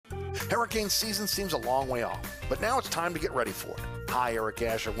Hurricane season seems a long way off, but now it's time to get ready for it. Hi, Eric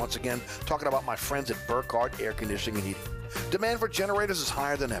Asher once again, talking about my friends at Burkhardt Air Conditioning and Heating. Demand for generators is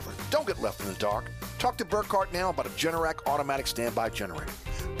higher than ever. Don't get left in the dark. Talk to Burkhardt now about a Generac automatic standby generator.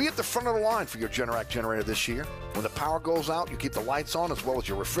 Be at the front of the line for your Generac generator this year. When the power goes out, you keep the lights on as well as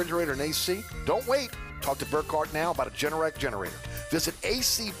your refrigerator and AC. Don't wait. Talk to Burkhardt now about a Generac generator. Visit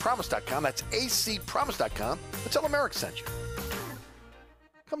acpromise.com. That's acpromise.com. And tell them Eric sent you.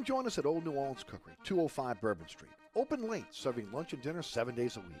 Come join us at Old New Orleans Cookery, 205 Bourbon Street. Open late, serving lunch and dinner 7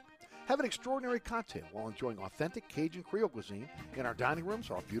 days a week. Have an extraordinary cocktail while enjoying authentic Cajun Creole cuisine in our dining rooms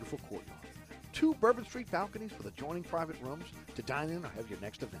or our beautiful courtyard. 2 Bourbon Street balconies with adjoining private rooms to dine in or have your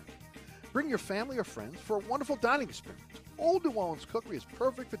next event. Bring your family or friends for a wonderful dining experience. Old New Orleans Cookery is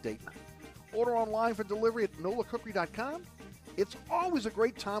perfect for date night. Order online for delivery at nolacookery.com. It's always a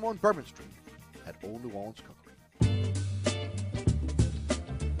great time on Bourbon Street at Old New Orleans Cookery.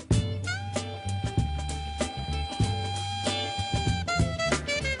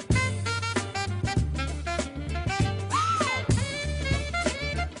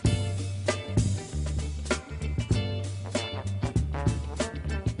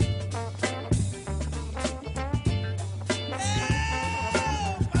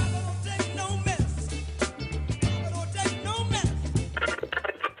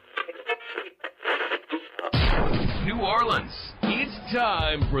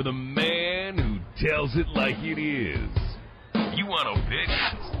 Time for the man who tells it like it is. You want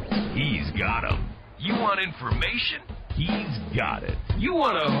opinions? He's got them. You want information? He's got it. You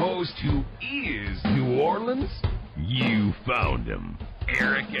want a host who is New Orleans? You found him.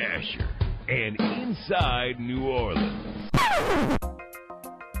 Eric Asher and Inside New Orleans.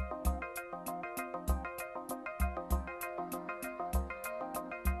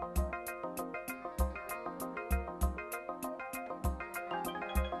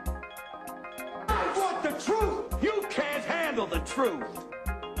 The truth.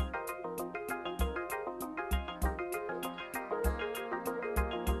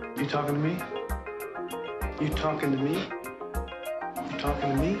 You talking to me? You talking to me? You talking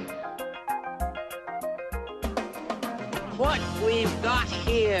to me? What we've got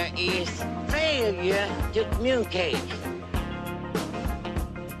here is failure to communicate.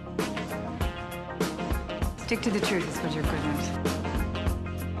 Stick to the truth is what you're good at.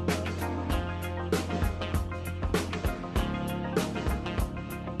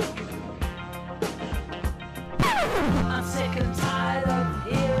 I'm sick and tired of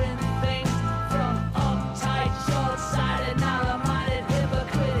hearing things from uptight, short-sighted, narrow-minded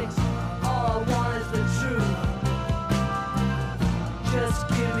hypocritics. All I want is the truth. Just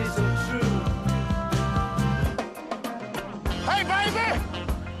give me some truth. Hey, baby!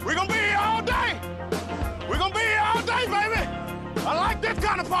 We're gonna be here all day! We're gonna be here all day, baby! I like this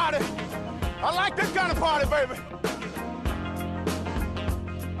kind of party! I like this kind of party, baby!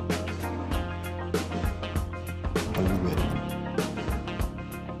 Are you ready?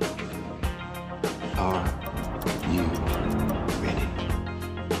 Are you ready?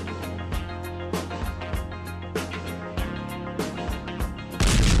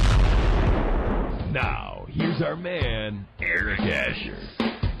 Now, here's our man, Eric Asher.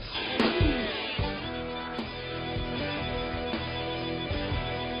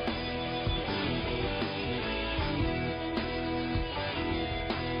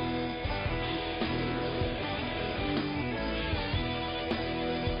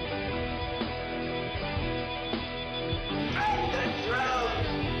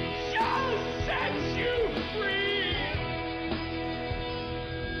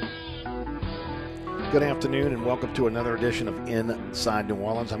 Good afternoon and welcome to another edition of Inside New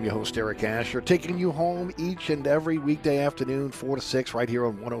Orleans. I'm your host, Eric Asher, taking you home each and every weekday afternoon, 4 to 6, right here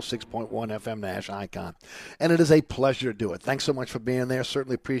on 106.1 FM Nash Icon. And it is a pleasure to do it. Thanks so much for being there.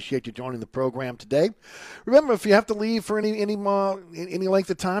 Certainly appreciate you joining the program today. Remember, if you have to leave for any length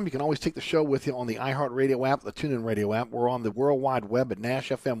of time, you can always take the show with you on the iHeartRadio app, the TuneIn Radio app. We're on the World Wide Web at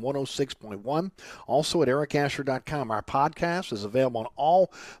Nash FM 106.1, also at ericasher.com. Our podcast is available on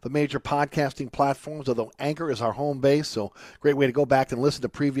all the major podcasting platforms, although Anchor is our home base, so great way to go back and listen to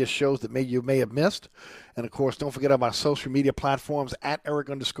previous shows that you may have missed. And, of course, don't forget about our social media platforms, at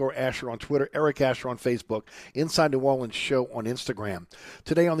Eric_Asher on Twitter, Eric Asher on Facebook, Inside New Orleans Show on Instagram.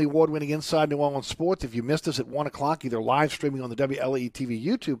 Today on the award-winning Inside New Orleans Sports, if you missed us at 1 o'clock, either live streaming on the WLAE TV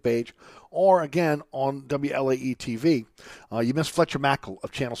YouTube page or, again, on WLAE TV, you missed Fletcher Mackel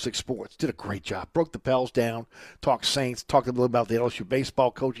of Channel 6 Sports. Did a great job. Broke the Pels down, talked Saints, talked a little about the LSU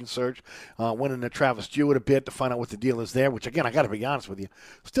baseball coaching search, went into Travis Jewett a bit to find out what the deal is there, which, again, I got to be honest with you,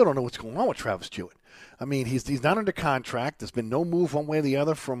 still don't know what's going on with Travis Jewett. I mean, he's not under contract. There's been no move one way or the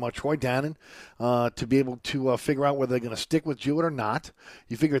other from Troy Dannon to be able to figure out whether they're going to stick with Jewett or not.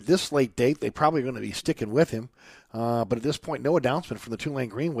 You figure at this late date, they probably are going to be sticking with him. But at this point, no announcement from the Tulane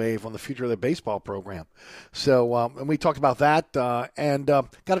Green Wave on the future of their baseball program. So, and we talked about that and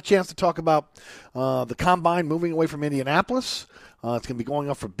got a chance to talk about the Combine moving away from Indianapolis. It's going to be going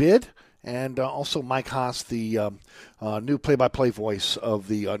up for bid. And also Mike Haas, the new play-by-play voice of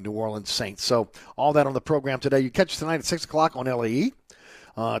the New Orleans Saints. So all that on the program today. You catch us tonight at 6 o'clock on LAE.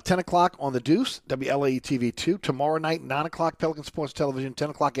 10 o'clock on The Deuce, WLAE TV2. Tomorrow night, 9 o'clock, Pelican Sports Television, 10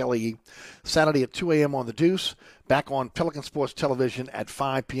 o'clock LAE. Saturday at 2 a.m. on The Deuce. Back on Pelican Sports Television at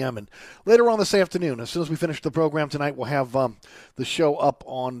 5 p.m. And later on this afternoon, as soon as we finish the program tonight, we'll have the show up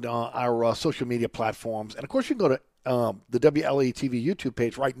on our social media platforms. And, of course, you can go to the WLAE TV YouTube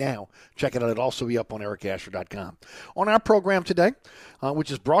page right now. Check it out. It'll also be up on ericasher.com. On our program today, which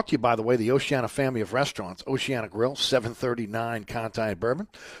is brought to you, by the way, the Oceana family of restaurants, Oceana Grill, 739 Conti Bourbon.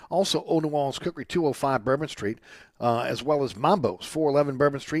 Also, Old New Orleans Cookery, 205 Bourbon Street, as well as Mambo's, 411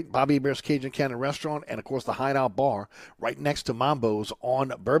 Bourbon Street, Bobby Hebert's Cajun Cannon Restaurant, and, of course, the Hideout Bar right next to Mambo's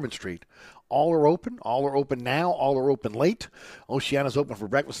on Bourbon Street. All are open. All are open now. All are open late. Oceana's open for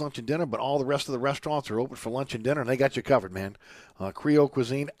breakfast, lunch, and dinner, but all the rest of the restaurants are open for lunch and dinner, and they got you covered, man. Creole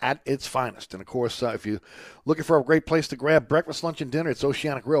cuisine at its finest. And, of course, if you're looking for a great place to grab breakfast, lunch, and dinner, it's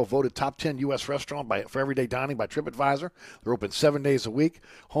Oceana Grill, voted top 10 U.S. restaurant for everyday dining by TripAdvisor. They're open 7 days a week.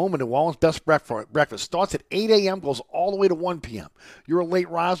 Home in New Orleans, best breakfast. Starts at 8 a.m., goes all the way to 1 p.m. You're a late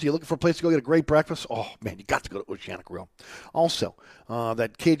riser, you're looking for a place to go get a great breakfast? Oh, man, you got to go to Oceana Grill. Also,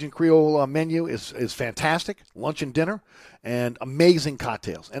 that Cajun Creole menu is fantastic. Lunch and dinner and amazing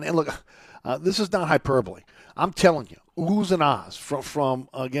cocktails. And look, this is not hyperbole. I'm telling you, oohs and ahs from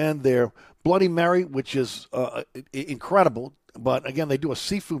again, their Bloody Mary, which is incredible. But, again, they do a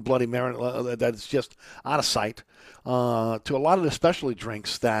seafood Bloody Mary that's just out of sight, to a lot of the specialty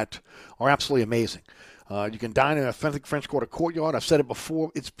drinks that are absolutely amazing. You can dine in an authentic French Quarter courtyard. I've said it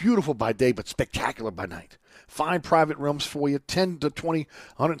before. It's beautiful by day, but spectacular by night. Fine private rooms for you, 10 to 20,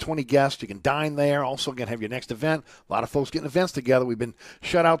 120 guests. You can dine there. Also, again, have your next event. A lot of folks getting events together. We've been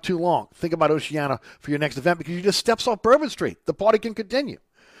shut out too long. Think about Oceana for your next event because you just steps off Bourbon Street. The party can continue.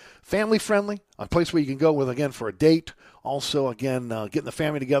 Family friendly, a place where you can go with, again, for a date. Also, again, getting the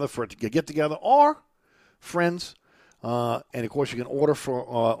family together for a get-together or friends. And, of course, you can order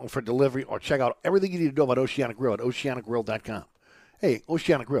for delivery or check out everything you need to know about Oceana Grill at oceanagrill.com. Hey,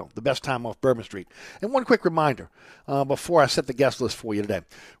 Oceana Grill, the best time off Bourbon Street. And one quick reminder before I set the guest list for you today.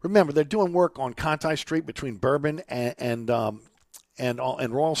 Remember, they're doing work on Conti Street between Bourbon and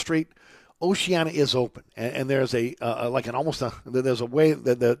Royal Street. Oceana is open, and there's there's a way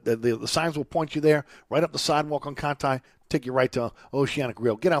that the signs will point you there, right up the sidewalk on Conti, take you right to Oceana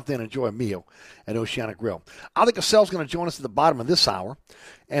Grill. Get out there and enjoy a meal at Oceana Grill. Ali Cassell's going to join us at the bottom of this hour,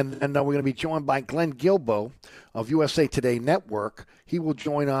 and we're going to be joined by Glenn Guilbeau of USA Today Network. He will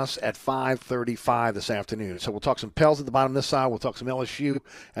join us at 5:35 this afternoon. So we'll talk some Pels at the bottom of this hour. We'll talk some LSU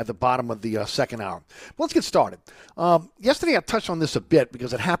at the bottom of the second hour. But let's get started. Yesterday I touched on this a bit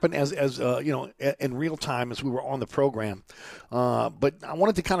because it happened as in real time as we were on the program. But I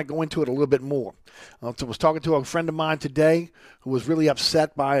wanted to kind of go into it a little bit more. So I was talking to a friend of mine today who was really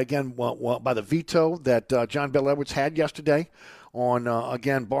upset by the veto that John Bel Edwards had yesterday on,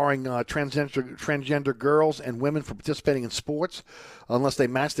 again, barring transgender girls and women from participating in sports unless they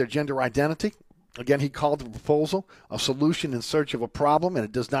match their gender identity. Again, he called the proposal a solution in search of a problem, and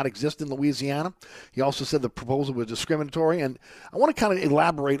it does not exist in Louisiana. He also said the proposal was discriminatory, and I want to kind of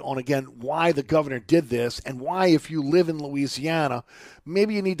elaborate on, again, why the governor did this and why, if you live in Louisiana,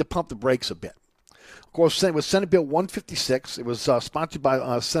 maybe you need to pump the brakes a bit. Of course, it was Senate Bill 156. It was sponsored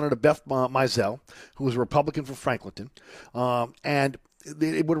by Senator Beth Mizell, who was a Republican from Franklinton, and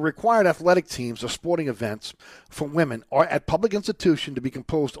it would have required athletic teams or sporting events for women or at public institutions to be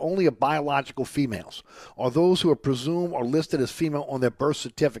composed only of biological females or those who are presumed or listed as female on their birth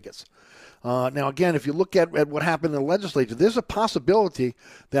certificates. Now, again, if you look at what happened in the legislature, there's a possibility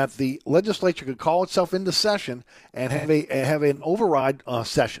that the legislature could call itself into session and have an override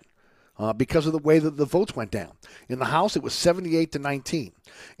session. Because of the way that the votes went down. In the House, it was 78-19.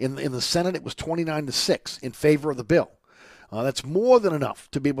 In the Senate, it was 29-6 in favor of the bill. That's more than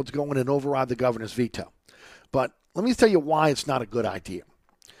enough to be able to go in and override the governor's veto. But let me tell you why it's not a good idea.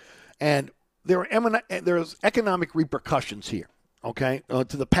 And there's economic repercussions here, okay,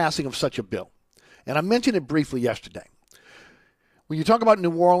 to the passing of such a bill. And I mentioned it briefly yesterday. When you talk about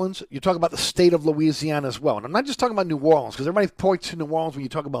New Orleans, you talk about the state of Louisiana as well. And I'm not just talking about New Orleans, because everybody points to New Orleans when you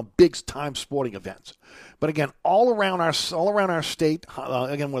talk about big-time sporting events. But again, all around our state,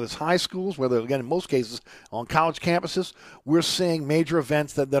 again, whether it's high schools, whether, again, in most cases, on college campuses, we're seeing major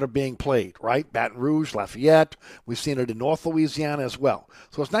events that are being played, right? Baton Rouge, Lafayette. We've seen it in North Louisiana as well.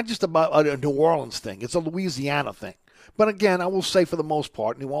 So it's not just about a New Orleans thing. It's a Louisiana thing. But again, I will say for the most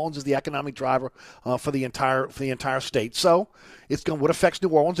part, New Orleans is the economic driver for the entire state. So it's what affects New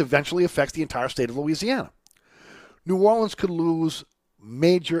Orleans eventually affects the entire state of Louisiana. New Orleans could lose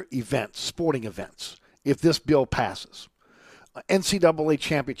major events, sporting events, if this bill passes. NCAA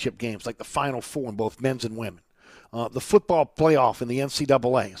championship games like the Final Four in both men's and women. The football playoff in the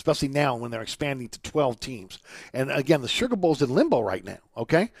NCAA, especially now when they're expanding to 12 teams. And, again, the Sugar Bowl's in limbo right now,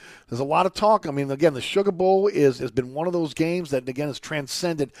 okay? There's a lot of talk. I mean, again, the Sugar Bowl has been one of those games that, again, has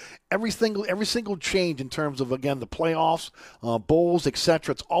transcended every single change in terms of, again, the playoffs, bowls, et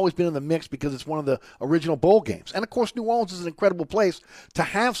cetera. It's always been in the mix because it's one of the original bowl games. And, of course, New Orleans is an incredible place to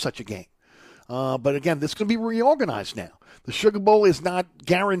have such a game. But, again, this is going to be reorganized now. The Sugar Bowl is not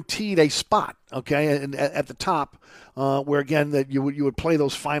guaranteed a spot, okay, at the top where, again, that you would play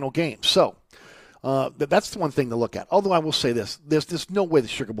those final games. So that's the one thing to look at. Although I will say this, there's no way the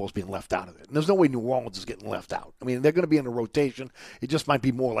Sugar Bowl is being left out of it. And there's no way New Orleans is getting left out. I mean, they're going to be in a rotation. It just might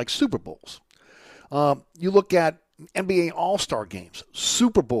be more like Super Bowls. You look at NBA All-Star games,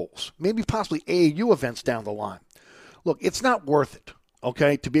 Super Bowls, maybe possibly AAU events down the line. Look, it's not worth it.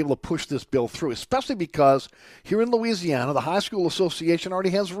 Okay, to be able to push this bill through, especially because here in Louisiana, the High School Association already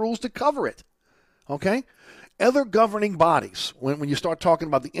has rules to cover it. Okay? Other governing bodies, when you start talking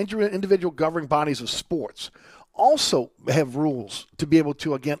about the individual governing bodies of sports, also have rules to be able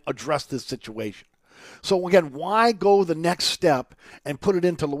to, again, address this situation. So, again, why go the next step and put it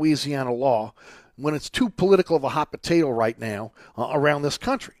into Louisiana law when it's too political of a hot potato right now around this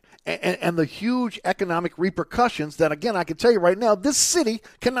country? And the huge economic repercussions that, again, I can tell you right now, this city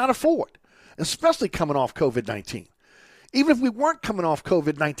cannot afford, especially coming off COVID-19. Even if we weren't coming off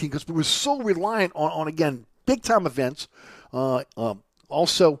COVID-19, because we were so reliant on again, big-time events,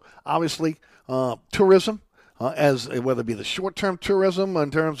 also, obviously, tourism, as whether it be the short-term tourism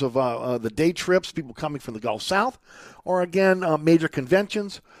in terms of the day trips, people coming from the Gulf South, or, again, major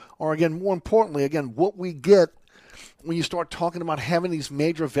conventions, or, again, more importantly, again, what we get when you start talking about having these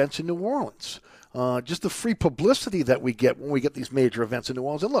major events in New Orleans. Just the free publicity that we get when we get these major events in New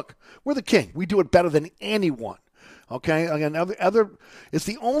Orleans. And look, we're the king. We do it better than anyone. Okay? Again, it's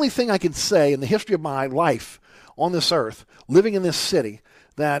the only thing I can say in the history of my life on this earth, living in this city,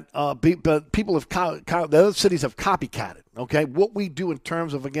 that people have, the other cities have copycatted. Okay? What we do in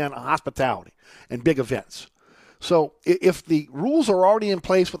terms of, again, hospitality and big events. So if the rules are already in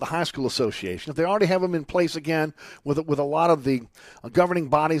place with the High School Association, if they already have them in place again with a lot of the governing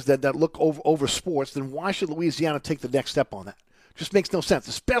bodies that look over sports, then why should Louisiana take the next step on that? Just makes no sense,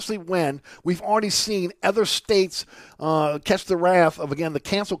 especially when we've already seen other states catch the wrath of, again, the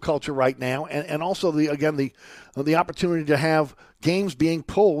cancel culture right now, and also the opportunity to have games being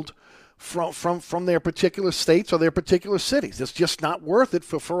pulled from their particular states or their particular cities. It's just not worth it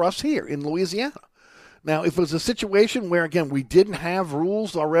for us here in Louisiana. Now, if it was a situation where, again, we didn't have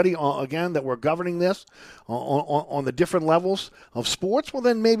rules already, again, that were governing this on the different levels of sports, well,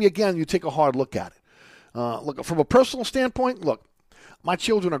 then maybe, again, you take a hard look at it. Look, from a personal standpoint, look, my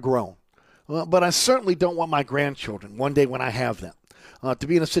children are grown, but I certainly don't want my grandchildren, one day when I have them, to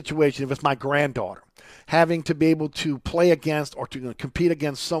be in a situation, if it's my granddaughter, having to be able to play against or to compete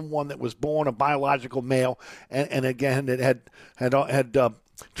against someone that was born a biological male and again, it had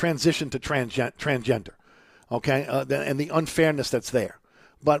transition to transgender, okay, and the unfairness that's there.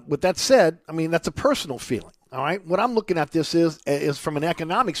 But with that said, I mean, that's a personal feeling, all right? What I'm looking at this is from an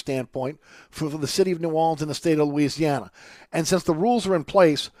economic standpoint for the city of New Orleans and the state of Louisiana. And since the rules are in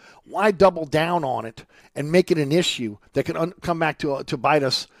place, why double down on it and make it an issue that can come back to bite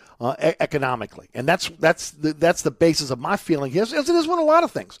us economically? And that's the basis of my feeling here, as it is with a lot of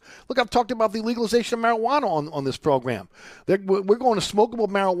things. Look, I've talked about the legalization of marijuana on this program. We're going to smokable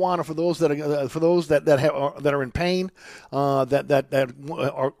marijuana for those that are in pain, that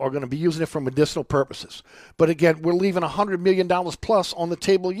are going to be using it for medicinal purposes. But again, we're leaving $100 million plus on the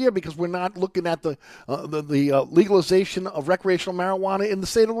table a year because we're not looking at the legalization of recreational marijuana in the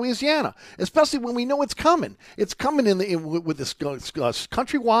state of Louisiana, especially when we know it's coming. It's coming with this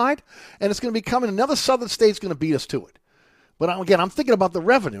countrywide. And it's going to be coming. Another southern state's going to beat us to it. But again, I'm thinking about the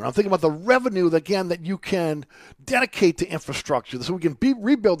revenue. I'm thinking about the revenue that you can dedicate to infrastructure so we can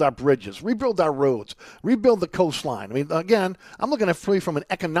rebuild our bridges, rebuild our roads, rebuild the coastline. I mean, again, I'm looking at it from an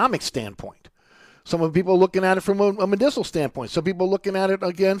economic standpoint. Some people are looking at it from a medicinal standpoint. Some people are looking at it,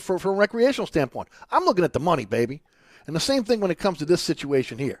 again, from a recreational standpoint. I'm looking at the money, baby. And the same thing when it comes to this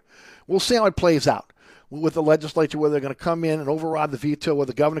situation here. We'll see how it plays out with the legislature, whether they're going to come in and override the veto of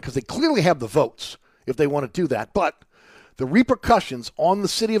the governor, because they clearly have the votes if they want to do that. But the repercussions on the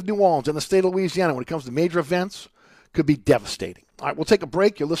city of New Orleans and the state of Louisiana when it comes to major events could be devastating. All right, we'll take a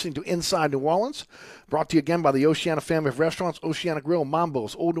break. You're listening to Inside New Orleans, brought to you again by the Oceana family of restaurants, Oceana Grill,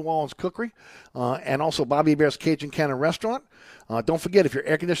 Mambo's, Old New Orleans Cookery, and also Bobby Hebert's Cajun Cannon Restaurant. Don't forget, if your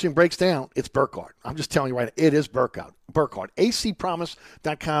air conditioning breaks down, it's Burkhardt. I'm just telling you right now, it is Burkhardt.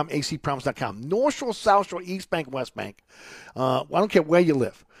 acpromise.com, acpromise.com. North Shore, South Shore, East Bank, West Bank. I don't care where you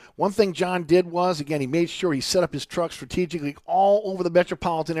live. One thing John did was, again, he made sure he set up his truck strategically all over the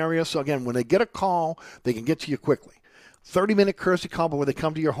metropolitan area. So, again, when they get a call, they can get to you quickly. 30-minute courtesy call before they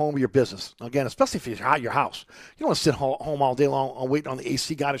come to your home or your business. Again, especially if you're at your house. You don't want to sit home all day long waiting on the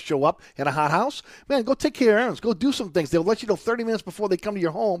AC guy to show up in a hot house. Man, go take care of errands. Go do some things. They'll let you know 30 minutes before they come to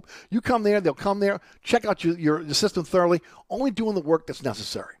your home. You come there, they'll come there, check out your system thoroughly, only doing the work that's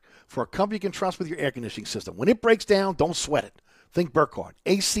necessary for a company you can trust with your air conditioning system. When it breaks down, don't sweat it. Think Burkhardt.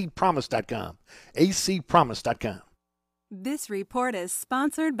 acpromise.com. acpromise.com. This report is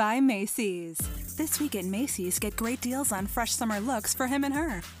sponsored by Macy's. This week at Macy's, get great deals on fresh summer looks for him and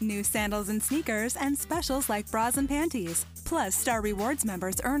her. New sandals and sneakers and specials like bras and panties. Plus, Star Rewards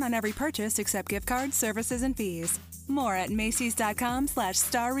members earn on every purchase except gift cards, services, and fees. More at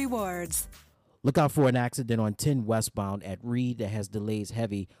Macy's.com/Star Rewards. Look out for an accident on 10 westbound at Reed that has delays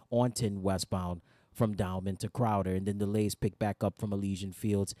heavy on 10 westbound from Dowman to Crowder, and then delays pick back up from Elysian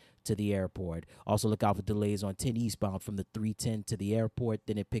Fields to the airport. Also look out for delays on 10 eastbound from the 310 to the airport,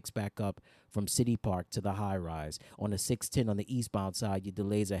 then it picks back up from City Park to the high rise. On the 610 on the eastbound side, your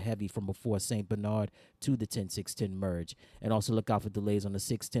delays are heavy from before St. Bernard to the 10610 merge. And also look out for delays on the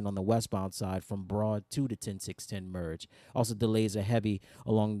 610 on the westbound side from Broad to the 10610 merge. Also delays are heavy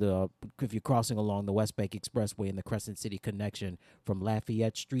if you're crossing along the West Bank Expressway and the Crescent City connection from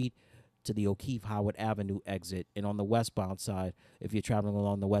Lafayette Street to the O'Keefe Howard Avenue exit. And on the westbound side, if you're traveling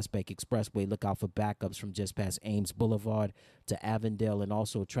along the West Bank Expressway, look out for backups from just past Ames Boulevard to Avondale, and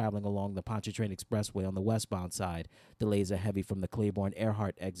also traveling along the Pontchartrain Expressway on the westbound side. Delays are heavy from the Claiborne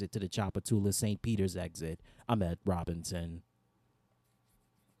Earhart exit to the Chapatula St. Peter's exit. I'm Ed Robinson.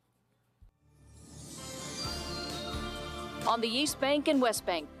 On the East Bank and West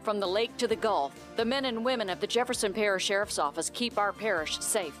Bank, from the lake to the Gulf, the men and women of the Jefferson Parish Sheriff's Office keep our parish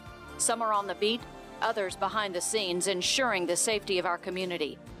safe. Some are on the beat, others behind the scenes, ensuring the safety of our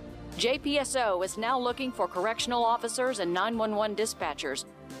community. JPSO is now looking for correctional officers and 911 dispatchers.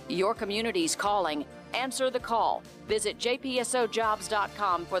 Your community's calling. Answer the call. Visit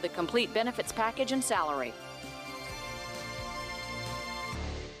jpsojobs.com for the complete benefits package and salary.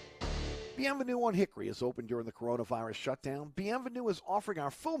 Bienvenue on Hickory is open during the coronavirus shutdown. Bienvenue is offering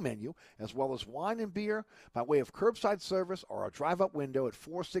our full menu as well as wine and beer by way of curbside service or a drive-up window at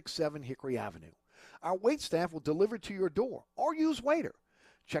 467 Hickory Avenue. Our waitstaff will deliver to your door or use waiter.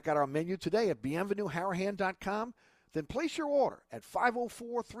 Check out our menu today at bienvenueharahan.com. Then place your order at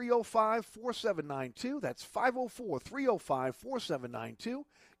 504-305-4792. That's 504-305-4792.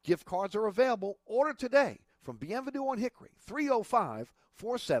 Gift cards are available. Order today from Bienvenue on Hickory, 305-4792.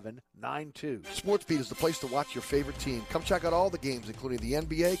 SportsBeat is the place to watch your favorite team. Come check out all the games, including the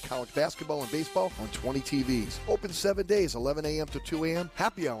NBA, college basketball, and baseball on 20 TVs. Open 7 days, 11 a.m. to 2 a.m.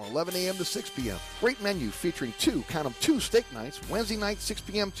 Happy hour, 11 a.m. to 6 p.m. Great menu featuring two steak nights. Wednesday night, 6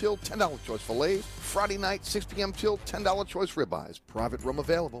 p.m. till $10 choice fillets. Friday night, 6 p.m. till $10 choice ribeyes. Private room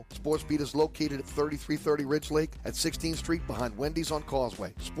available. SportsBeat is located at 3330 Ridge Lake at 16th Street behind Wendy's on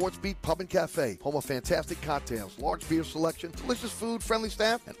Causeway. SportsBeat Pub and Cafe, home of fantastic cocktails, large beer selection, delicious food, friendly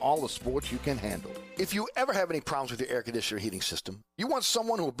staff, and all the sports you can handle. If you ever have any problems with your air conditioner or heating system, you want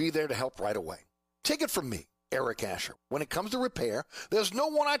someone who will be there to help right away. Take it from me, Eric Asher. When it comes to repair, there's no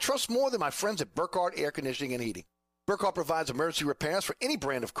one I trust more than my friends at Burkhardt Air Conditioning and Heating. Burkhardt provides emergency repairs for any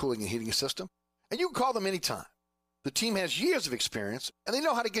brand of cooling and heating system, and you can call them anytime. The team has years of experience, and they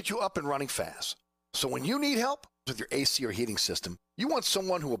know how to get you up and running fast. So when you need help with your AC or heating system, you want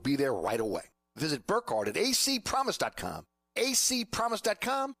someone who will be there right away. Visit Burkhardt at acpromise.com,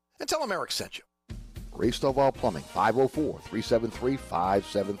 acpromise.com, and tell them Eric sent you. Ray Stovall Plumbing,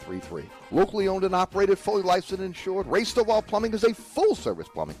 504-373-5733. Locally owned and operated, fully licensed and insured, Ray Stovall Plumbing is a full-service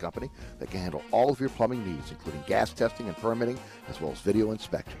plumbing company that can handle all of your plumbing needs, including gas testing and permitting, as well as video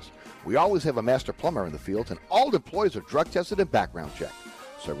inspections. We always have a master plumber in the field, and all employees are drug tested and background checked.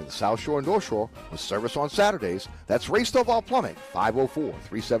 Serving the South Shore and North Shore with service on Saturdays. That's Ray Stovall Plumbing,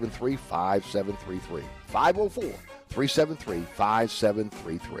 504-373-5733.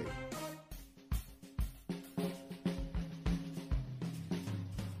 504-373-5733.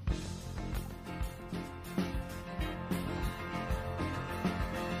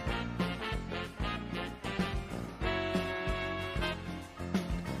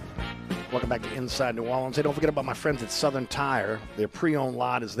 Welcome back to Inside New Orleans. Hey, don't forget about my friends at Southern Tire. Their pre-owned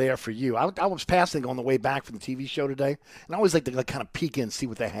lot is there for you. I was passing on the way back from the TV show today, and I always like to kind of peek in and see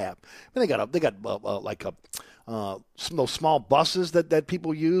what they have. And they got some of those small buses that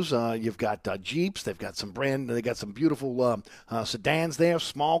people use. You've got Jeeps. They got some beautiful sedans there,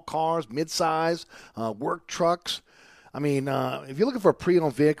 small cars, mid-size, work trucks. I mean, if you're looking for a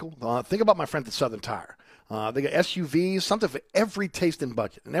pre-owned vehicle, think about my friends at Southern Tire. They got SUVs, something for every taste and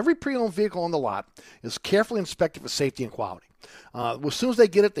budget. And every pre-owned vehicle on the lot is carefully inspected for safety and quality. As soon as they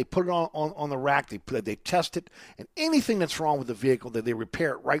get it, they put it on the rack, they test it, and anything that's wrong with the vehicle, they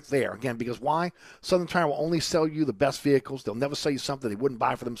repair it right there. Again, because why? Southern Tire will only sell you the best vehicles. They'll never sell you something they wouldn't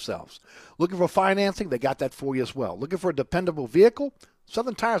buy for themselves. Looking for financing? They got that for you as well. Looking for a dependable vehicle?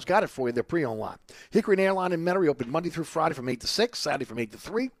 Southern Tire's got it for you, their pre-owned lot. Hickory and Airline in Metairie open Monday through Friday from 8 to 6, Saturday from 8 to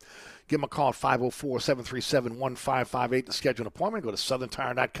 3. Give them a call at 504-737-1558 to schedule an appointment. Go to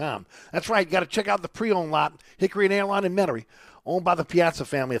southerntire.com. That's right. You got to check out the pre-owned lot, Hickory and Airline in Metairie, owned by the Piazza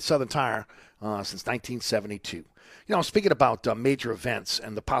family at Southern Tire since 1972. You know, speaking about major events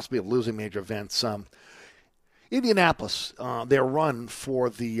and the possibility of losing major events, Indianapolis, their run for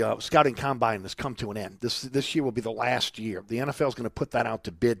the scouting combine has come to an end. This year will be the last year. The NFL is going to put that out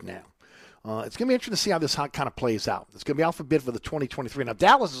to bid now. It's going to be interesting to see how this kind of plays out. It's going to be out for bid for the 2023. Now,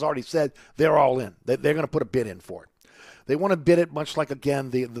 Dallas has already said they're all in. They're going to put a bid in for it. They want to bid it much like, again,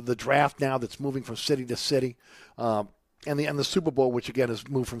 the draft now that's moving from city to city, and the Super Bowl, which, again, has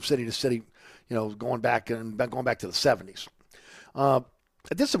moved from city to city, you know, going back to the 70s. I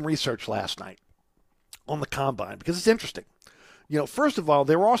did some research last night on the combine because it's interesting. You know, first of all,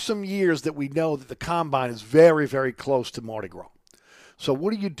 there are some years that we know that the combine is very, very close to Mardi Gras. So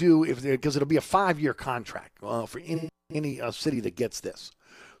what do you do because it'll be a 5-year contract for any city that gets this.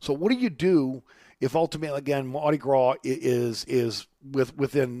 So what do you do if ultimately, again, Mardi Gras is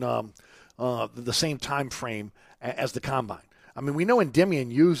within the same time frame as the combine? I mean, we know Endymion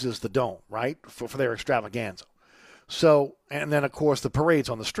uses the dome, right, for their extravaganza. So, and then, of course, the parade's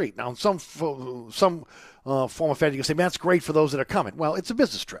on the street. Now, in some form of fashion, you can say, man, that's great for those that are coming. Well, it's a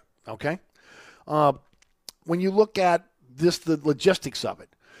business trip, okay? When you look at the logistics of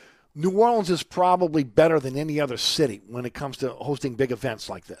it, New Orleans is probably better than any other city when it comes to hosting big events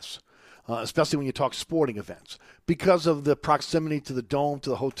like this, especially when you talk sporting events, because of the proximity to the dome, to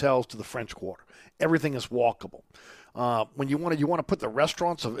the hotels, to the French Quarter. Everything is walkable. When you want to put the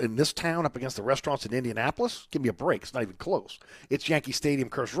restaurants in this town up against the restaurants in Indianapolis, give me a break. It's not even close. It's Yankee Stadium,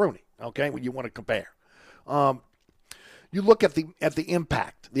 Curse Rooney, okay, when you want to compare. You look at the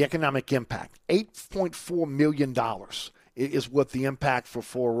impact, the economic impact. $8.4 million is what the impact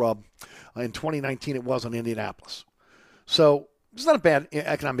for in 2019 it was on Indianapolis. So it's not a bad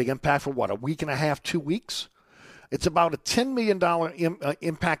economic impact for a week and a half, 2 weeks. It's about a $10 million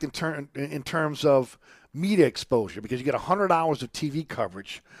impact in terms of media exposure because you get 100 hours of TV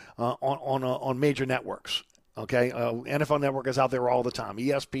coverage on major networks. Okay, NFL Network is out there all the time.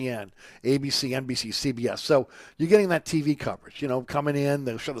 ESPN, ABC, NBC, CBS. So you're getting that TV coverage, you know, coming in.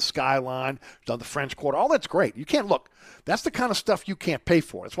 They'll show the skyline, the French Quarter. All that's great. You can't look. That's the kind of stuff you can't pay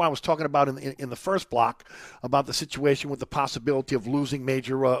for. That's why I was talking about in the first block about the situation with the possibility of losing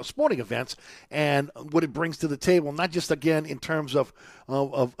major sporting events and what it brings to the table, not just, again, in terms of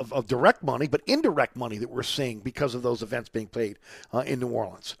direct money, but indirect money that we're seeing because of those events being played in New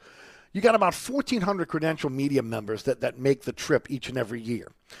Orleans. You got about 1,400 credentialed media members that make the trip each and every year.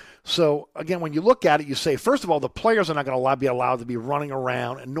 So, again, when you look at it, you say, first of all, the players are not going to be allowed to be running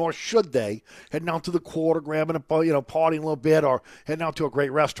around, and nor should they, heading out to the Quarter, grabbing partying a little bit, or heading out to a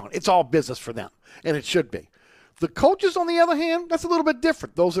great restaurant. It's all business for them, and it should be. The coaches, on the other hand, that's a little bit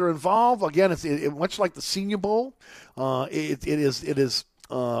different. Those that are involved, again, it's much like the Senior Bowl. It is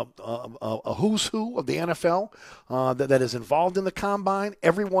a who's who of the NFL that is involved in the combine.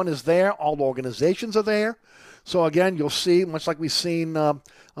 Everyone is there. All organizations are there. So, again, you'll see, much like we've seen for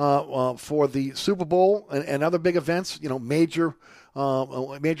the Super Bowl and other big events, you know, major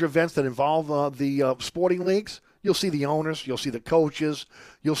events that involve the sporting leagues, you'll see the owners, you'll see the coaches,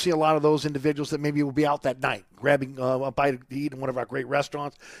 you'll see a lot of those individuals that maybe will be out that night, grabbing a bite to eat in one of our great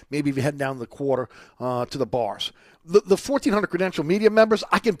restaurants, maybe heading down the Quarter to the bars. The 1,400 credentialed media members,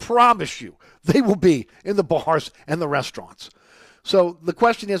 I can promise you, they will be in the bars and the restaurants. So the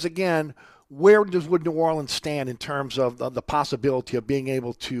question is, again, would New Orleans stand in terms of the possibility of being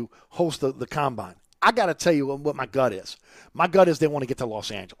able to host the combine? I got to tell you what my gut is. My gut is they want to get to Los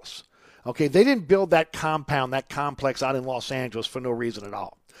Angeles. Okay, they didn't build that compound, that complex out in Los Angeles for no reason at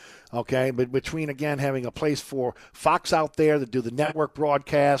all. Okay, but between, again, having a place for Fox out there to do the network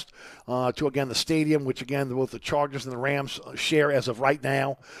broadcast, to, again, the stadium, which, again, both the Chargers and the Rams share as of right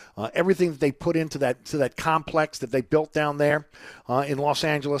now, everything that they put into that complex that they built down there in Los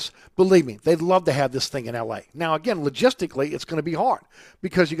Angeles, believe me, they'd love to have this thing in L.A. Now, again, logistically, it's going to be hard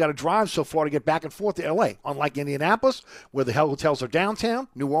because you got to drive so far to get back and forth to L.A., unlike Indianapolis, where the hotels are downtown,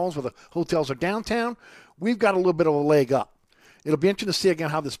 New Orleans, where the hotels are downtown. We've got a little bit of a leg up. It'll be interesting to see, again,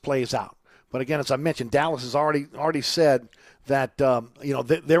 how this plays out. But, again, as I mentioned, Dallas has already said that,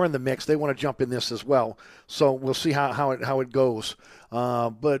 they're in the mix. They want to jump in this as well. So we'll see how it goes.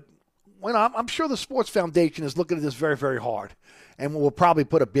 But I'm sure the Sports Foundation is looking at this very, very hard and will probably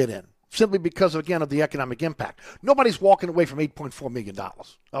put a bid in simply because, again, of the economic impact. Nobody's walking away from $8.4 million,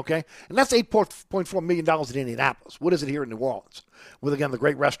 okay? And that's $8.4 million in Indianapolis. What is it here in New Orleans with, again, the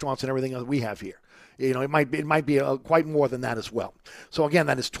great restaurants and everything that we have here? It might be quite more than that as well. So, again,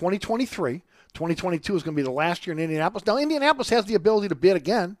 that is 2023. 2022 is going to be the last year in Indianapolis. Now, Indianapolis has the ability to bid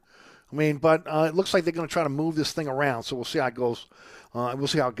again. But it looks like they're going to try to move this thing around. So we'll see how it goes.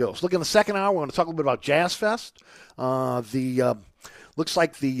 Look, in the second hour, we're going to talk a little bit about Jazz Fest. Looks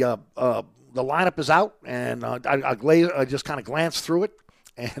like the lineup is out, and I just kind of glanced through it,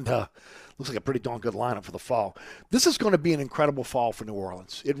 and looks like a pretty darn good lineup for the fall. This is going to be an incredible fall for New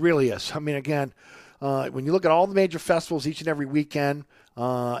Orleans. It really is. Again, when you look at all the major festivals each and every weekend,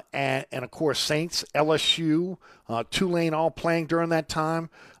 and of course Saints, LSU, Tulane all playing during that time,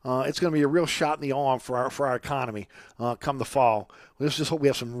 it's going to be a real shot in the arm for our economy come the fall. Let's just hope we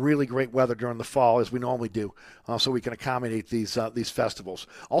have some really great weather during the fall, as we normally do, so we can accommodate these festivals.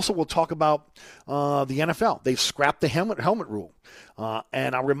 Also, we'll talk about the NFL. They've scrapped the helmet rule.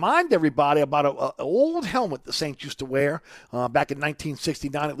 And I'll remind everybody about an old helmet the Saints used to wear back in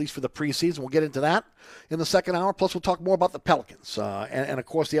 1969, at least for the preseason. We'll get into that in the second hour. Plus, we'll talk more about the Pelicans and of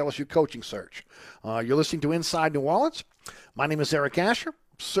course, the LSU coaching search. You're listening to Inside New Orleans. My name is Eric Asher.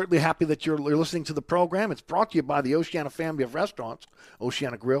 Certainly happy that you're listening to the program. It's brought to you by the Oceana family of restaurants,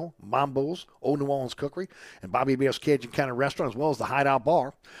 Oceana Grill, Mambo's, Old New Orleans Cookery, and Bobby Hebert's Cajun Cannon Restaurant, as well as the Hideout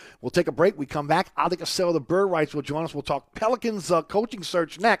Bar. We'll take a break. We come back. Adi Cassell of the Bird Rights will join us. We'll talk Pelicans coaching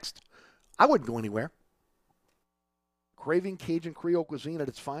search next. I wouldn't go anywhere. Craving Cajun Creole cuisine at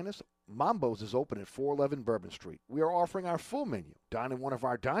its finest? Mambo's is open at 411 Bourbon Street. We are offering our full menu. Dine in one of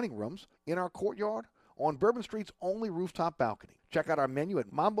our dining rooms, in our courtyard, on Bourbon Street's only rooftop balcony. Check out our menu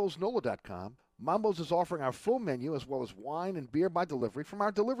at mambosnola.com. Mambo's is offering our full menu as well as wine and beer by delivery from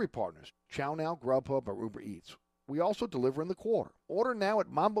our delivery partners, Chow Now, Grubhub, or Uber Eats. We also deliver in the quarter. Order now at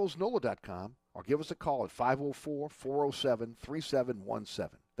mambosnola.com or give us a call at 504-407-3717.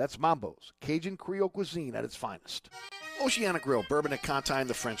 That's Mambo's, Cajun Creole cuisine at its finest. Oceana Grill, Bourbon at Conti in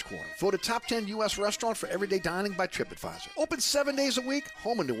the French Quarter. Voted top 10 U.S. restaurant for everyday dining by TripAdvisor. Open 7 days a week,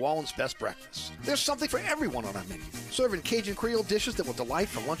 home of New Orleans' best breakfast. There's something for everyone on our menu. Serving Cajun Creole dishes that will delight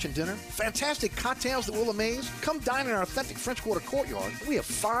for lunch and dinner. Fantastic cocktails that will amaze. Come dine in our authentic French Quarter courtyard. We have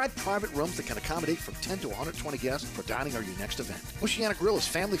 5 private rooms that can accommodate from 10 to 120 guests for dining or your next event. Oceana Grill is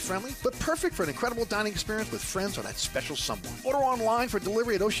family friendly, but perfect for an incredible dining experience with friends or that special someone. Order online for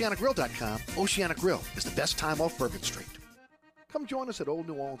delivery at oceanagrill.com. Oceana Grill is the best time off Bourbon Street. Come join us at Old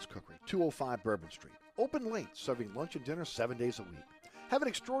New Orleans Cookery, 205 Bourbon Street. Open late, serving lunch and dinner 7 days a week. Have an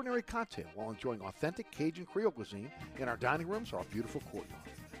extraordinary cocktail while enjoying authentic Cajun Creole cuisine in our dining rooms or our beautiful courtyard.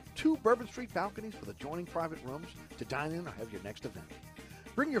 2 Bourbon Street balconies with adjoining private rooms to dine in or have your next event.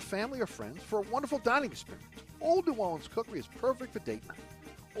 Bring your family or friends for a wonderful dining experience. Old New Orleans Cookery is perfect for date night.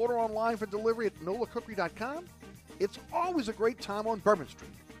 Order online for delivery at nolacookery.com. It's always a great time on Bourbon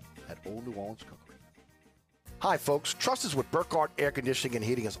Street at Old New Orleans Cookery. Hi, folks. Trust is what Burkhardt Air Conditioning and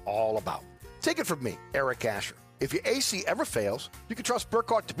Heating is all about. Take it from me, Eric Asher. If your AC ever fails, you can trust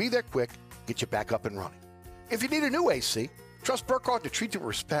Burkhardt to be there quick, get you back up and running. If you need a new AC, trust Burkhardt to treat you with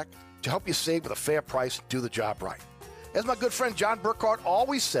respect, to help you save with a fair price and do the job right. As my good friend John Burkhardt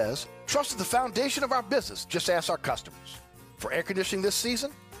always says, trust is the foundation of our business. Just ask our customers. For air conditioning this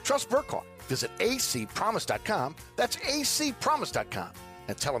season, trust Burkhardt. Visit acpromise.com. That's acpromise.com.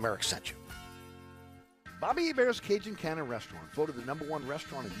 And tell them Eric sent you. Bobby Hebert's Cajun Cannon Restaurant, voted the #1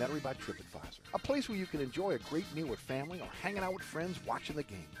 restaurant in Metairie by TripAdvisor. A place where you can enjoy a great meal with family or hanging out with friends watching the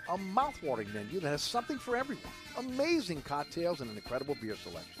game. A mouth-watering menu that has something for everyone. Amazing cocktails and an incredible beer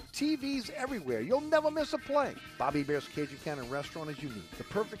selection. TVs everywhere. You'll never miss a play. Bobby Hebert's Cajun Cannon Restaurant is unique. The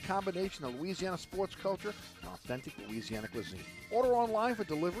perfect combination of Louisiana sports culture and authentic Louisiana cuisine. Order online for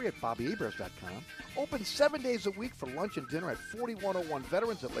delivery at BobbyHeberts.com. Open 7 days a week for lunch and dinner at 4101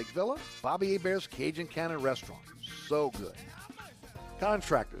 Veterans at Lake Villa. Bobby Hebert's Cajun Cannon Restaurant. So good.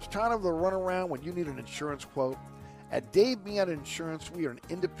 Contractors, tired of the runaround when you need an insurance quote? At Dave Miette Insurance, we are an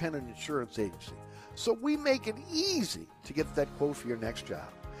independent insurance agency, so we make it easy to get that quote for your next job.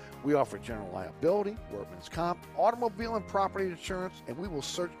 We offer general liability, workman's comp, automobile and property insurance, and we will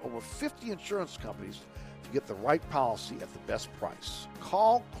search over 50 insurance companies to get the right policy at the best price.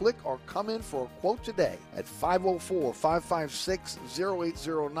 Call, click, or come in for a quote today at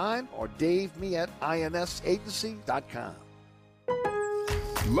 504-556-0809 or DaveMietteINSAgency.com.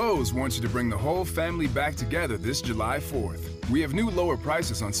 Lowe's wants you to bring the whole family back together this July 4th. We have new lower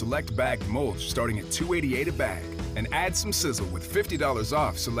prices on select bagged mulch starting at $2.88 a bag. And add some sizzle with $50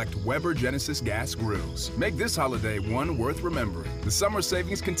 off select Weber Genesis gas grills. Make this holiday one worth remembering. The summer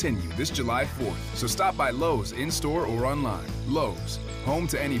savings continue this July 4th, so stop by Lowe's in-store or online. Lowe's, home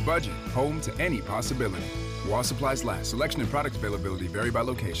to any budget, home to any possibility. While supplies last, selection and product availability vary by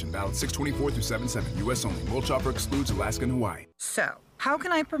location. Valid 6/24 through 7/7. U.S. only. Mulch offer excludes Alaska and Hawaii. So, how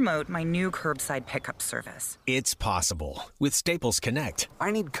can I promote my new curbside pickup service? It's possible with Staples Connect. I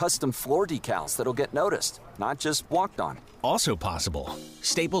need custom floor decals that'll get noticed, not just walked on. Also possible.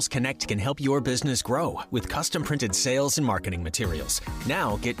 Staples Connect can help your business grow with custom printed sales and marketing materials.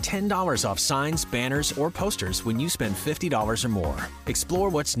 Now get $10 off signs, banners, or posters when you spend $50 or more. Explore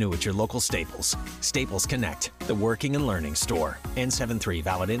what's new at your local Staples. Staples Connect, the working and learning store. N73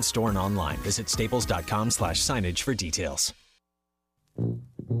 valid in store and online. Visit staples.com/signage for details.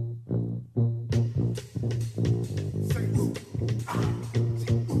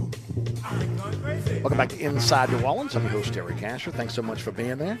 Welcome back to Inside New Orleans. I'm your host, Eric Asher. Thanks so much for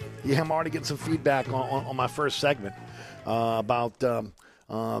being there. Yeah, I'm already getting some feedback on my first segment about the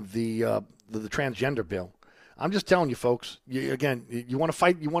transgender bill. I'm just telling you, folks. You want to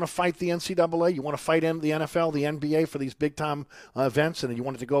fight. You want to fight the NCAA. You want to fight the NFL, the NBA for these big time events, and you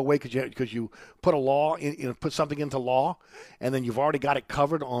want it to go away because you put a law put something into law, and then you've already got it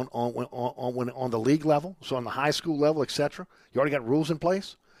covered on the league level, so on the high school level, etc. You already got rules in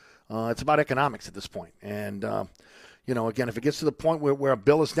place. It's about economics at this point. And, again, if it gets to the point where a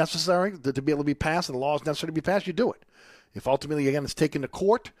bill is necessary to be able to be passed and the law is necessary to be passed, you do it. If ultimately, again, it's taken to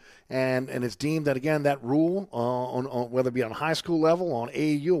court and it's deemed that, again, that rule, on whether it be on high school level, on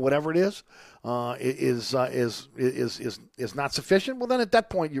AAU, or whatever it is not sufficient, well, then at that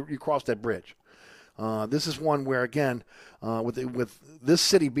point you cross that bridge. This is one where, again, with this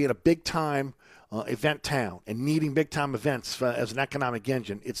city being a big-time event town and needing big-time events as an economic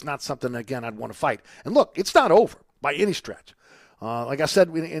engine, it's not something, again, I'd want to fight. And look, it's not over by any stretch. Like I said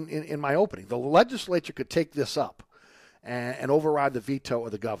in my opening, the legislature could take this up and override the veto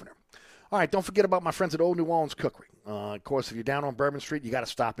of the governor. All right, don't forget about my friends at Old New Orleans Cookery. Of course, if you're down on Bourbon Street, you got to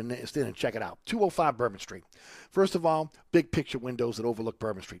stop in and check it out. 205 Bourbon Street. First of all, big picture windows that overlook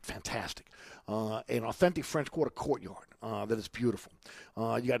Bourbon Street. Fantastic. An authentic French Quarter courtyard that is beautiful.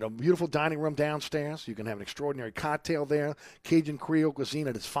 You got a beautiful dining room downstairs. You can have an extraordinary cocktail there. Cajun Creole cuisine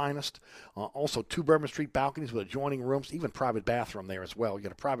at its finest. Also, 2 Bourbon Street balconies with adjoining rooms, even private bathroom there as well. You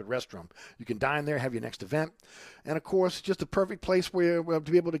got a private restroom. You can dine there, have your next event. And, of course, just a perfect place to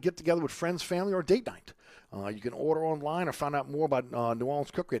be able to get together with friends, family, or date night. You can order online or find out more about New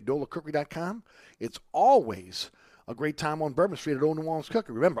Orleans Cookery at dolacookery.com. It's always a great time on Bourbon Street at Old New Orleans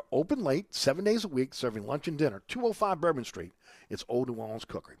Cookery. Remember, open late, 7 days a week, serving lunch and dinner. 205 Bourbon Street. It's Old New Orleans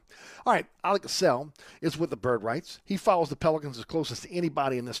Cookery. All right, Ali Cassell is with the Bird Rights. He follows the Pelicans as closest to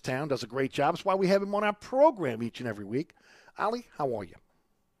anybody in this town, does a great job. That's why we have him on our program each and every week. Ali, how are you?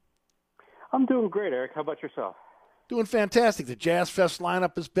 I'm doing great, Eric. How about yourself? Doing fantastic. The Jazz Fest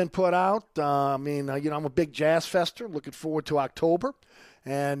lineup has been put out. I'm a big Jazz Fester. Looking forward to October.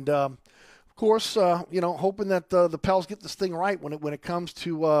 And, of course, hoping that the Pels get this thing right when it comes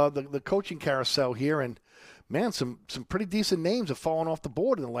to the coaching carousel here. And, man, some pretty decent names have fallen off the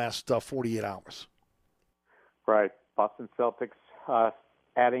board in the last 48 hours. Right. Boston Celtics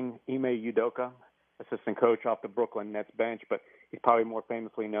adding Ime Udoka, assistant coach off the Brooklyn Nets bench, but he's probably more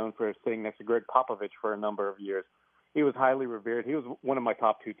famously known for sitting next to Greg Popovich for a number of years. He was highly revered. He was one of my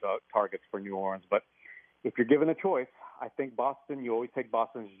top 2 targets for New Orleans. But if you're given a choice, I think Boston, you always take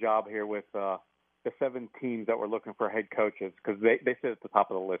Boston's job here with the 7 teams that were looking for head coaches because they sit at the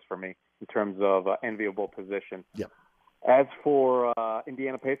top of the list for me in terms of enviable position. Yep. As for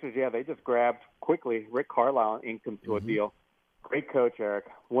Indiana Pacers, they just grabbed quickly Rick Carlisle and inked him to a deal. Great coach, Eric.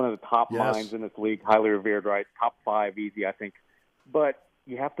 One of the top minds in this league, highly revered, right? Top 5 easy, I think. But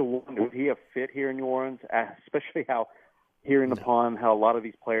you have to wonder, would he have fit here in New Orleans, especially hearing upon how a lot of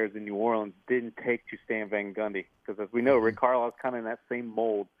these players in New Orleans didn't take to Stan Van Gundy. Because as we know, Rick Carlisle is kind of in that same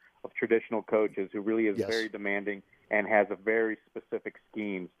mold of traditional coaches who really is very demanding and has a very specific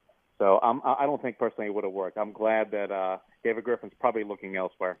schemes. So I don't think personally it would have worked. I'm glad that David Griffin's probably looking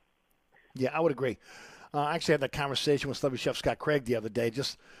elsewhere. Yeah, I would agree. I actually had that conversation with celebrity chef Scott Craig the other day.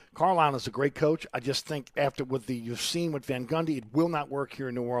 Just Carlisle is a great coach. I just think after what you've seen with Van Gundy, it will not work here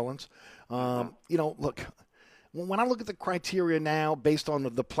in New Orleans. Look, when I look at the criteria now based on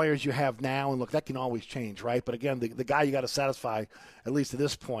the players you have now, and look, that can always change, right? But again, the guy you got to satisfy, at least at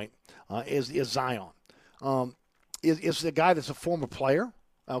this point, is Zion. Is the guy that's a former player,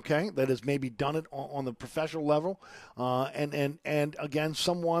 okay, that has maybe done it on the professional level, and again,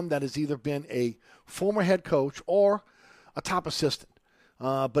 someone that has either been a former head coach or a top assistant.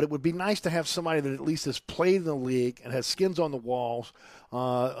 But it would be nice to have somebody that at least has played in the league and has skins on the walls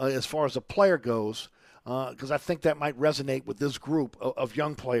as far as a player goes, because I think that might resonate with this group of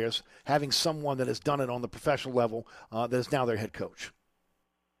young players, having someone that has done it on the professional level that is now their head coach.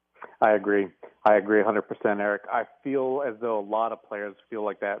 I agree 100%, Eric. I feel as though a lot of players feel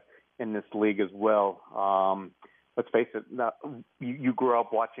like that in this league as well. Let's face it, you grew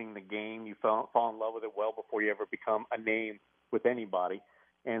up watching the game. You fall in love with it well before you ever become a name with anybody.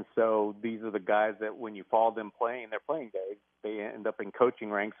 And so these are the guys that when you follow them playing their playing days, they end up in coaching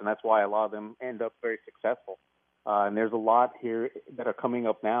ranks, and that's why a lot of them end up very successful. And there's a lot here that are coming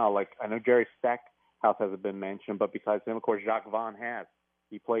up now. Like I know Jerry Stackhouse hasn't been mentioned, but besides him, of course, Jacques Vaughn has.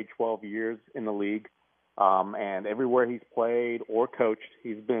 He played 12 years in the league, and everywhere he's played or coached,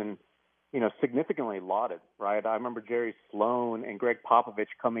 he's been, significantly lauded, right? I remember Jerry Sloan and Greg Popovich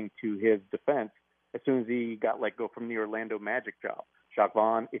coming to his defense as soon as he got let go from the Orlando Magic job. Jacques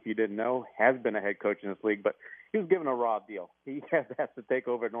Vaughn, if you didn't know, has been a head coach in this league, but he was given a raw deal. He has to take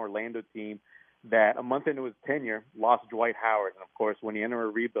over an Orlando team that a month into his tenure lost Dwight Howard. And, of course, when you enter a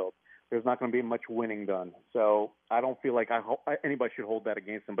rebuild, there's not going to be much winning done. So I don't feel like anybody should hold that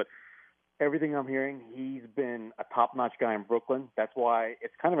against him. But everything I'm hearing, he's been a top-notch guy in Brooklyn. That's why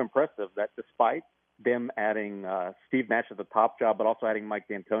it's kind of impressive that despite them adding Steve Nash at the top job, but also adding Mike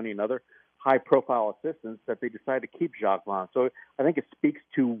D'Antoni and other high-profile assistants, that they decided to keep Jacques Vaughn. So I think it speaks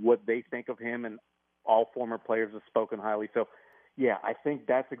to what they think of him, and all former players have spoken highly. So, yeah, I think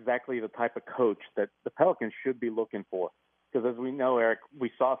that's exactly the type of coach that the Pelicans should be looking for. Because as we know, Eric,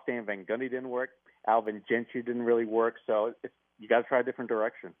 we saw Stan Van Gundy didn't work. Alvin Gentry didn't really work. So you got to try a different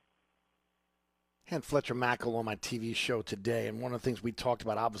direction. I had Fletcher Mackel on my TV show today, and one of the things we talked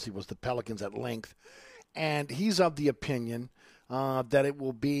about, obviously, was the Pelicans at length. And he's of the opinion that it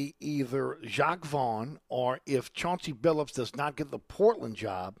will be either Jacques Vaughn, or if Chauncey Billups does not get the Portland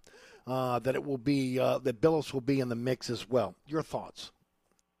job, that it will be that Billups will be in the mix as well. Your thoughts?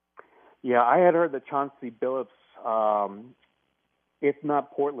 Yeah, I had heard that Chauncey Billups, if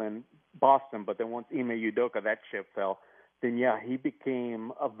not Portland, Boston, but then once Ime Udoka, that ship fell, then yeah, he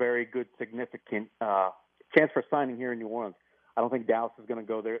became a very good, significant chance for signing here in New Orleans. I don't think Dallas is going to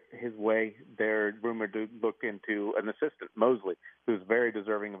go his way. They're rumored to look into an assistant, Mosley, who's very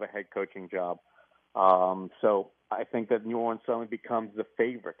deserving of a head coaching job. So I think that New Orleans suddenly becomes the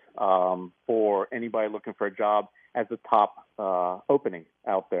favorite for anybody looking for a job as a top opening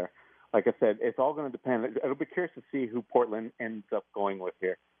out there. Like I said, it's all going to depend. It'll be curious to see who Portland ends up going with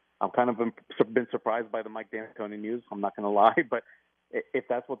here. I'm kind of been surprised by the Mike D'Antoni news. I'm not going to lie, but if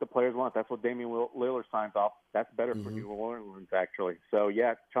that's what the players want, that's what Damian Lillard signs off. That's better for New Orleans, actually. So,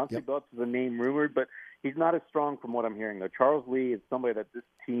 yeah, Chauncey Billups is a name rumored, but he's not as strong from what I'm hearing, though. Charles Lee is somebody that this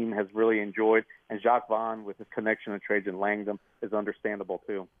team has really enjoyed, and Jacques Vaughn, with his connection to Trajan Langdon, is understandable,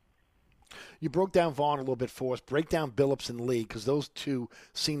 too. You broke down Vaughn a little bit for us. Break down Billups and Lee, because those two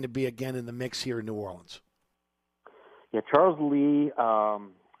seem to be, again, in the mix here in New Orleans. Yeah, Charles Lee,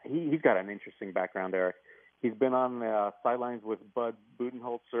 he's got an interesting background, Eric. He's been on the sidelines with Bud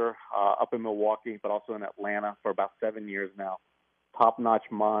Budenholzer up in Milwaukee, but also in Atlanta for about 7 years now. Top-notch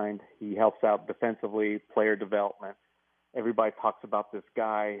mind. He helps out defensively, player development. Everybody talks about this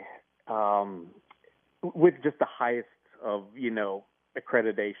guy with just the highest of,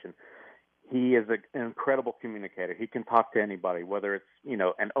 accreditation. He is an incredible communicator. He can talk to anybody, whether it's,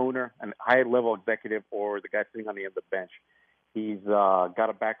 an owner, a high-level executive, or the guy sitting on the end of the bench. He's got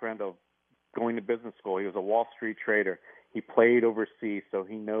a background of going to business school. He was a Wall Street trader. He played overseas, so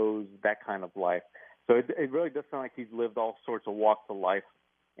he knows that kind of life. So it really does sound like he's lived all sorts of walks of life.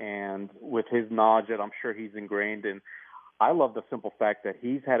 And with his knowledge that I'm sure he's ingrained in, I love the simple fact that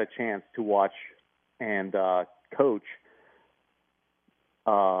he's had a chance to watch and coach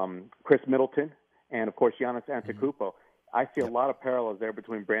Chris Middleton and, of course, Giannis Antetokounmpo. I see a lot of parallels there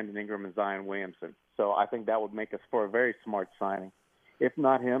between Brandon Ingram and Zion Williamson. So I think that would make us for a very smart signing. If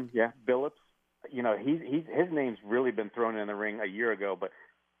not him, Billups. His name's really been thrown in the ring a year ago, but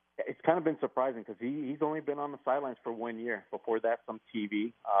it's kind of been surprising because he's only been on the sidelines for 1 year. Before that, some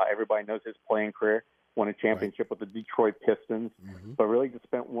TV. Everybody knows his playing career. Won a championship with the Detroit Pistons, but really just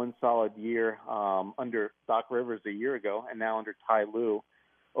spent one solid year under Doc Rivers a year ago, and now under Ty Lue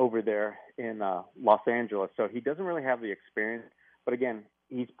over there in Los Angeles. So he doesn't really have the experience. But again,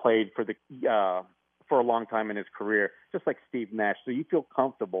 he's played for a long time in his career, just like Steve Nash. So you feel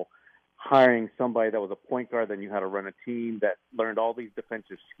comfortable hiring somebody that was a point guard that knew how to run a team, that learned all these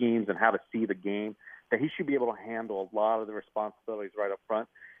defensive schemes and how to see the game, that he should be able to handle a lot of the responsibilities right up front.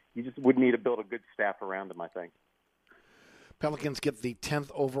 You just would need to build a good staff around him, I think. Pelicans get the 10th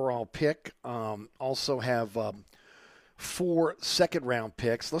overall pick, also have 4 second-round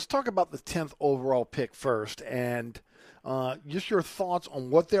picks. Let's talk about the 10th overall pick first, and just your thoughts on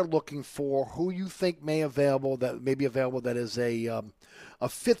what they're looking for, who you think may be available that is a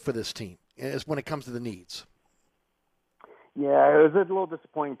fit for this team as when it comes to the needs. Yeah, it was a little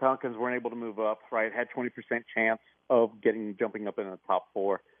disappointing. Pelicans weren't able to move up, right? Had 20% chance of jumping up in the top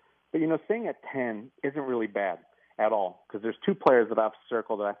 4. But, staying at 10 isn't really bad at all because there's 2 players that I've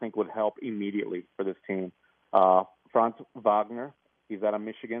circled that I think would help immediately for this team. Franz Wagner, he's out of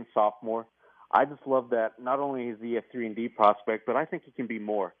Michigan, sophomore. I just love that not only is he a 3-and-D prospect, but I think he can be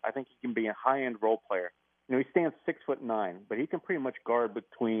more. I think he can be a high-end role player. He stands 6'9", but he can pretty much guard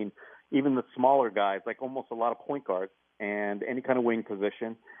between even the smaller guys, like almost a lot of point guards and any kind of wing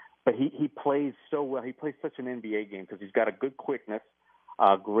position. But he plays so well. He plays such an NBA game because he's got a good quickness,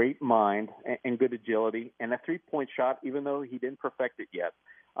 great mind, and good agility. And that 3-point shot, even though he didn't perfect it yet,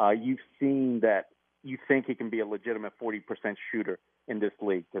 you've seen that you think he can be a legitimate 40% shooter in this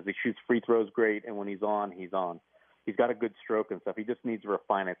league because he shoots free throws great, and when he's on, he's on. He's got a good stroke and stuff. He just needs to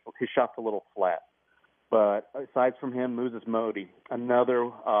refine it. His shot's a little flat. But aside from him, Moses Modi, another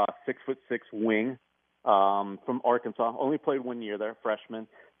 6'6" wing from Arkansas. Only played 1 year there, freshman.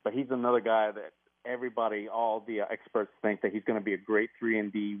 But he's another guy that everybody, all the experts think that he's going to be a great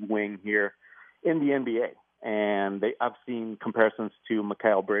 3-and-D wing here in the NBA. And I've seen comparisons to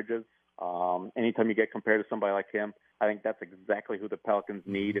Mikal Bridges. Anytime you get compared to somebody like him, I think that's exactly who the Pelicans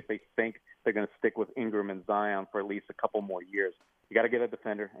need if they think they're going to stick with Ingram and Zion for at least a couple more years. You got to get a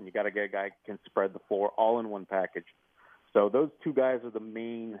defender, and you got to get a guy who can spread the floor all in one package. So those 2 guys are the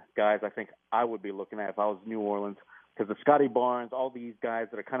main guys I think I would be looking at if I was New Orleans, because the Scotty Barnes, all these guys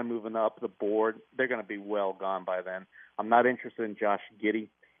that are kind of moving up the board, they're going to be well gone by then. I'm not interested in Josh Giddey.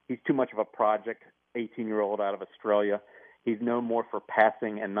 He's too much of a project, 18-year-old out of Australia. He's known more for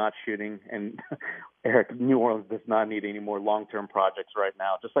passing and not shooting. And Eric, New Orleans does not need any more long-term projects right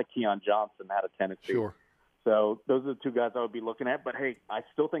now, just like Keon Johnson out of Tennessee. Sure. So those are the 2 guys I would be looking at. But, hey, I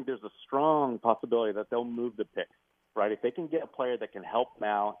still think there's a strong possibility that they'll move the pick, right? If they can get a player that can help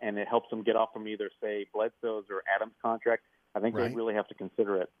now and it helps them get off from either, say, Bledsoe's or Adams' contract, I think they really have to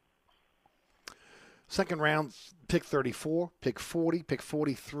consider it. Second round, pick 34, pick 40, pick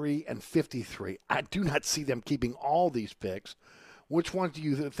 43, and 53. I do not see them keeping all these picks. Which ones do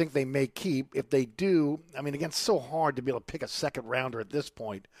you think they may keep? If they do, I mean, again, it's so hard to be able to pick a second rounder at this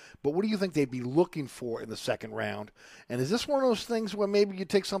point. But what do you think they'd be looking for in the second round? And is this one of those things where maybe you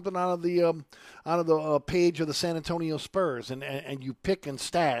take something out of the page of the San Antonio Spurs and you pick and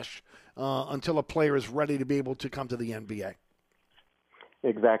stash until a player is ready to be able to come to the NBA?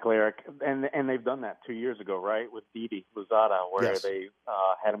 Exactly, Eric. And they've done that 2 years ago, right, with Didi Louzada, where they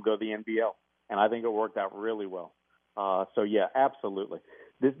had him go to the NBL. And I think it worked out really well. So, yeah, absolutely.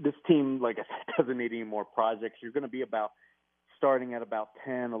 This team, like I said, doesn't need any more projects. You're going to be starting at about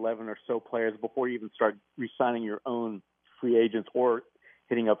 10, 11 or so players before you even start re-signing your own free agents or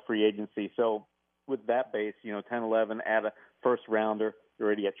hitting up free agency. So with that base, 10, 11, add a first rounder, you're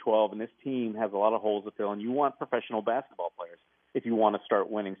already at 12. And this team has a lot of holes to fill. And you want professional basketball players if you want to start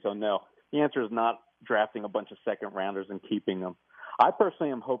winning. So, no, the answer is not drafting a bunch of second rounders and keeping them. I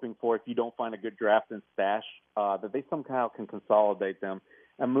personally am hoping for, if you don't find a good draft and stash, that they somehow can consolidate them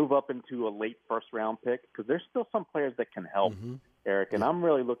and move up into a late first-round pick, because there's still some players that can help, Eric. And I'm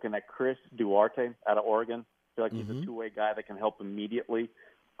really looking at Chris Duarte out of Oregon. I feel like he's a two-way guy that can help immediately.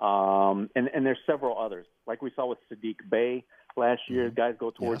 And there's several others. Like we saw with Sadiq Bey last year, guys go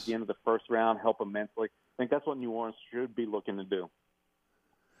towards the end of the first round, help immensely. I think that's what New Orleans should be looking to do.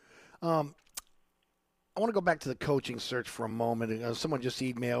 I want to go back to the coaching search for a moment. Someone just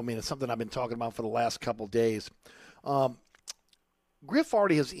emailed me, and it's something I've been talking about for the last couple of days. Griff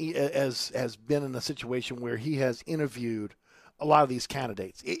already has been in a situation where he has interviewed a lot of these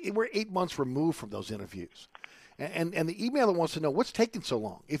candidates. We're 8 months removed from those interviews. And the emailer wants to know, what's taking so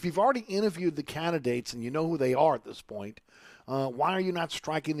long? If you've already interviewed the candidates and you know who they are at this point, why are you not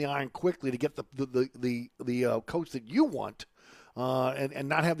striking the iron quickly to get the coach that you want and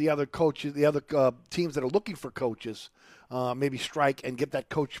not have the other coaches, the other teams that are looking for coaches, maybe strike and get that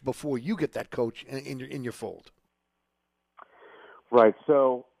coach before you get that coach in your fold. Right.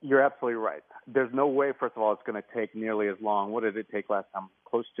 So you're absolutely right. There's no way, first of all, it's going to take nearly as long. What did it take last time?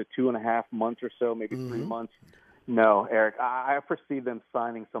 Close to 2.5 months or so, maybe 3 months. No, Eric, I foresee them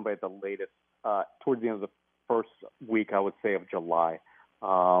signing somebody at the latest towards the end of the first week, I would say, of July,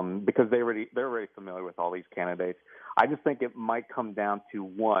 because they're already familiar with all these candidates. I just think it might come down to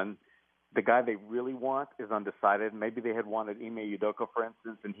one. The guy they really want is undecided. Maybe they had wanted Ime Udoka, for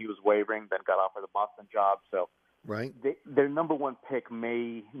instance, and he was wavering, then got offered the Boston job. So right, their number one pick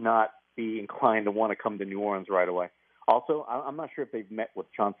may not be inclined to want to come to New Orleans right away. Also, I'm not sure if they've met with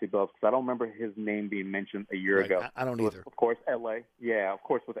Chauncey Billups because I don't remember his name being mentioned a year ago. I don't either. Of course, L.A. Yeah, of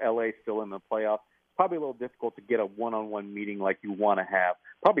course, with L.A. still in the playoffs, it's probably a little difficult to get a one-on-one meeting like you want to have.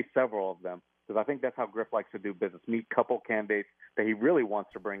 Probably several of them, because I think that's how Griff likes to do business. Meet a couple candidates that he really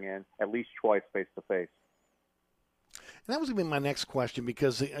wants to bring in at least twice face-to-face. And that was going to be my next question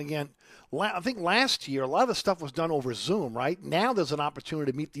because, again, I think last year a lot of the stuff was done over Zoom, right? Now there's an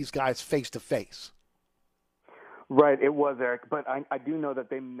opportunity to meet these guys face-to-face. Right, it was, Eric. But I do know that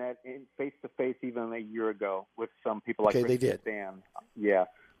they met in face-to-face even a year ago with some people like they did. Stan. Yeah.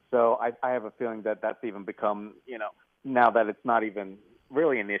 So I have a feeling that that's even become, now that it's not even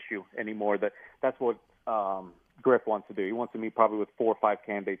really an issue anymore, that's what Griff wants to do. He wants to meet probably with 4 or 5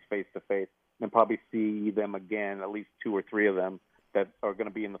 candidates face-to-face and probably see them again, at least 2 or 3 of them that are going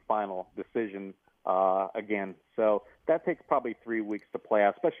to be in the final decision again. So that takes probably 3 weeks to play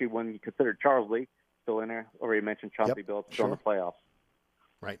out, especially when you consider Charles Lee still in there. Already mentioned Chauncey Billups still in the playoffs.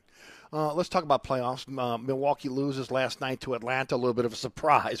 Right. Let's talk about playoffs. Milwaukee loses last night to Atlanta. A little bit of a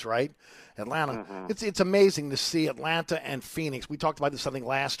surprise, right? Atlanta. It's amazing to see Atlanta and Phoenix. We talked about this something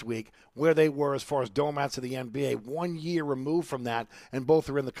last week, where they were as far as doormats of the NBA. 1 year removed from that, and both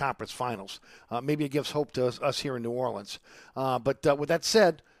are in the conference finals. Maybe it gives hope to us here in New Orleans. But with that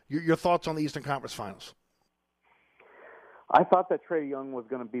said, your thoughts on the Eastern Conference Finals? I thought that Trae Young was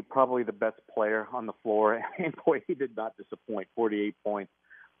going to be probably the best player on the floor, and boy, he did not disappoint. 48 points.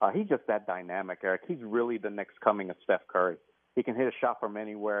 He's just that dynamic, Eric. He's really the next coming of Steph Curry. He can hit a shot from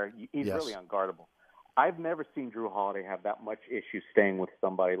anywhere. He's really unguardable. I've never seen Drew Holiday have that much issue staying with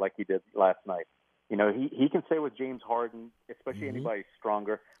somebody like he did last night. He can stay with James Harden, especially anybody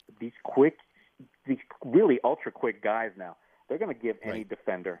stronger. These really ultra-quick guys now, they're going to give any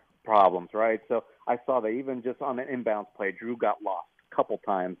defender problems, right? So I saw that even just on an inbounds play, Drew got lost a couple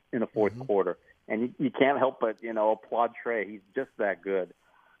times in the fourth quarter. And you can't help but, applaud Trae. He's just that good.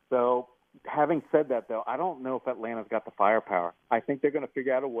 So having said that, though, I don't know if Atlanta's got the firepower. I think they're going to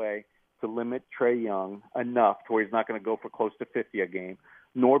figure out a way to limit Trae Young enough to where he's not going to go for close to 50 a game,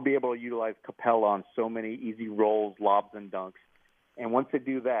 nor be able to utilize Capella on so many easy rolls, lobs, and dunks. And once they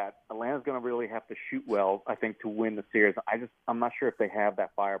do that, Atlanta's going to really have to shoot well, I think, to win the series. I'm not sure if they have that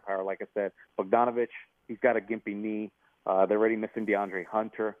firepower. Like I said, Bogdanovich, he's got a gimpy knee. They're already missing DeAndre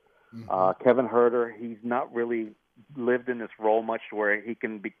Hunter. Kevin Huerter, he's not really lived in this role much to where he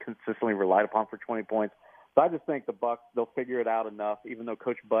can be consistently relied upon for 20 points. So I just think the Bucks, they'll figure it out enough, even though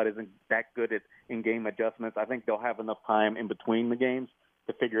Coach Bud isn't that good at in-game adjustments. I think they'll have enough time in between the games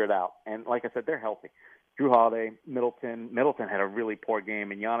to figure it out. And like I said, they're healthy. Drew Holiday, Middleton had a really poor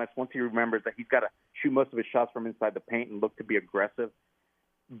game. And Giannis, once he remembers that he's got to shoot most of his shots from inside the paint and look to be aggressive,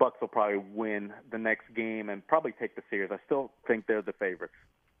 Bucks will probably win the next game and probably take the series. I still think they're the favorites.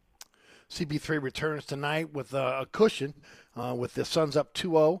 CP3 returns tonight with a cushion with the Suns up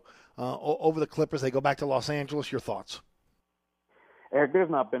 2-0 over the Clippers. They go back to Los Angeles. Your thoughts? Eric, there's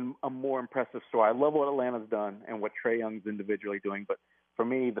not been a more impressive story. I love what Atlanta's done and what Trae Young's individually doing, but for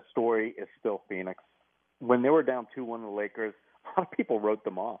me, the story is still Phoenix. When they were down 2-1 to the Lakers, a lot of people wrote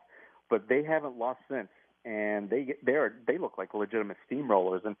them off, but they haven't lost since, and they look like legitimate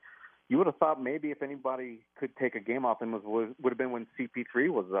steamrollers. And you would have thought maybe if anybody could take a game off them would have been when CP3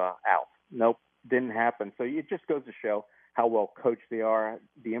 was out. Nope, didn't happen. So it just goes to show how well coached they are.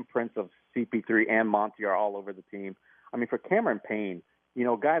 The imprints of CP3 and Monty are all over the team. I mean, for Cameron Payne,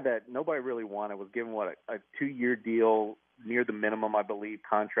 a guy that nobody really wanted, was given a 2-year deal, near the minimum, I believe,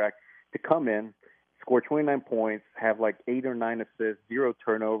 contract, to come in, score 29 points, have like 8 or 9 assists, 0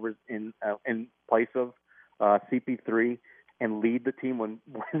 turnovers in place of CP3, and lead the team when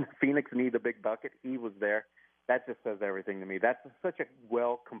Phoenix needed a big bucket. He was there. That just says everything to me. That's such a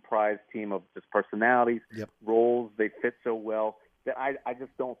well-comprised team of just personalities, roles. They fit so well that I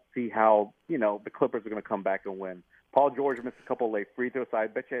just don't see how, the Clippers are going to come back and win. Paul George missed a couple of late free throws, so I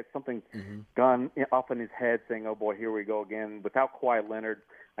bet you something's gone off in his head saying, oh, boy, here we go again. Without Kawhi Leonard,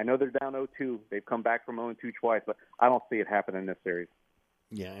 I know they're down 0-2. They've come back from 0-2 twice, but I don't see it happen in this series.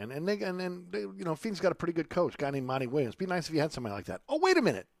 Yeah, and Phoenix got a pretty good coach, a guy named Monty Williams. Be nice if you had somebody like that. Oh, wait a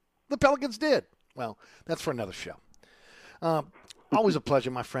minute. The Pelicans did. Well, that's for another show. Always a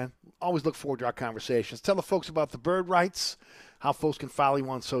pleasure, my friend. Always look forward to our conversations. Tell the folks about the Bird Rights, how folks can follow you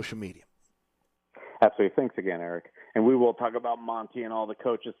on social media. Absolutely. Thanks again, Eric. And we will talk about Monty and all the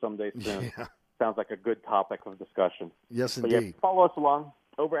coaches someday soon. Yeah. Sounds like a good topic of discussion. Yes, But indeed. yeah, follow us along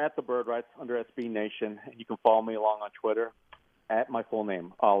over at the Bird Rights under SB Nation. And you can follow me along on Twitter at my full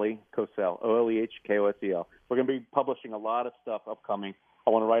name, Ollie Cosell, OLEHKOSEL. We're going to be publishing a lot of stuff upcoming. I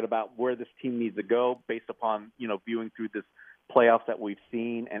want to write about where this team needs to go based upon, viewing through this playoffs that we've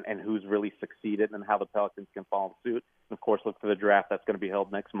seen and who's really succeeded and how the Pelicans can follow suit. And, of course, look for the draft that's going to be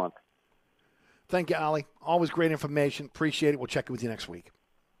held next month. Thank you, Ollie. Always great information. Appreciate it. We'll check in with you next week.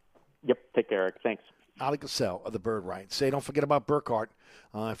 Yep. Take care, Eric. Thanks. Ollie Cosell of the Bird Rights. Say, don't forget about Burkhardt.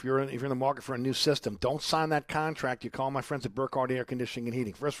 If you're in the market for a new system, don't sign that contract. You call my friends at Burkhardt Air Conditioning and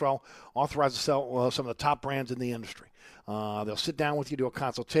Heating. First of all, authorized to sell some of the top brands in the industry. They'll sit down with you, do a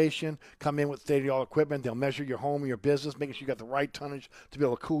consultation, come in with state-of-the-art equipment. They'll measure your home and your business, making sure you got the right tonnage to be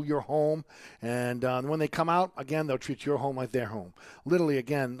able to cool your home. And when they come out, again, they'll treat your home like their home. Literally,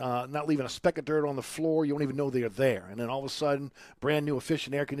 again, not leaving a speck of dirt on the floor. You don't even know they're there. And then all of a sudden, brand new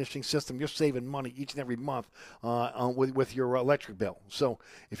efficient air conditioning system, you're saving money each and every month with your electric bill. So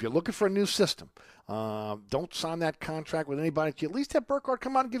if you're looking for a new system, don't sign that contract with anybody. You at least have Burkhardt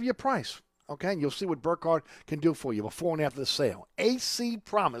come out and give you a price. Okay, and you'll see what Burkhardt can do for you before and after the sale.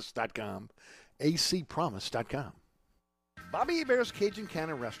 acpromise.com, acpromise.com. Bobby Hebert's Cajun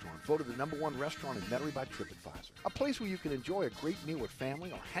Cannon Restaurant, voted the #1 restaurant in Metairie by TripAdvisor. A place where you can enjoy a great meal with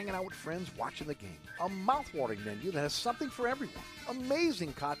family or hanging out with friends watching the game. A mouth-watering menu that has something for everyone.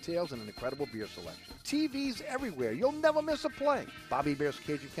 Amazing cocktails and an incredible beer selection. TVs everywhere. You'll never miss a play. Bobby Hebert's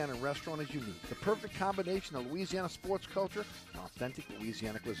Cajun Cannon Restaurant is unique. The perfect combination of Louisiana sports culture and authentic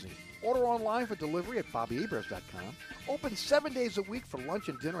Louisiana cuisine. Order online for delivery at BobbyHeberts.com. Open 7 days a week for lunch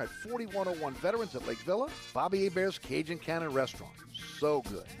and dinner at 4101 Veterans at Lake Villa. Bobby Hebert's Cajun Cannon Restaurant. So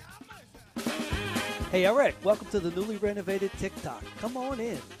good. Hey, Eric, welcome to the newly renovated TikTok. Come on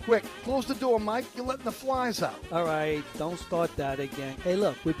in. Quick, close the door, Mike. You're letting the flies out. All right, don't start that again. Hey,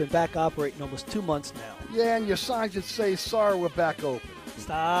 look, we've been back operating almost 2 months now. Yeah, and your sign should say, sorry, we're back open.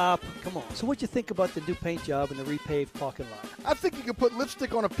 Stop. Come on. So what you think about the new paint job and the repaved parking lot? I think you can put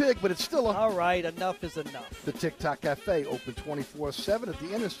lipstick on a pig, but it's still a... All right, enough is enough. The TikTok Cafe, open 24/7 at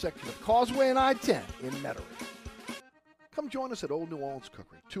the intersection of Causeway and I-10 in Metairie. Come join us at Old New Orleans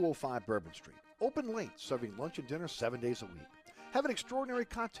Cookery, 205 Bourbon Street. Open late, serving lunch and dinner 7 days a week. Have an extraordinary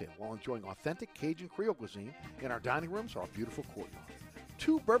cocktail while enjoying authentic Cajun Creole cuisine in our dining rooms or our beautiful courtyard.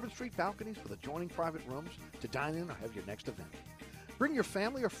 2 Bourbon Street balconies with adjoining private rooms to dine in or have your next event. Bring your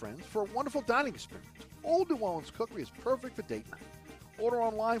family or friends for a wonderful dining experience. Old New Orleans Cookery is perfect for date night. Order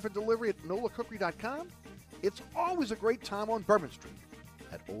online for delivery at nolacookery.com. It's always a great time on Bourbon Street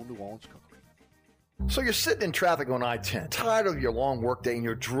at Old New Orleans Cookery. So you're sitting in traffic on I-10, tired of your long workday and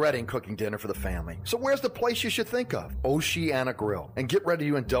you're dreading cooking dinner for the family. So where's the place you should think of? Oceana Grill. And get ready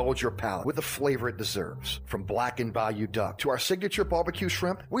to indulge your palate with the flavor it deserves. From blackened bayou duck to our signature barbecue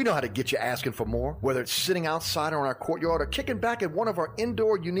shrimp, we know how to get you asking for more. Whether it's sitting outside or in our courtyard or kicking back at one of our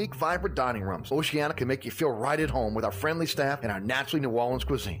indoor, unique, vibrant dining rooms, Oceana can make you feel right at home with our friendly staff and our naturally New Orleans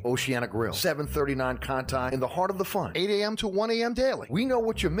cuisine. Oceana Grill, 739 Conti, in the heart of the fun, 8 a.m. to 1 a.m. daily. We know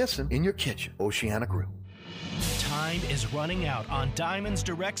what you're missing in your kitchen. Oceana Grill. Time is running out on Diamonds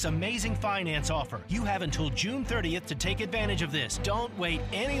Direct's amazing finance offer. You have until June 30th to take advantage of this. Don't wait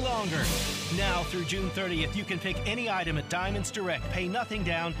any longer. Now through June 30th, you can pick any item at Diamonds Direct, pay nothing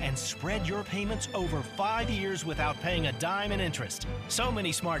down, and spread your payments over 5 years without paying a dime in interest. So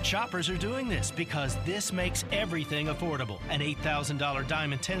many smart shoppers are doing this because this makes everything affordable. An $8,000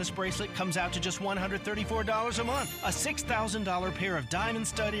 diamond tennis bracelet comes out to just $134 a month. A $6,000 pair of diamond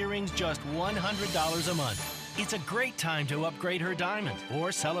stud earrings, just $100 a month. It's a great time to upgrade her diamond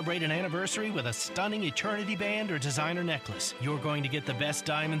or celebrate an anniversary with a stunning Eternity band or designer necklace. You're going to get the best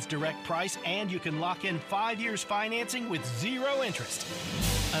Diamonds Direct price, and you can lock in 5 years financing with 0 interest.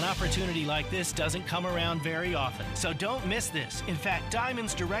 An opportunity like this doesn't come around very often, so don't miss this. In fact,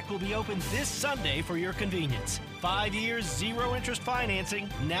 Diamonds Direct will be open this Sunday for your convenience. 5 years, 0 interest financing,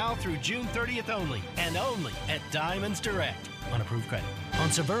 now through June 30th only, and only at Diamonds Direct. On approved credit. On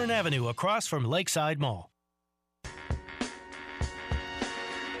Severn Avenue across from Lakeside Mall.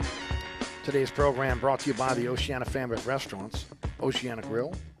 Today's program brought to you by the Oceana family of restaurants, Oceana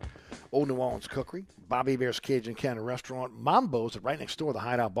Grill, Old New Orleans Cookery, Bobby Hebert's Cajun Cannon Restaurant, Mambo's right next door, the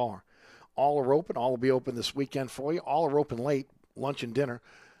Hideout Bar. All are open. All will be open this weekend for you. All are open late, lunch and dinner.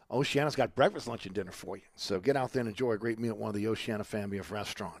 Oceana's got breakfast, lunch, and dinner for you. So get out there and enjoy a great meal at one of the Oceana family of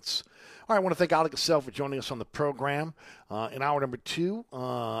restaurants. All right, I want to thank Alec Cassell for joining us on the program. In hour number 2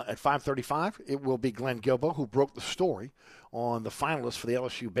 at 5:35, it will be Glenn Gilbo, who broke the story on the finalists for the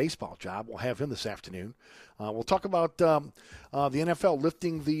LSU baseball job. We'll have him this afternoon. We'll talk about the NFL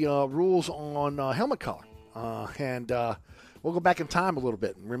lifting the rules on helmet color. And we'll go back in time a little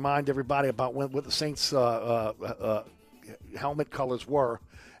bit and remind everybody about what the Saints' helmet colors were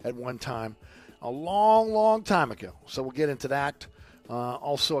at one time, a long, long time ago. So we'll get into that.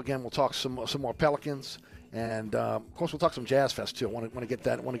 Also, again, we'll talk some more Pelicans, and of course, we'll talk some Jazz Fest too. Want to get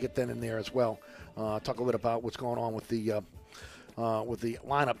that in there as well. Talk a little bit about what's going on with the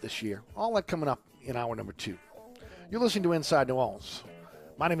lineup this year. All that coming up in hour number 2. You're listening to Inside New Orleans.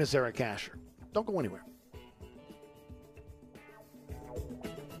 My name is Eric Asher. Don't go anywhere.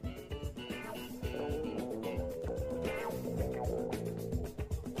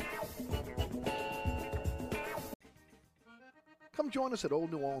 Come join us at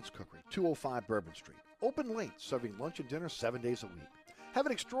Old New Orleans Cookery, 205 Bourbon Street. Open late, serving lunch and dinner 7 days a week. Have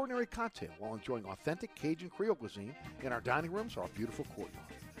an extraordinary cocktail while enjoying authentic Cajun Creole cuisine in our dining rooms or our beautiful courtyard.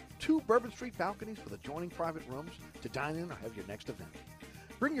 2 Bourbon Street balconies with adjoining private rooms to dine in or have your next event.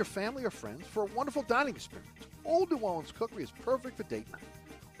 Bring your family or friends for a wonderful dining experience. Old New Orleans Cookery is perfect for date night.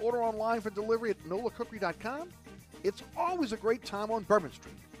 Order online for delivery at nolacookery.com. It's always a great time on Bourbon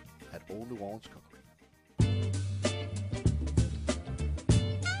Street at Old New Orleans Cookery.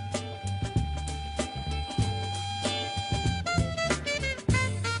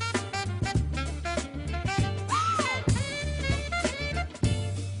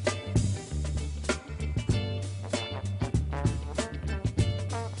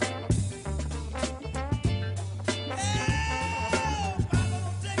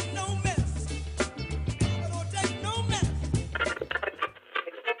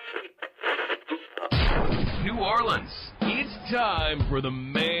 Time for the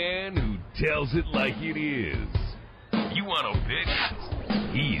man who tells it like it is. You want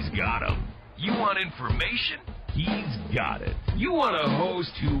opinions? He's got them. You want information? He's got it. You want a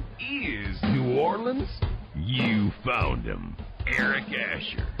host who is New Orleans? You found him. Eric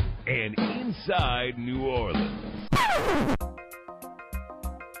Asher and Inside New Orleans.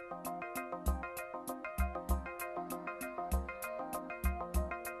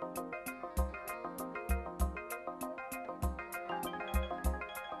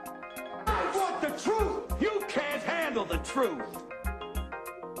 Truth.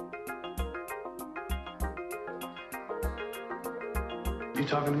 You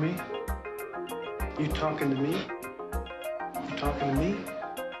talking to me? You talking to me? You talking to me?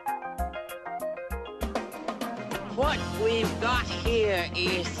 What we've got here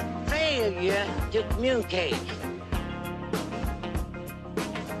is failure to communicate.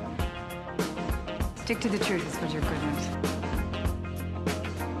 Stick to the truth is what you're good at.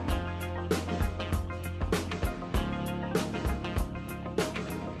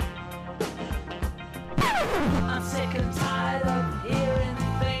 I'm sick and tired of hearing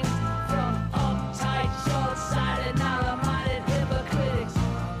things from uptight, short-sighted, narrow-minded hypocrites.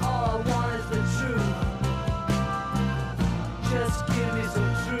 All I want is the truth. Just give me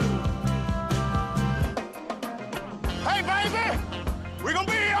some truth. Hey, baby! We're gonna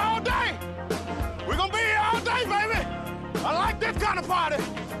be here all day! We're gonna be here all day, baby! I like this kind of party!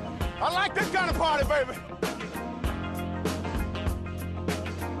 I like this kind of party, baby!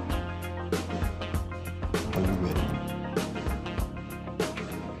 Are you ready?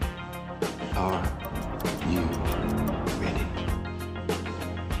 Are you ready?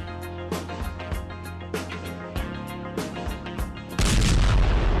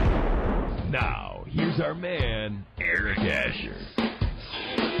 Now, here's our man, Eric Asher.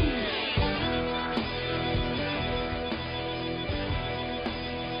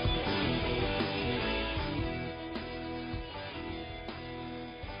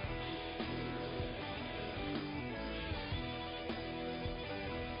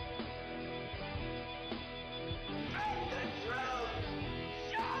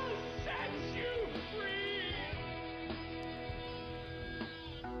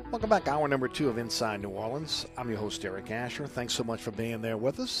 Welcome back. Hour number 2 of Inside New Orleans. I'm your host, Eric Asher. Thanks so much for being there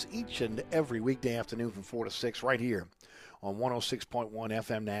with us each and every weekday afternoon from 4 to 6 right here on 106.1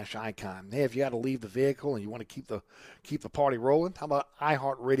 FM Nash Icon. Hey, if you got to leave the vehicle and you want to keep the party rolling, how about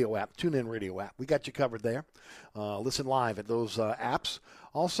iHeartRadio app, TuneIn Radio app? We got you covered there. Listen live at those apps.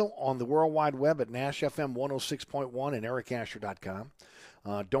 Also on the World Wide Web at Nash FM 106.1 and ericasher.com.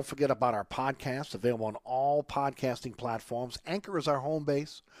 Don't forget about our podcast, available on all podcasting platforms. Anchor is our home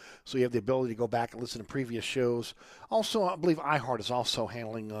base, so you have the ability to go back and listen to previous shows. Also, I believe iHeart is also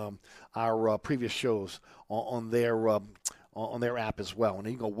handling our previous shows on their app as well. And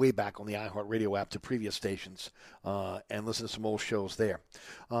you can go way back on the iHeart Radio app to previous stations and listen to some old shows there.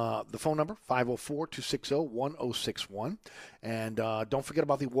 The phone number, 504-260-1061. And don't forget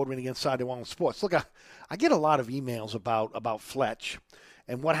about the award-winning Inside New Orleans Sports. Look, I get a lot of emails about Fletch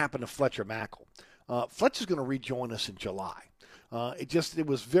and what happened to Fletcher Mackel. Fletch is going to rejoin us in July. It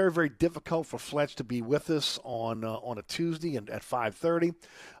was very, very difficult for Fletch to be with us on a Tuesday and at 5:30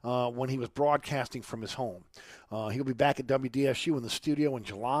 when he was broadcasting from his home. He'll be back at WDSU in the studio in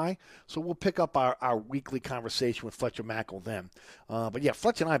July, so we'll pick up our weekly conversation with Fletcher Mackel then. But yeah,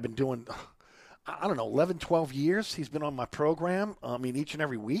 Fletch and I have been doing, 11, 12 years. He's been on my program, each and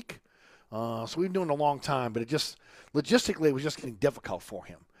every week. So we've been doing it a long time, but logistically it was just getting difficult for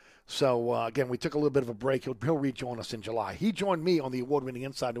him. So, again, we took a little bit of a break. He'll rejoin us in July. He joined me on the award-winning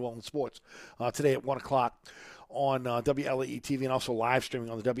Inside New Orleans Sports today at 1 o'clock on WLAE TV and also live streaming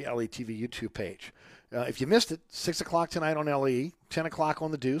on the WLAE TV YouTube page. If you missed it, 6 o'clock tonight on LAE, 10 o'clock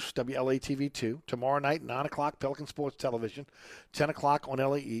on The Deuce, WLAE TV 2. Tomorrow night, 9 o'clock, Pelican Sports Television, 10 o'clock on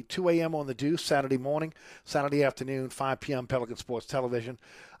LAE, 2 a.m. on The Deuce, Saturday morning, Saturday afternoon, 5 p.m., Pelican Sports Television.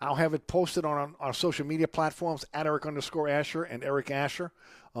 I'll have it posted on our social media platforms, at Eric_Asher and Eric Asher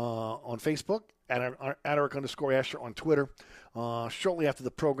on Facebook, at Eric_Asher on Twitter, shortly after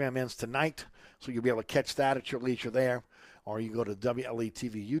the program ends tonight. So you'll be able to catch that at your leisure there. Or you go to the WLE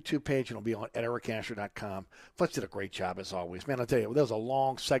TV YouTube page, and it'll be on at ericasher.com. Fletch did a great job, as always. Man, I'll tell you, there was a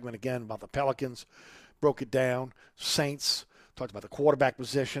long segment, again, about the Pelicans. Broke it down. Saints. Talked about the quarterback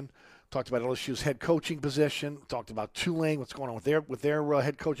position. Talked about LSU's head coaching position. Talked about Tulane, what's going on with their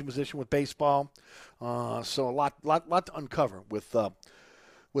head coaching position with baseball. So a lot to uncover with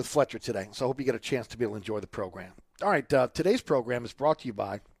Fletcher today. So I hope you get a chance to be able to enjoy the program. All right, today's program is brought to you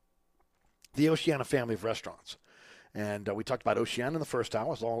by the Oceana family of restaurants. And we talked about Oceana in the first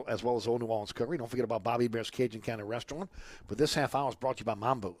hour, as well as Old New Orleans Cookery. Don't forget about Bobby Bear's Cajun Cannon Restaurant. But this half hour is brought to you by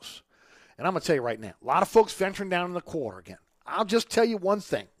Mambo's. And I'm going to tell you right now, a lot of folks venturing down in the quarter again. I'll just tell you one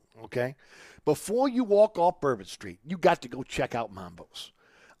thing, okay? Before you walk off Bourbon Street, you got to go check out Mambo's.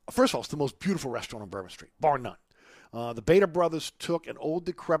 First of all, it's the most beautiful restaurant on Bourbon Street, bar none. The Beta brothers took an old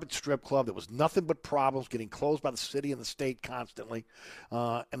decrepit strip club that was nothing but problems, getting closed by the city and the state constantly,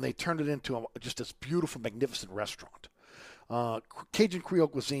 and they turned it into just this beautiful, magnificent restaurant. Cajun Creole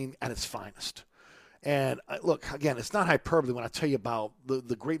cuisine at its finest. And look, again, it's not hyperbole when I tell you about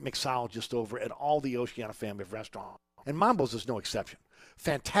the great mixologist over at all the Oceana family of restaurants. And Mambo's is no exception.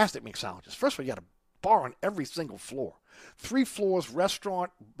 Fantastic mixologist. First of all, you got a bar on every single floor. 3 floors,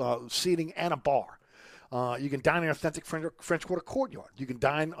 restaurant, seating, and a bar. You can dine in an authentic French Quarter courtyard. You can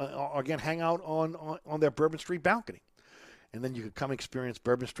dine, again, hang out on their Bourbon Street balcony. And then you can come experience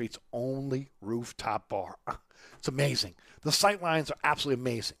Bourbon Street's only rooftop bar. It's amazing. The sight lines are absolutely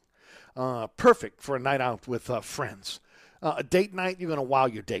amazing. Perfect for a night out with friends. A date night, you're going to wow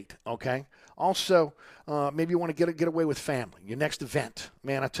your date, okay? Also, maybe you want to get away with family. Your next event.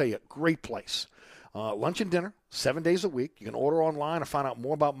 Man, I tell you, great place. Lunch and dinner, 7 days a week. You can order online or find out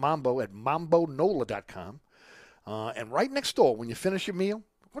more about Mambo at mambonola.com. And right next door, when you finish your meal,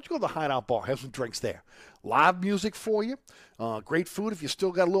 why don't you go to the Hideout Bar, have some drinks there. Live music for you. Great food if you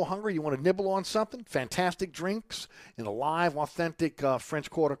still got a little hungry, you want to nibble on something. Fantastic drinks in a live, authentic French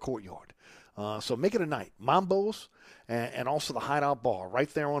Quarter courtyard. So make it a night. Mambo's and also the Hideout Bar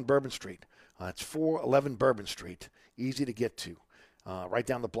right there on Bourbon Street. It's 411 Bourbon Street. Easy to get to. Right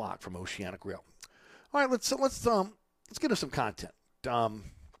down the block from Oceana Grill. All right, let's get to some content. I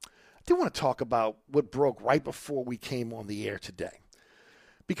do want to talk about what broke right before we came on the air today.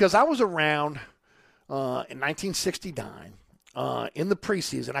 Because I was around in 1969 in the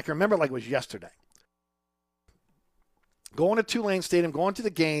preseason. I can remember like it was yesterday. Going to Tulane Stadium, going to the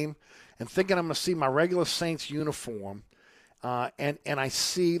game, and thinking I'm going to see my regular Saints uniform. And I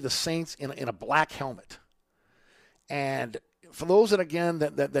see the Saints in a black helmet. And for those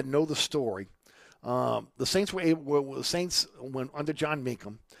that know the story, the Saints when under John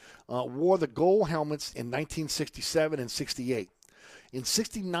Meekum, wore the gold helmets in 1967 and 68. In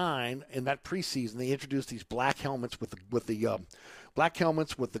 69, in that preseason, they introduced these black helmets with the black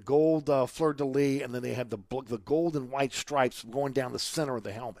helmets with the gold fleur-de-lis, and then they had the gold and white stripes going down the center of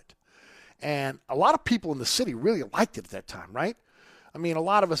the helmet. And a lot of people in the city really liked it at that time, right? I mean, a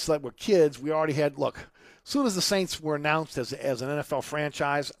lot of us that were kids, we already had, look, as soon as the Saints were announced as an NFL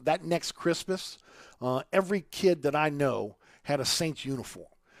franchise, that next Christmas, every kid that I know had a Saints uniform.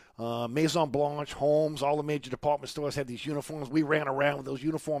 Maison Blanche, Holmes, all the major department stores had these uniforms. We ran around with those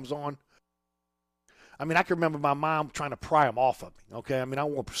uniforms on. I mean, I can remember my mom trying to pry them off of me, okay? I mean, I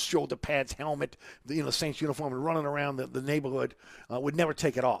wore shoulder pads, helmet, the Saints uniform, and running around the neighborhood, would never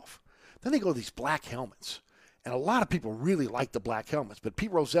take it off. Then they go to these black helmets. And a lot of people really liked the black helmets. But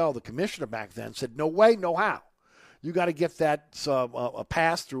Pete Rozelle, the commissioner back then, said, no way, no how. You got to get that a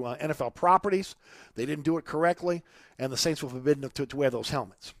pass through NFL properties. They didn't do it correctly, and the Saints were forbidden to wear those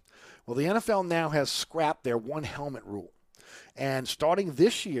helmets. Well, the NFL now has scrapped their one helmet rule. And starting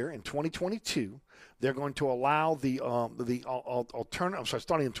this year, in 2022, they're going to allow the alternative. I'm sorry,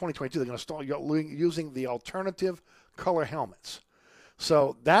 starting in 2022, they're going to start using the alternative color helmets.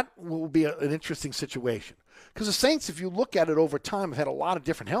 So that will be an interesting situation. Because the Saints, if you look at it over time, have had a lot of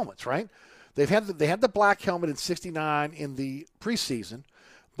different helmets, right? They had the black helmet in '69 in the preseason,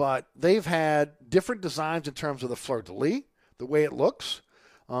 but they've had different designs in terms of the fleur-de-lis, the way it looks.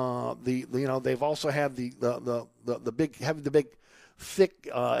 They've also had the big thick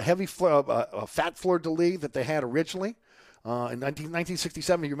heavy fat fleur-de-lis that they had originally. In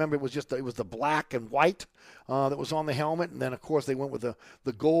 1967, you remember it was the black and white that was on the helmet, and then of course they went with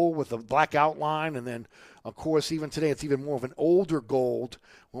the gold with the black outline, and then of course even today it's even more of an older gold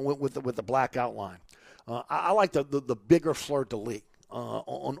with the black outline. I like the bigger fleur-de-lis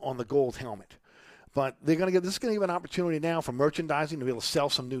on the gold helmet, but this is going to give an opportunity now for merchandising to be able to sell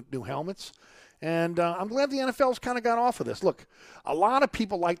some new helmets. And I'm glad the NFL's kind of got off of this. Look, a lot of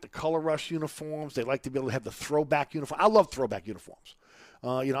people like the color rush uniforms. They like to be able to have the throwback uniform. I love throwback uniforms.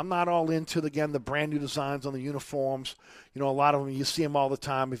 I'm not all into, the brand new designs on the uniforms. A lot of them, you see them all the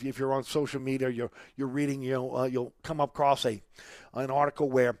time. If you're on social media, you're reading, you'll come across an article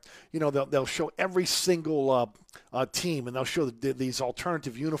where, they'll show every single team, and they'll show these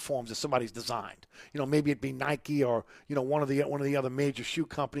alternative uniforms that somebody's designed. Maybe it be Nike or, one of the other major shoe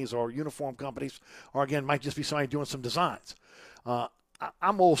companies or uniform companies, or again, might just be somebody doing some designs.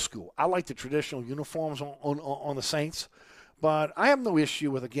 I'm old school. I like the traditional uniforms on the Saints. But I have no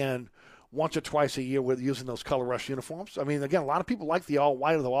issue with, again, once or twice a year with using those color rush uniforms. I mean, again, a lot of people like the all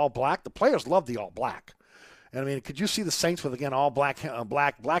white or the all black. The players love the all black. And I mean, could you see the Saints with, again, all black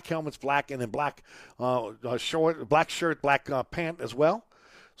helmets, black, and then black black shirt, black pant as well?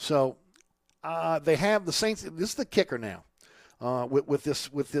 So they have the Saints. This is the kicker now with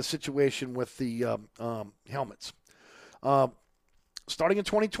this situation with the helmets. Starting in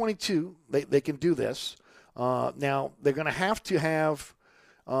 2022, they can do this. Now, they're going to have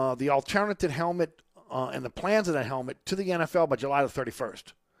the alternative helmet and the plans of that helmet to the NFL by July the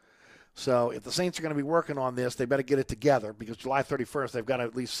 31st. So if the Saints are going to be working on this, they better get it together, because July 31st, they've got to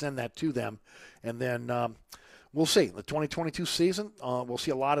at least send that to them. And then we'll see. The 2022 season, we'll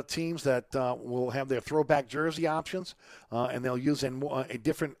see a lot of teams that will have their throwback jersey options, and they'll use a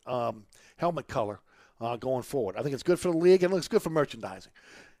different helmet color going forward. I think it's good for the league, and it looks good for merchandising.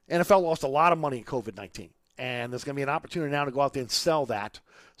 NFL lost a lot of money in COVID-19. And there's going to be an opportunity now to go out there and sell that.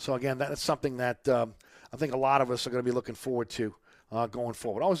 So, again, that's something that I think a lot of us are going to be looking forward to going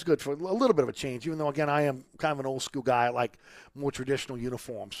forward. Always good for a little bit of a change, even though, again, I am kind of an old school guy. I like more traditional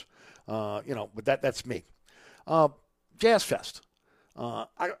uniforms, but that's me. Jazz Fest.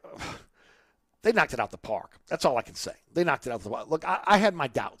 They knocked it out the park. That's all I can say. They knocked it out the park. Look, I had my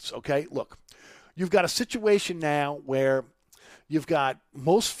doubts, okay? Look, you've got a situation now where you've got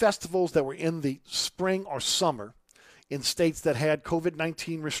most festivals that were in the spring or summer in states that had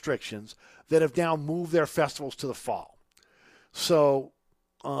COVID-19 restrictions that have now moved their festivals to the fall. So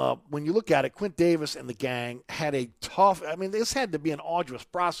when you look at it, Quint Davis and the gang had a tough – this had to be an arduous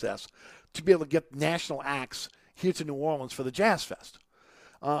process to be able to get national acts here to New Orleans for the Jazz Fest.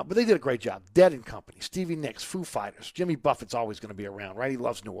 But they did a great job. Dead & Company, Stevie Nicks, Foo Fighters, Jimmy Buffett's always going to be around, right? He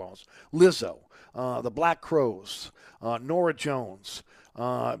loves New Orleans. Lizzo, the Black Crowes, Norah Jones,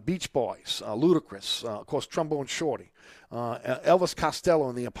 Beach Boys, Ludacris, of course, Trombone Shorty, Elvis Costello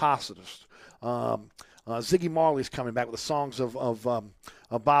and the Apostles. Ziggy Marley's coming back with the songs of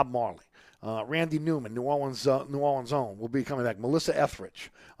Bob Marley. Randy Newman, New Orleans own, will be coming back. Melissa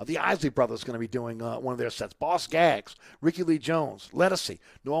Etheridge. The Isley Brothers are going to be doing one of their sets. Boss Gags, Ricky Lee Jones, Lettucey,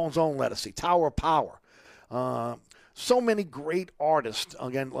 New Orleans own Lettucey, Tower of Power. So many great artists,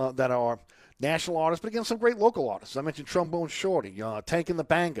 again, that are national artists, but again, some great local artists. I mentioned Trombone Shorty, Tank and the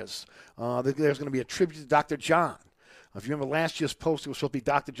Bangers. There's going to be a tribute to Dr. John. If you remember last year's post, it was supposed to be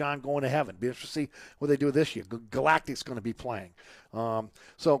Dr. John going to heaven. Be interested to see what they do this year. Galactic's going to be playing.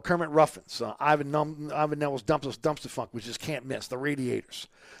 So Kermit Ruffins, Ivan Neville's Dumpster Funk, which just can't miss. The Radiators,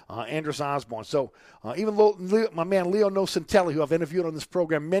 Andrus Osborne. So even my man Leo Nocentelli, who I've interviewed on this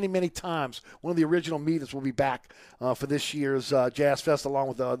program many, many times, one of the original meetings, will be back for this year's Jazz Fest, along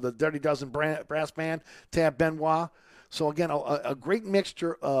with the Dirty Dozen brass band, Tab Benoit. So again, a great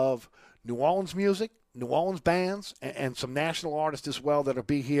mixture of New Orleans music, New Orleans bands, and some national artists as well that'll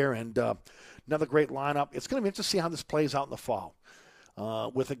be here, and another great lineup. It's going to be interesting to see how this plays out in the fall.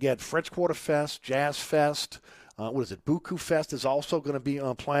 With, again, French Quarter Fest, Jazz Fest, Buku Fest is also going to be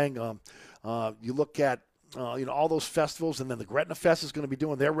playing. You look at, all those festivals, and then the Gretna Fest is going to be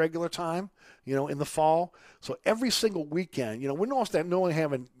doing their regular time, in the fall. So every single weekend, we're normally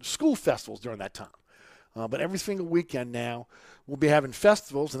having school festivals during that time. But every single weekend now, we'll be having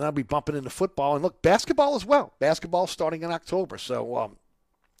festivals, and that'll be bumping into football. And look, basketball as well. Basketball starting in October. So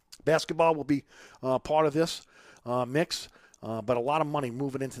basketball will be part of this mix. But a lot of money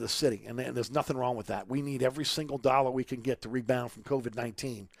moving into the city, and there's nothing wrong with that. We need every single dollar we can get to rebound from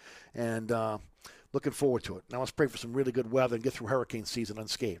COVID-19. And looking forward to it. Now let's pray for some really good weather and get through hurricane season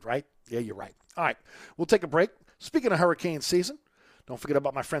unscathed, right? Yeah, you're right. All right, we'll take a break. Speaking of hurricane season, don't forget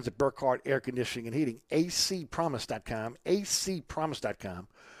about my friends at Burkhardt Air Conditioning and Heating, acpromise.com, acpromise.com.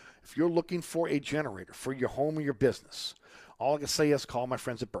 If you're looking for a generator for your home or your business, all I can say is call my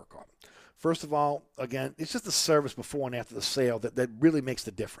friends at Burkhardt. First of all, again, it's just the service before and after the sale that really makes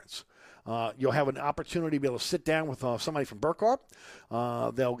the difference. You'll have an opportunity to be able to sit down with somebody from Burkhardt.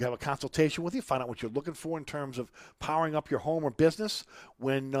 They'll have a consultation with you, find out what you're looking for in terms of powering up your home or business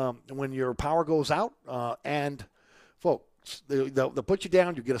when your power goes out. And, folks, they'll put you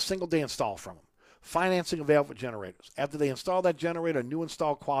down. You get a single-day install from them. Financing available for generators. After they install that generator, a new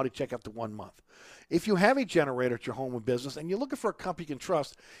install quality check after 1 month. If you have a generator at your home or business and you're looking for a company you can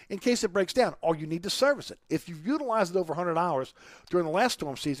trust in case it breaks down, or you need to service it. If you've utilized it over 100 hours during the last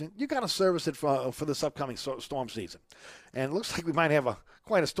storm season, you got to service it for this upcoming storm season. And it looks like we might have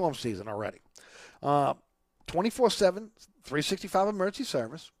quite a storm season already. 24/7, 365 emergency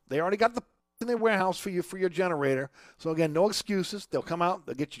service. They already got the in their warehouse for your generator. So again, no excuses. They'll come out,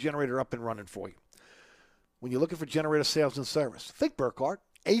 they'll get your generator up and running for you. When you're looking for generator sales and service, think Burkhardt,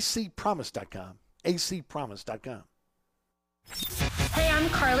 acpromise.com, acpromise.com. Hey, I'm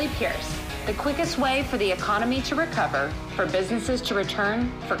Carly Pierce. The quickest way for the economy to recover, for businesses to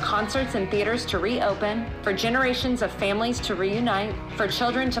return, for concerts and theaters to reopen, for generations of families to reunite, for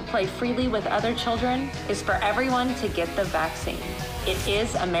children to play freely with other children, is for everyone to get the vaccine. It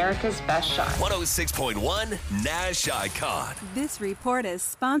is America's best shot. 106.1 Nash Icon. This report is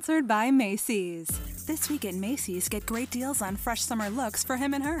sponsored by Macy's. This week at Macy's, get great deals on fresh summer looks for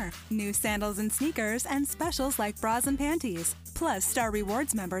him and her. New sandals and sneakers, and specials like bras and panties. Plus, Star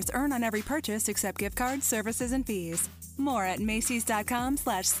Rewards members earn on every purchase except gift cards, services, and fees. More at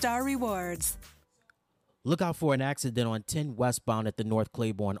Macys.com/Star Rewards. Look out for an accident on 10 westbound at the North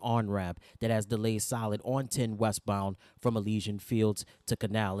Claiborne on-ramp that has delays solid on 10 westbound from Elysian Fields to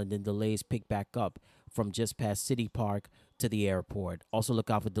Canal, and then delays pick back up from just past City Park to the airport. Also look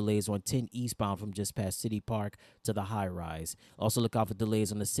out for delays on 10 eastbound from just past City Park to the high rise. Also look out for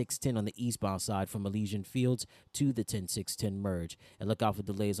delays on the 610 on the eastbound side from Elysian Fields to the 10610 merge. And look out for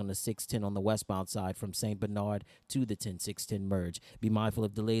delays on the 610 on the westbound side from St. Bernard to the 10610 merge. Be mindful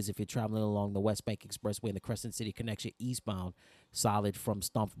of delays if you're traveling along the West Bank Expressway and the Crescent City Connection eastbound, solid from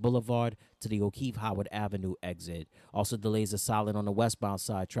Stump Boulevard to the O'Keefe Howard Avenue exit. Also delays are solid on the westbound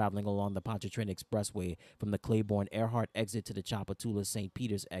side traveling along the Pontchartrain Expressway from the Claiborne Earhart exit to the Chapatula St.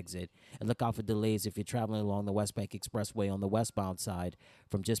 Peter's exit. And look out for delays if you're traveling along the West Bank Expressway on the westbound side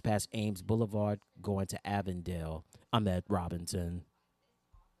from just past Ames Boulevard going to Avondale. I'm Ed Robinson.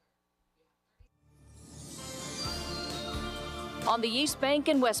 On the East Bank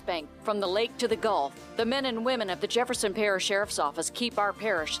and West Bank, from the lake to the Gulf, the men and women of the Jefferson Parish Sheriff's Office keep our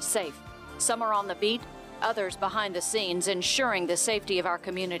parish safe. Some are on the beat, others behind the scenes, ensuring the safety of our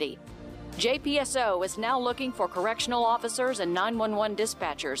community. JPSO is now looking for correctional officers and 911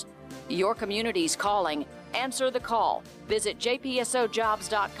 dispatchers. Your community's calling. Answer the call. Visit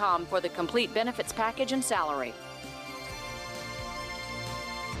jpsojobs.com for the complete benefits package and salary.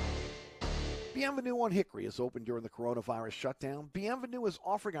 Bienvenue on Hickory is open during the coronavirus shutdown. Bienvenue is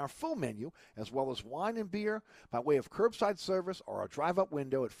offering our full menu as well as wine and beer by way of curbside service or a drive-up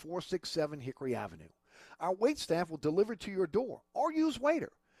window at 467 Hickory Avenue. Our waitstaff will deliver to your door or use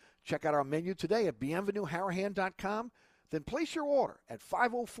waiter. Check out our menu today at bienvenueharahan.com. Then place your order at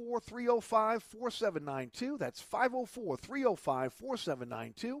 504-305-4792. That's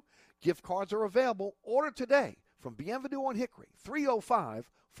 504-305-4792. Gift cards are available. Order today. from Bienvenue on Hickory,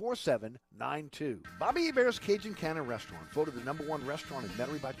 305-4792. Bobby Hebert's Cajun Cannon Restaurant, voted the #1 restaurant in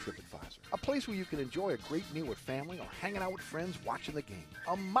Metairie by TripAdvisor. A place where you can enjoy a great meal with family or hanging out with friends watching the game.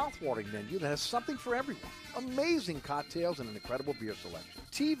 A mouth-watering menu that has something for everyone. Amazing cocktails and an incredible beer selection.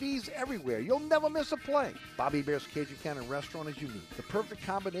 TVs everywhere. You'll never miss a play. Bobby Hebert's Cajun Cannon Restaurant is unique. The perfect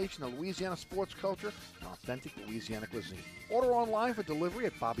combination of Louisiana sports culture and authentic Louisiana cuisine. Order online for delivery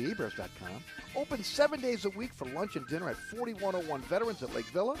at BobbyHeberts.com. Open 7 days a week for lunch and dinner at 4101 Veterans at Lake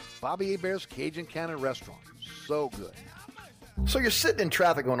Villa. Bobby Hebert's Cajun Cannon Restaurant. So good. So you're sitting in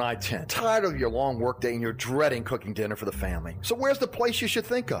traffic on I-10, tired of your long workday and you're dreading cooking dinner for the family. So where's the place you should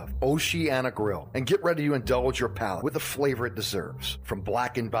think of? Oceana Grill. And get ready to indulge your palate with the flavor it deserves. From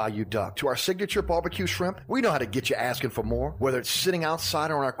blackened bayou duck to our signature barbecue shrimp, we know how to get you asking for more. Whether it's sitting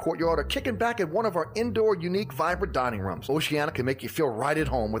outside or in our courtyard or kicking back at one of our indoor, unique, vibrant dining rooms, Oceana can make you feel right at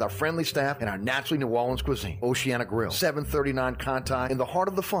home with our friendly staff and our naturally New Orleans cuisine. Oceana Grill, 739 Conti, in the heart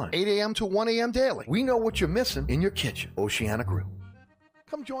of the fun, 8 a.m. to 1 a.m. daily. We know what you're missing in your kitchen. Oceana Grill.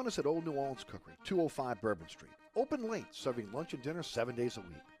 Come join us at Old New Orleans Cookery, 205 Bourbon Street. Open late, serving lunch and dinner 7 days a week.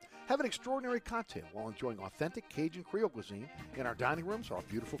 Have an extraordinary cocktail while enjoying authentic Cajun Creole cuisine in our dining rooms or our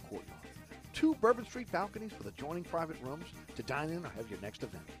beautiful courtyard. 2 Bourbon Street balconies with adjoining private rooms to dine in or have your next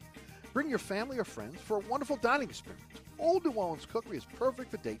event. Bring your family or friends for a wonderful dining experience. Old New Orleans Cookery is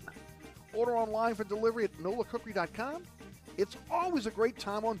perfect for date night. Order online for delivery at NolaCookery.com. It's always a great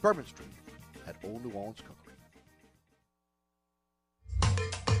time on Bourbon Street at Old New Orleans Cookery.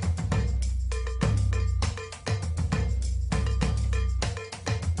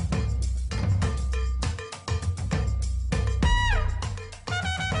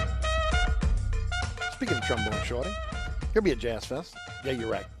 Speaking of trombone shorty, he'll be at Jazz Fest. Yeah, you're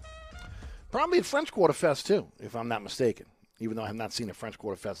right. Probably at French Quarter Fest, too, if I'm not mistaken, even though I have not seen a French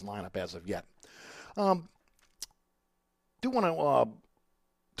Quarter Fest lineup as of yet. Do want to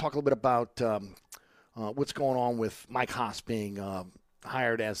talk a little bit about what's going on with Mike Haas being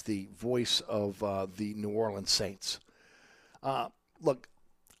hired as the voice of the New Orleans Saints. Look,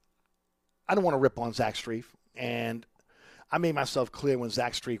 I don't want to rip on Zach Strief, and I made myself clear when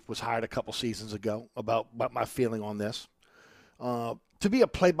Zach Strief was hired a couple seasons ago about my feeling on this. To be a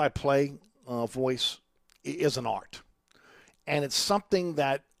play-by-play voice is an art. And it's something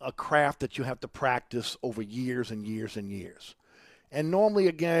that a craft that you have to practice over years and years and years. And normally,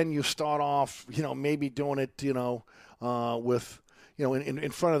 again, you start off, maybe doing it, with,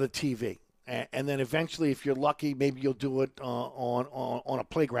 in front of the TV. And then eventually, if you're lucky, maybe you'll do it on a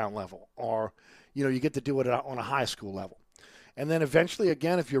playground level, or, you get to do it on a high school level. And then eventually,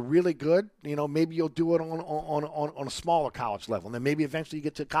 again, if you're really good, maybe you'll do it on a smaller college level. And then maybe eventually you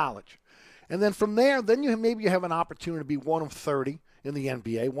get to college. And then from there, then you have an opportunity to be one of 30 in the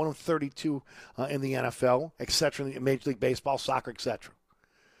NBA, one of 32 in the NFL, et cetera, in Major League Baseball, soccer, et cetera.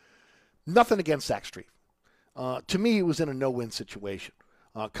 Nothing against Zach Strief. To me, he was in a no-win situation.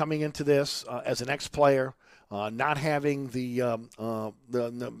 Coming into this as an ex-player, not having having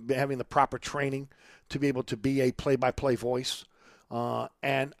the proper training to be able to be a play-by-play voice.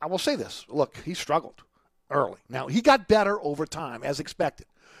 And I will say this. Look, he struggled early. Now, he got better over time, as expected.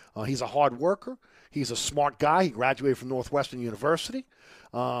 He's a hard worker. He's a smart guy. He graduated from Northwestern University.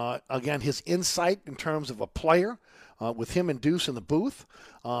 Again, his insight in terms of a player, with him and Deuce in the booth,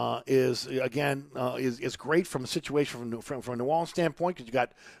 is great from a situation from a New Orleans standpoint, because you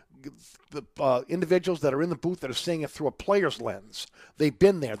got the individuals that are in the booth that are seeing it through a player's lens. They've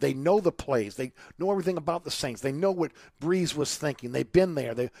been there. They know the plays. They know everything about the Saints. They know what Breeze was thinking. They've been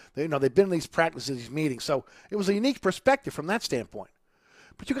there. They've been in these practices, these meetings. So it was a unique perspective from that standpoint.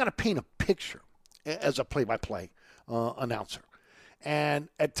 But you got to paint a picture as a play-by-play announcer. And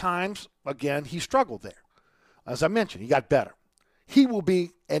at times, again, he struggled there. As I mentioned, he got better. He will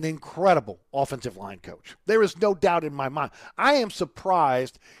be an incredible offensive line coach. There is no doubt in my mind. I am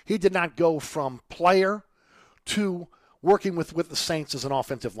surprised he did not go from player to working with the Saints as an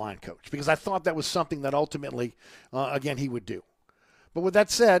offensive line coach, because I thought that was something that ultimately, again, he would do. But with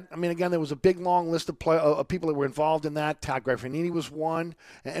that said, I mean, again, there was a big, long list of people that were involved in that. Todd Graffinini was one,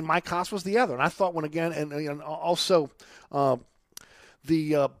 and Mike Haas was the other. And I thought and also the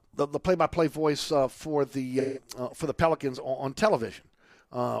play-by-play voice for the Pelicans on television,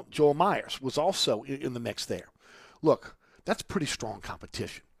 Joel Myers, was also in the mix there. Look, that's pretty strong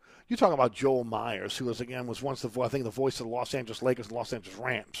competition. You talk about Joel Myers, who was once the voice of the Los Angeles Lakers and Los Angeles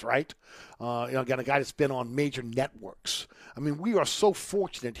Rams, right? Again, a guy that's been on major networks. I mean, we are so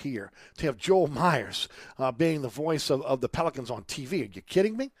fortunate here to have Joel Myers being the voice of the Pelicans on TV. Are you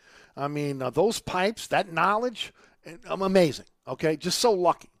kidding me? I mean, those pipes, that knowledge, amazing, okay? Just so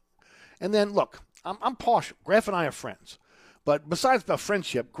lucky. And then, look, I'm partial. Graf and I are friends. But besides the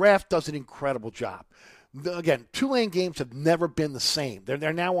friendship, Graf does an incredible job. Again, Tulane games have never been the same.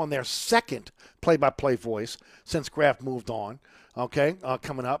 They're now on their second play-by-play voice since Graf moved on,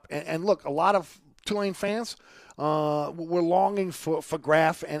 coming up. And look, a lot of Tulane fans were longing for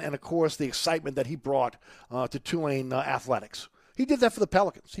Graf and, of course, the excitement that he brought to Tulane athletics. He did that for the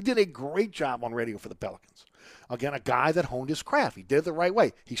Pelicans. He did a great job on radio for the Pelicans. Again, a guy that honed his craft. He did it the right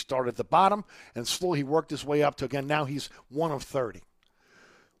way. He started at the bottom, and slowly he worked his way up to, again, now he's one of 30.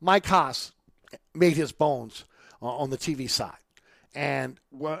 Mike Haas made his bones on the TV side and,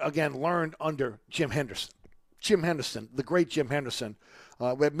 again, learned under Jim Henderson. Jim Henderson, the great Jim Henderson,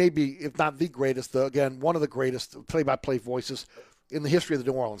 maybe, if not the greatest, again, one of the greatest play-by-play voices in the history of the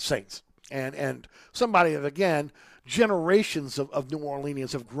New Orleans Saints. And somebody that, again, generations of New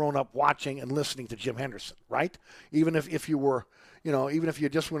Orleanians have grown up watching and listening to Jim Henderson, right? Even if you were, even if you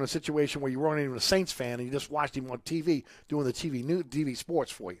just were in a situation where you weren't even a Saints fan and you just watched him on TV doing the TV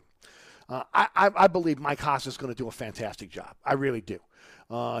sports for you. I believe Mike Haas is going to do a fantastic job. I really do.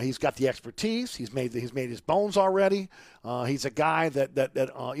 He's got the expertise. He's made his bones already. He's a guy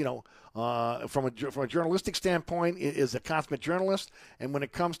that from a journalistic standpoint is a consummate journalist. And when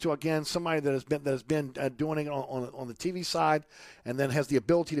it comes to, again, somebody that has been doing it on the TV side, and then has the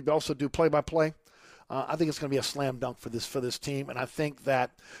ability to also do play-by-play, I think it's going to be a slam dunk for this team, and I think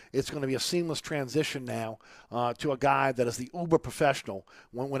that it's going to be a seamless transition now to a guy that is the uber professional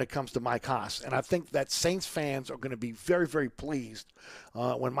when it comes to Mike Haas. And I think that Saints fans are going to be very, very pleased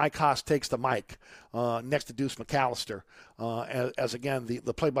when Mike Haas takes the mic next to Deuce McAllister as again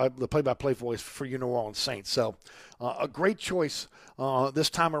the play-by-play voice for your New Orleans Saints. So a great choice this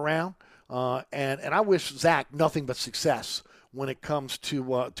time around, and I wish Zach nothing but success when it comes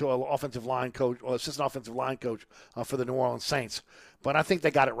to an offensive line coach or assistant offensive line coach for the New Orleans Saints. But I think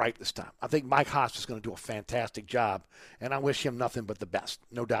they got it right this time. I think Mike Haas is going to do a fantastic job, and I wish him nothing but the best.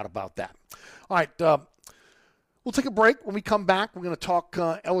 No doubt about that. All right, we'll take a break. When we come back, we're going to talk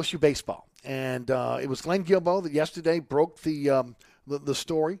LSU baseball. And it was Glenn Guilbeau that yesterday broke the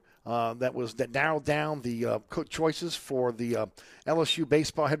story that narrowed down the choices for the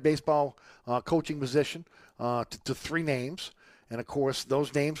LSU head baseball coaching position to 3 names. And, of course,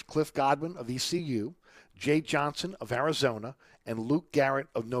 those names, Cliff Godwin of ECU, Jay Johnson of Arizona, and Luke Garrett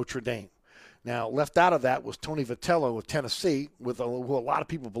of Notre Dame. Now, left out of that was Tony Vitello of Tennessee, who a lot of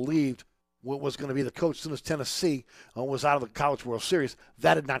people believed was going to be the coach as soon as Tennessee was out of the College World Series.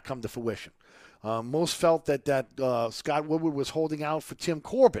 That did not come to fruition. Most felt that Scott Woodward was holding out for Tim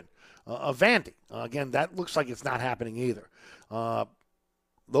Corbin of Vandy. Again, that looks like it's not happening either.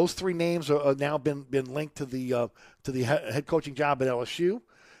 Those 3 names are now been linked to the head coaching job at LSU,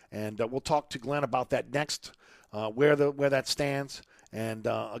 and we'll talk to Glenn about that next, where that stands, and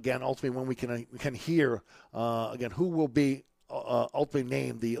again, ultimately when we can hear again who will be ultimately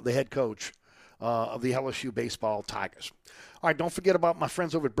named the head coach of the LSU baseball Tigers. All right, don't forget about my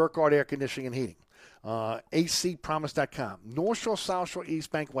friends over at Burkhardt Air Conditioning and Heating, acpromise.com, North Shore, South Shore,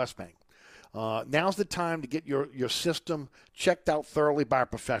 East Bank, West Bank. Now's the time to get your system checked out thoroughly by a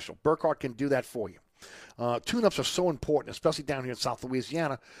professional. Burkhardt can do that for you. Tune-ups are so important, especially down here in South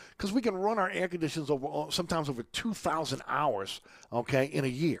Louisiana, because we can run our air conditioners sometimes over 2,000 hours, in a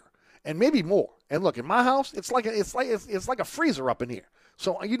year, and maybe more. And look, in my house, it's like a freezer up in here.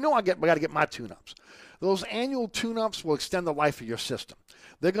 So I got to get my tune-ups. Those annual tune-ups will extend the life of your system.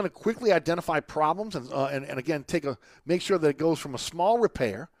 They're going to quickly identify problems and again make sure that it goes from a small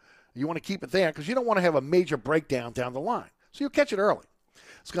repair. You want to keep it there because you don't want to have a major breakdown down the line. So you'll catch it early.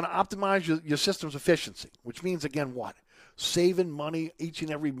 It's going to optimize your system's efficiency, which means, again, what? Saving money each and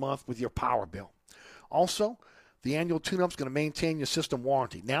every month with your power bill. Also, the annual tune-up is going to maintain your system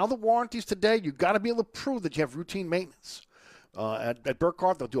warranty. Now the warranties today, you've got to be able to prove that you have routine maintenance. At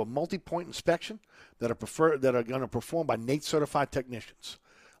Burkhardt, they'll do a multi-point inspection that are going to perform by NATE-certified technicians.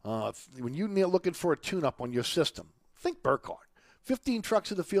 When you're looking for a tune-up on your system, think Burkhardt. 15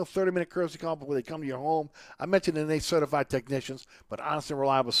 trucks in the field, 30-minute courtesy call before they come to your home. I mentioned the NATE-certified technicians, but honest and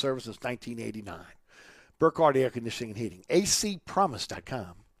reliable service since 1989. Burkhardt Air Conditioning and Heating.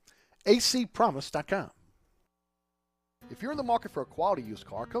 acpromise.com. acpromise.com. If you're in the market for a quality used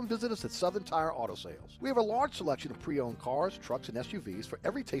car, come visit us at Southern Tire Auto Sales. We have a large selection of pre-owned cars, trucks, and SUVs for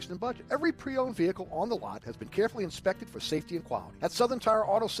every taste and budget. Every pre-owned vehicle on the lot has been carefully inspected for safety and quality. At Southern Tire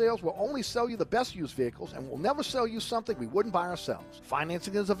Auto Sales, we'll only sell you the best used vehicles and we'll never sell you something we wouldn't buy ourselves.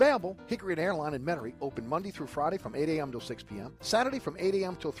 Financing is available. Hickory and Airline in Metairie, open Monday through Friday from 8 a.m. till 6 p.m., Saturday from 8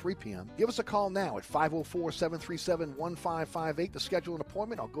 a.m. till 3 p.m. Give us a call now at 504-737-1558 to schedule an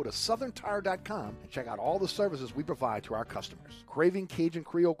appointment, or go to southerntire.com and check out all the services we provide to our our customers. Craving Cajun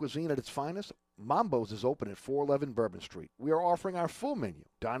Creole cuisine at its finest? Mambo's is open at 411 Bourbon Street. We are offering our full menu.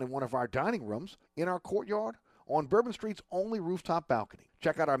 Dine in one of our dining rooms, in our courtyard, on Bourbon Street's only rooftop balcony.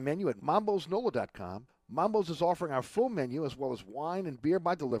 Check out our menu at mambosnola.com. Mambo's is offering our full menu as well as wine and beer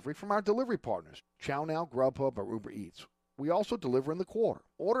by delivery from our delivery partners, Chow Now, Grubhub, or Uber Eats. We also deliver in the quarter.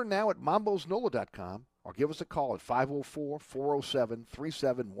 Order now at mambosnola.com or give us a call at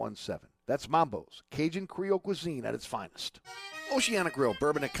 504-407-3717. That's Mambo's, Cajun Creole cuisine at its finest. Oceana Grill,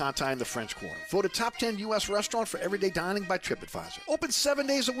 Bourbon at Conti in the French Quarter. Voted top 10 U.S. restaurant for everyday dining by TripAdvisor. Open 7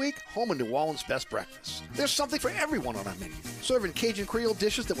 days a week, home of New Orleans' best breakfast. There's something for everyone on our menu. Serving Cajun Creole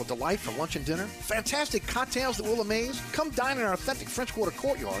dishes that will delight for lunch and dinner. Fantastic cocktails that will amaze. Come dine in our authentic French Quarter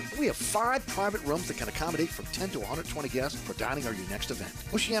courtyard. We have 5 private rooms that can accommodate from 10 to 120 guests for dining or your next event.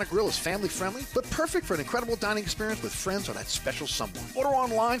 Oceana Grill is family friendly, but perfect for an incredible dining experience with friends or that special someone. Order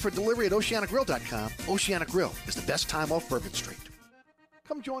online for delivery at oceanagrill.com. Oceana Grill is the best time off Bourbon Street.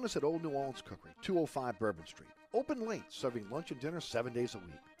 Come join us at Old New Orleans Cookery, 205 Bourbon Street. Open late, serving lunch and dinner 7 days a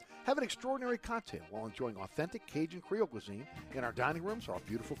week. Have an extraordinary cocktail while enjoying authentic Cajun Creole cuisine in our dining rooms or our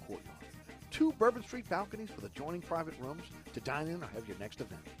beautiful courtyard. 2 Bourbon Street balconies with adjoining private rooms to dine in or have your next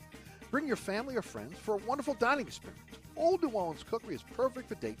event. Bring your family or friends for a wonderful dining experience. Old New Orleans Cookery is perfect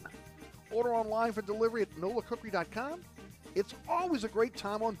for date night. Order online for delivery at nolacookery.com. It's always a great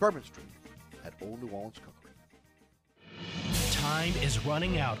time on Bourbon Street at Old New Orleans Cookery. Time is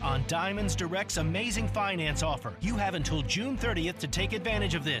running out on Diamonds Direct's amazing finance offer. You have until June 30th to take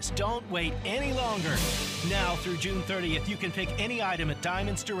advantage of this. Don't wait any longer. Now through June 30th, you can pick any item at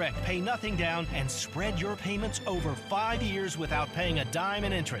Diamonds Direct, pay nothing down, and spread your payments over 5 years without paying a dime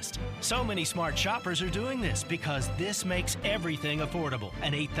in interest. So many smart shoppers are doing this because this makes everything affordable.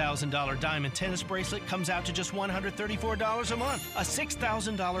 An $8,000 diamond tennis bracelet comes out to just $134 a month. A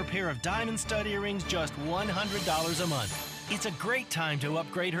 $6,000 pair of diamond stud earrings, just $100 a month. It's a great time to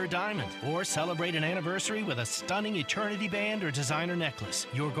upgrade her diamond or celebrate an anniversary with a stunning eternity band or designer necklace.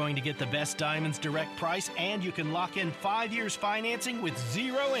 You're going to get the best Diamonds Direct price, and you can lock in 5 years financing with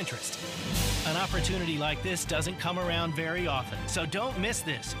 0 interest. An opportunity like this doesn't come around very often, so don't miss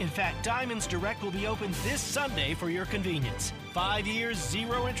this. In fact, Diamonds Direct will be open this Sunday for your convenience. 5 years,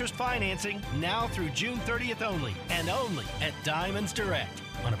 0 interest financing, now through June 30th only, and only at Diamonds Direct.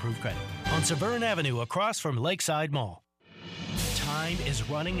 On approved credit. On Severn Avenue across from Lakeside Mall. Time is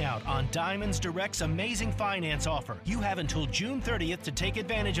running out on Diamonds Direct's amazing finance offer. You have until June 30th to take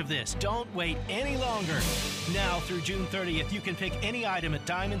advantage of this. Don't wait any longer. Now through June 30th, you can pick any item at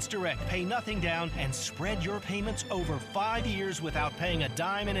Diamonds Direct, pay nothing down, and spread your payments over 5 years without paying a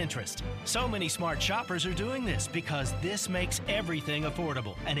dime in interest. So many smart shoppers are doing this because this makes everything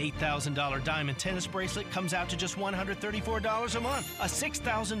affordable. An $8,000 diamond tennis bracelet comes out to just $134 a month. A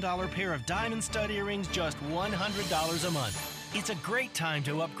 $6,000 pair of diamond stud earrings, just $100 a month. It's a great time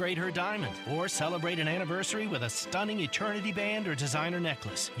to upgrade her diamond or celebrate an anniversary with a stunning eternity band or designer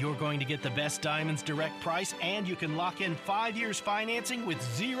necklace. You're going to get the best Diamonds Direct price, and you can lock in 5 years financing with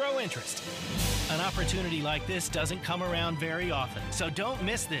 0 interest. An opportunity like this doesn't come around very often, so don't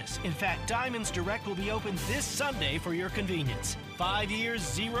miss this. In fact, Diamonds Direct will be open this Sunday for your convenience. 5 years,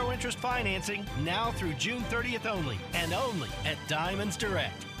 0 interest financing, now through June 30th only, and only at Diamonds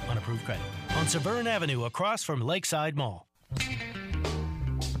Direct. On approved credit. On Severn Avenue across from Lakeside Mall.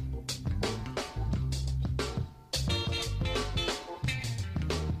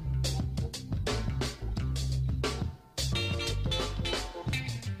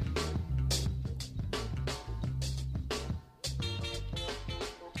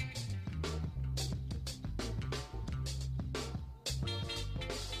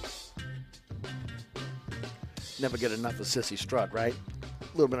 Never get enough of Sissy Strut, right?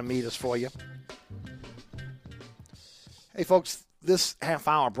 A little bit of meat is for you. Hey, folks, this half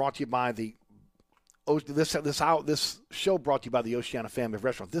hour brought to you by this show brought to you by the Oceana Family of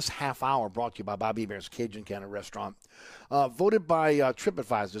Restaurants. This half hour brought to you by Bobby Hebert's Cajun Cannon Restaurant, voted by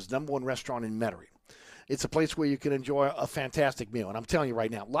TripAdvisor's #1 restaurant in Metairie. It's a place where you can enjoy a fantastic meal. And I'm telling you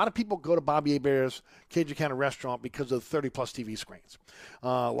right now, a lot of people go to Bobby Hebert's Cajun Cannon Restaurant because of the 30-plus TV screens.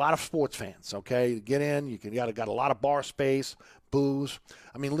 A lot of sports fans, okay? You get in, you got a lot of bar space, booze.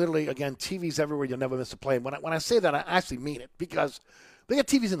 I mean, literally, again, TVs everywhere. You'll never miss a play. When I say that, I actually mean it because they got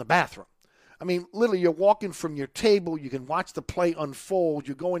TVs in the bathroom. I mean, literally, you're walking from your table. You can watch the play unfold.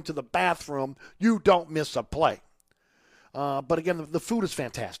 You go into the bathroom. You don't miss a play. But, again, the food is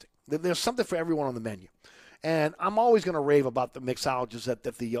fantastic. There's something for everyone on the menu. And I'm always going to rave about the mixologists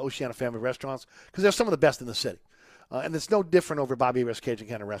at the Oceana Family Restaurants because they're some of the best in the city. And it's no different over at Bobby Hebert's Cajun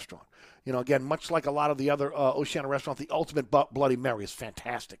Cannon Restaurant. You know, again, much like a lot of the other Oceana restaurants, the Ultimate Bloody Mary is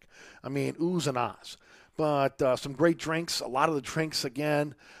fantastic. I mean, oohs and ahs. But some great drinks. A lot of the drinks,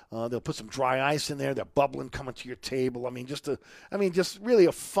 again, they'll put some dry ice in there. They're bubbling, coming to your table. Just really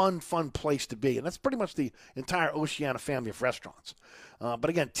a fun place to be. And that's pretty much the entire Oceana family of restaurants. But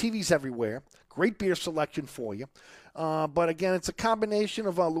again, TVs everywhere. Great beer selection for you. But again, it's a combination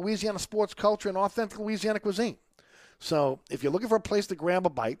of Louisiana sports culture and authentic Louisiana cuisine. So if you're looking for a place to grab a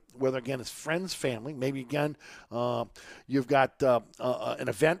bite, whether, again, it's friends, family, maybe, again, you've got an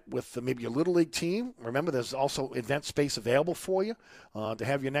event with maybe your Little League team. Remember, there's also event space available for you to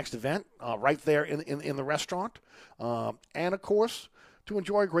have your next event right there in the restaurant. And, of course, to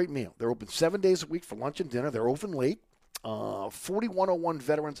enjoy a great meal. They're open 7 days a week for lunch and dinner. They're open late. 4101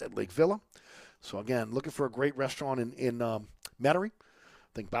 Veterans at Lake Villa. So, again, looking for a great restaurant in Metairie.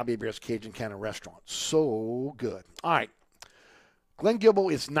 I think Bobby Hebert's Cajun Cannon Restaurant. So good. All right. Glenn Guilbeau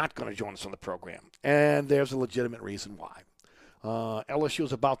is not going to join us on the program, and there's a legitimate reason why. LSU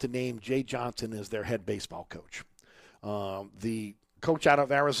is about to name Jay Johnson as their head baseball coach. The coach out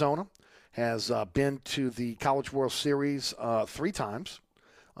of Arizona has been to the College World Series 3 times.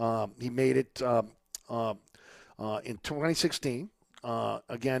 He made it in 2016.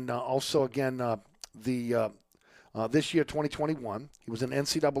 This year, 2021, he was in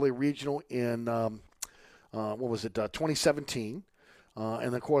NCAA regional in 2017,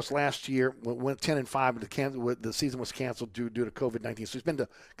 and of course last year went 10-5. The season was canceled due to COVID-19. So he's been to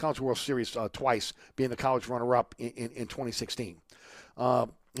College World Series twice, being the college runner-up in 2016.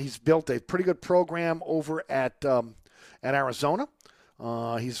 He's built a pretty good program over at Arizona.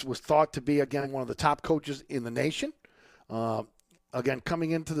 He was thought to be, again, one of the top coaches in the nation. Again,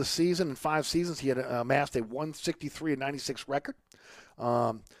 coming into the season, in 5 seasons, he had amassed a 163-96 record.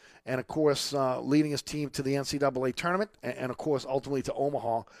 And, of course, leading his team to the NCAA tournament and, of course, ultimately to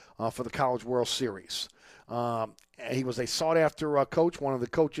Omaha for the College World Series. He was a sought-after coach, one of the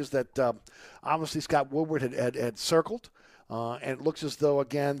coaches that obviously Scott Woodward had circled. And it looks as though,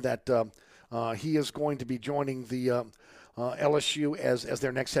 again, that he is going to be joining the LSU as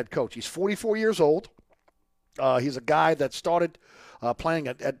their next head coach. He's 44 years old. He's a guy that started playing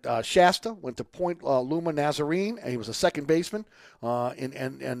at Shasta, went to Point Loma Nazarene, and he was a second baseman,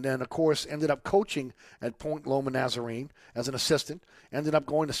 and then, of course, ended up coaching at Point Loma Nazarene as an assistant, ended up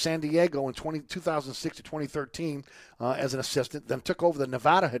going to San Diego in 2006 to 2013 as an assistant, then took over the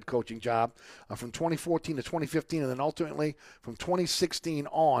Nevada head coaching job from 2014 to 2015, and then ultimately from 2016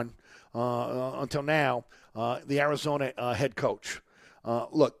 on until now, the Arizona head coach.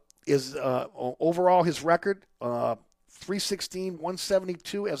 Look, is overall his record 316,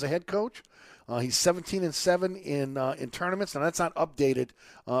 172 as a head coach. He's 17-7 in tournaments. Now that's not updated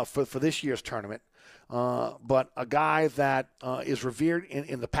for this year's tournament, but a guy that is revered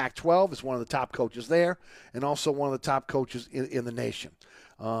in the Pac-12, is one of the top coaches there, and also one of the top coaches in the nation,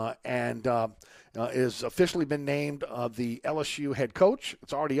 and is officially been named the LSU head coach.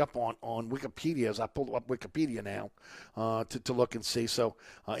 It's already up on Wikipedia, as I pulled up Wikipedia now to look and see. So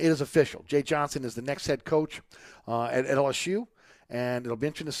it is official. Jay Johnson is the next head coach at LSU, and it'll be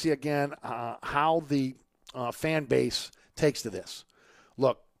interesting to see again how the fan base takes to this.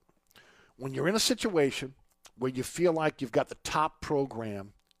 Look, when you're in a situation where you feel like you've got the top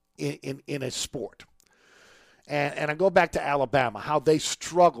program in a sport, and I go back to Alabama, how they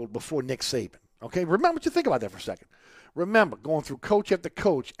struggled before Nick Saban. Okay, remember what you think about that for a second. Remember, going through coach after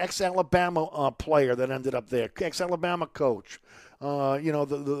coach, ex-Alabama player that ended up there, ex-Alabama coach.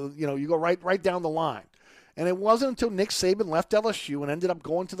 You go right down the line. And it wasn't until Nick Saban left LSU and ended up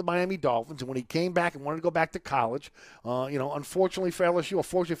going to the Miami Dolphins, and when he came back and wanted to go back to college, unfortunately for LSU, or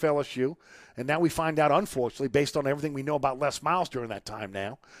fortunately for LSU, and now we find out, unfortunately, based on everything we know about Les Miles during that time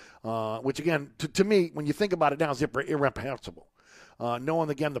now, which, again, to me, when you think about it now, is irreprehensible. Knowing,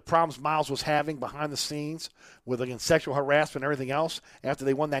 again, the problems Miles was having behind the scenes with, again, sexual harassment and everything else after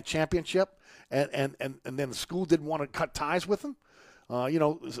they won that championship, and then the school didn't want to cut ties with him.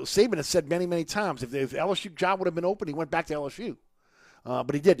 Saban has said many, many times, if LSU job would have been open, he went back to LSU.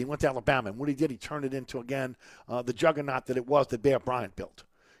 But he did. He went to Alabama. And what he did, he turned it into, again, the juggernaut that it was that Bear Bryant built.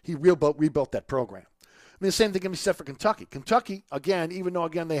 He rebuilt that program. I mean, the same thing can be said for Kentucky. Kentucky, again, even though,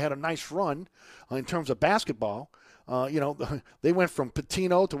 again, they had a nice run in terms of basketball, they went from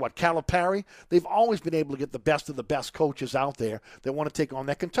Pitino to Calipari. They've always been able to get the best of the best coaches out there that want to take on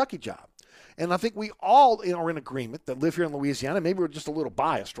that Kentucky job. And I think we all are in agreement that live here in Louisiana. Maybe we're just a little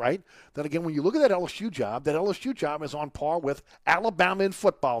biased, right? That, again, when you look at that LSU job is on par with Alabama in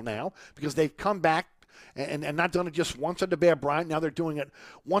football now, because they've come back and not done it just once under Bear Bryant. Now they're doing it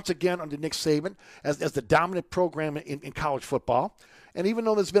once again under Nick Saban as the dominant program in college football. And even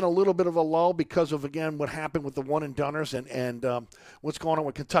though there's been a little bit of a lull because of, again, what happened with the one-and-doners and what's going on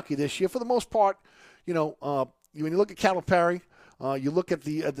with Kentucky this year, for the most part, when you look at Calipari, you look at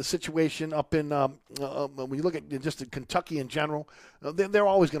the situation up in when you look at just Kentucky in general, they're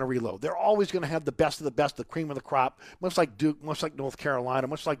always going to reload. They're always going to have the best of the best, the cream of the crop, much like Duke, much like North Carolina,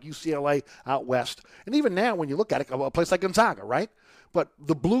 much like UCLA out west. And even now, when you look at it, a place like Gonzaga, right? But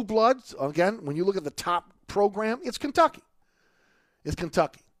the Blue Bloods, again, when you look at the top program, it's Kentucky. It's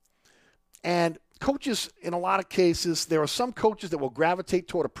Kentucky. And coaches, in a lot of cases, there are some coaches that will gravitate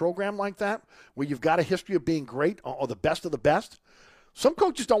toward a program like that where you've got a history of being great or the best of the best. Some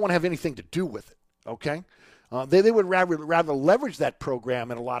coaches don't want to have anything to do with it, okay? They would rather leverage that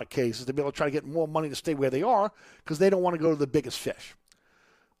program in a lot of cases to be able to try to get more money to stay where they are because they don't want to go to the biggest fish.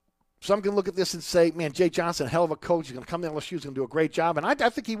 Some can look at this and say, man, Jay Johnson, hell of a coach. He's going to come to LSU. He's going to do a great job, and I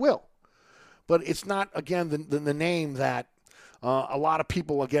think he will. But it's not, again, the name that a lot of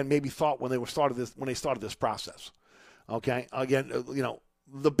people, again, maybe thought when they started this process. Okay? Again,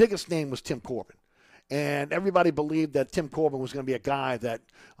 the biggest name was Tim Corbin. And everybody believed that Tim Corbin was going to be a guy that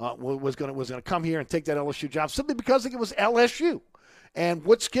was going to come here and take that LSU job simply because it was LSU and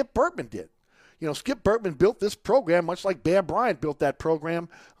what Skip Bertman did. Skip Bertman built this program much like Bear Bryant built that program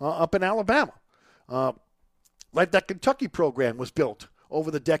up in Alabama. Like that Kentucky program was built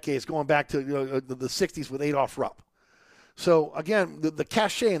over the decades going back to the 60s with Adolph Rupp. So, again, the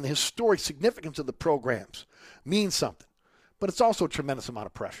cachet and the historic significance of the programs means something. But it's also a tremendous amount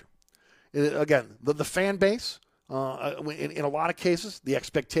of pressure. Again, the fan base, in a lot of cases, the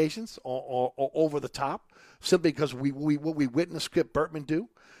expectations are over the top simply because what we witnessed Skip Bertman do.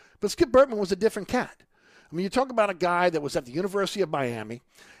 But Skip Bertman was a different cat. I mean, you talk about a guy that was at the University of Miami,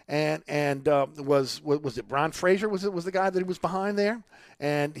 and was it Ron Frazier was the guy that he was behind there?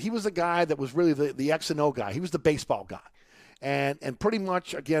 And he was the guy that was really the X and O guy. He was the baseball guy. And pretty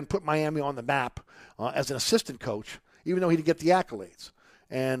much, again, put Miami on the map as an assistant coach, even though he didn't get the accolades.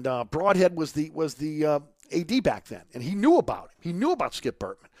 And Broadhead was the AD back then, and he knew about him. He knew about Skip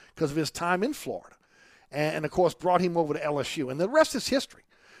Bertman because of his time in Florida, and of course brought him over to LSU. And the rest is history.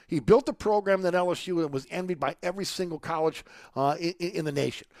 He built a program that LSU was envied by every single college in the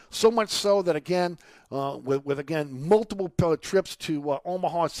nation. So much so that, again, with multiple trips to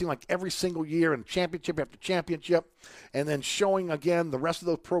Omaha, it seemed like every single year and championship after championship, and then showing, again, the rest of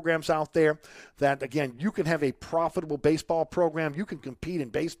those programs out there that, again, you can have a profitable baseball program. You can compete in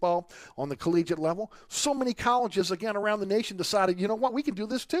baseball on the collegiate level. So many colleges, again, around the nation decided, you know what, we can do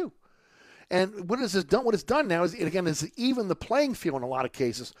this too. And what it's done now is, again, is even the playing field in a lot of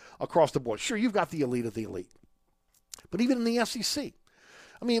cases across the board. Sure, you've got the elite of the elite. But even in the SEC,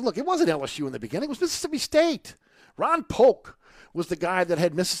 I mean, look, it wasn't LSU in the beginning. It was Mississippi State. Ron Polk was the guy that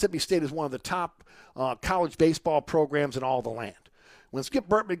had Mississippi State as one of the top college baseball programs in all the land. When Skip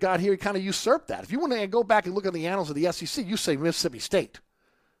Bertman got here, he kind of usurped that. If you want to go back and look at the annals of the SEC, you say Mississippi State.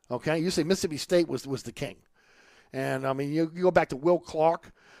 Okay? You say Mississippi State was the king. And, I mean, you go back to Will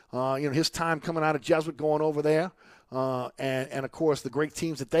Clark. His time coming out of Jesuit going over there. And of course, the great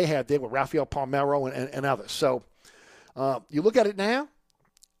teams that they had there with Rafael Palmeiro and others. So you look at it now,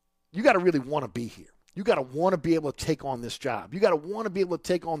 you got to really want to be here. You got to want to be able to take on this job. You got to want to be able to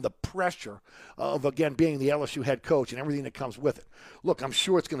take on the pressure of, again, being the LSU head coach and everything that comes with it. Look, I'm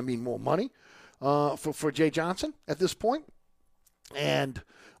sure it's going to mean more money for Jay Johnson at this point. And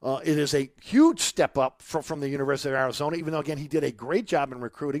it is a huge step up from the University of Arizona, even though, again, he did a great job in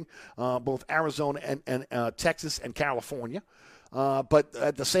recruiting both Arizona and Texas and California. But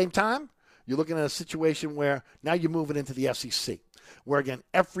at the same time, you're looking at a situation where now you're moving into the SEC, where, again,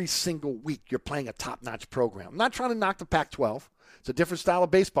 every single week you're playing a top-notch program. I'm not trying to knock the Pac-12. It's a different style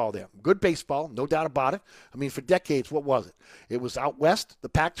of baseball there. Good baseball, no doubt about it. I mean, for decades, what was it? It was out west, the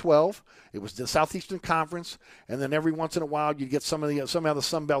Pac-12. It was the Southeastern Conference. And then every once in a while, you'd get some of the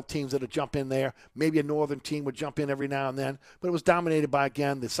Sun Belt teams that would jump in there. Maybe a northern team would jump in every now and then. But it was dominated by,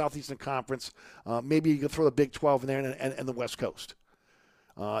 again, the Southeastern Conference. Maybe you could throw the Big 12 in there and the West Coast.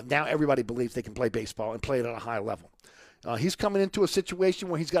 Now everybody believes they can play baseball and play it at a high level. He's coming into a situation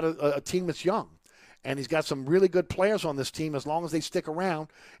where he's got a team that's young. And he's got some really good players on this team as long as they stick around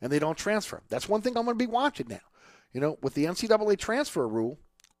and they don't transfer. That's one thing I'm going to be watching now. With the NCAA transfer rule,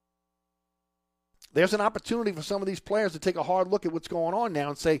 there's an opportunity for some of these players to take a hard look at what's going on now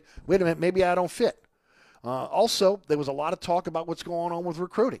and say, wait a minute, maybe I don't fit. Also, there was a lot of talk about what's going on with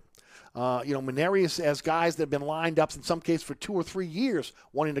recruiting. Maneri has guys that have been lined up in some cases for 2 or 3 years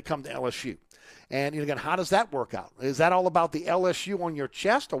wanting to come to LSU. And, again, how does that work out? Is that all about the LSU on your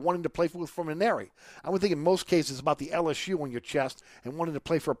chest or wanting to play for Maneri? I would think in most cases it's about the LSU on your chest and wanting to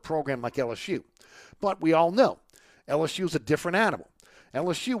play for a program like LSU. But we all know LSU is a different animal.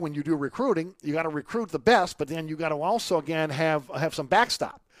 LSU, when you do recruiting, you got to recruit the best, but then you got to also, again, have some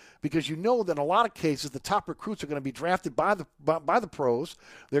backstop. because you know that in a lot of cases the top recruits are going to be drafted by the pros.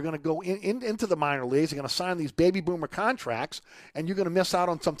 They're going to go into the minor leagues. They're going to sign these baby boomer contracts, and you're going to miss out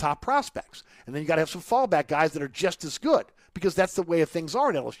on some top prospects. And then you got to have some fallback guys that are just as good, because that's the way things are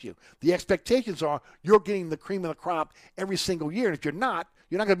at LSU. The expectations are you're getting the cream of the crop every single year, and if you're not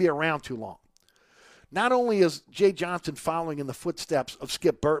going to be around too long. Not only is Jay Johnson following in the footsteps of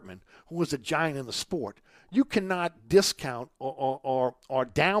Skip Bertman, who was a giant in the sport, you cannot discount or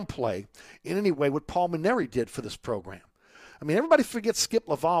downplay in any way what Paul Mainieri did for this program. I mean, everybody forgets Skip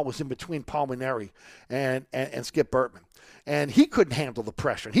Laval was in between Paul Mainieri and Skip Bertman, and he couldn't handle the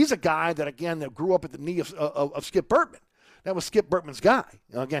pressure. And he's a guy that, again, that grew up at the knee of Skip Bertman. That was Skip Bertman's guy,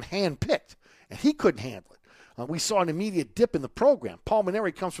 again, hand-picked, and he couldn't handle it. We saw an immediate dip in the program. Paul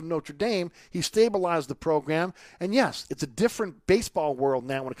Mainieri comes from Notre Dame. He stabilized the program. And, yes, it's a different baseball world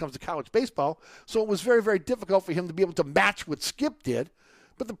now when it comes to college baseball. So it was very, very difficult for him to be able to match what Skip did.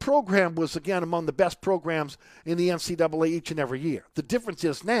 But the program was, again, among the best programs in the NCAA each and every year. The difference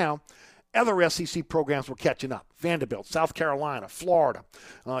is now other SEC programs were catching up. Vanderbilt, South Carolina, Florida.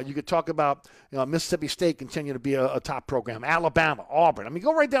 You could talk about Mississippi State continue to be a top program. Alabama, Auburn. I mean,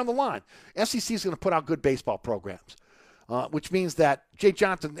 go right down the line. SEC is going to put out good baseball programs, which means that Jay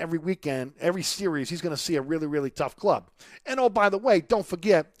Johnson, every weekend, every series, he's going to see a really, really tough club. And, oh, by the way, don't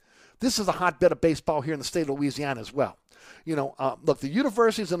forget, this is a hotbed of baseball here in the state of Louisiana as well. You know, look, the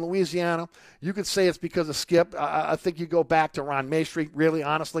universities in Louisiana, you could say it's because of Skip. I think you go back to Ron Maestri, really,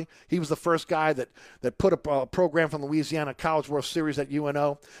 honestly. He was the first guy that put a program from Louisiana College World Series at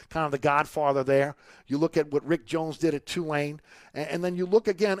UNO, kind of the godfather there. You look at what Rick Jones did at Tulane, and then you look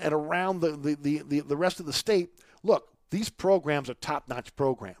again at around the rest of the state. Look, these programs are top-notch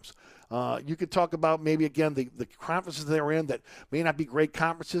programs. You could talk about maybe, again, the conferences they're in that may not be great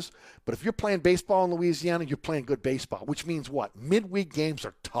conferences, but if you're playing baseball in Louisiana, you're playing good baseball, which means what? Midweek games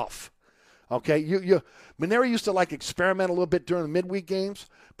are tough. Okay? Mainieri used to experiment a little bit during the midweek games,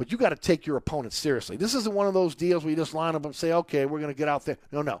 but you got to take your opponents seriously. This isn't one of those deals where you just line up and say, okay, we're going to get out there.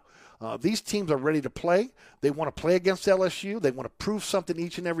 No. These teams are ready to play. They want to play against LSU. They want to prove something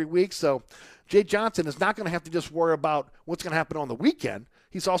each and every week. So Jay Johnson is not going to have to just worry about what's going to happen on the weekend.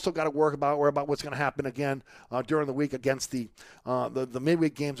 He's also got to worry about what's going to happen again during the week against the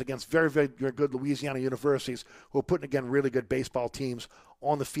midweek games against very, very good Louisiana universities who are putting, again, really good baseball teams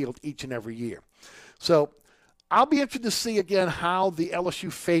on the field each and every year. So I'll be interested to see, again, how the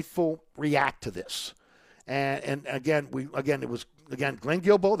LSU faithful react to this. And again, it was Glenn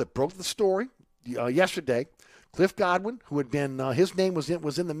Guilbeau that broke the story yesterday. Cliff Godwin, who had been his name was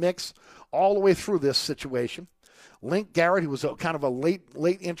in the mix all the way through this situation. Link Garrett, who was kind of a late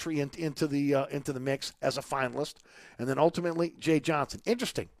entry into the mix as a finalist, and then ultimately Jay Johnson.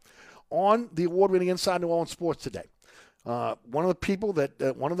 Interesting. On the award-winning Inside New Orleans Sports today, one of the people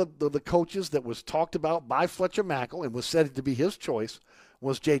one of the coaches that was talked about by Fletcher Mackel and was said to be his choice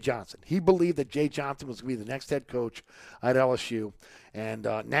was Jay Johnson. He believed that Jay Johnson was going to be the next head coach at LSU, and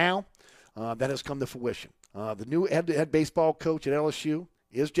now that has come to fruition. The new head baseball coach at LSU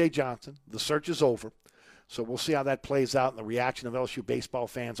is Jay Johnson. The search is over. So we'll see how that plays out and the reaction of LSU baseball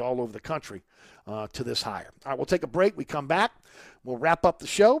fans all over the country to this hire. All right, we'll take a break. We come back. We'll wrap up the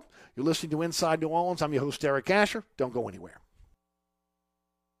show. You're listening to Inside New Orleans. I'm your host, Eric Asher. Don't go anywhere.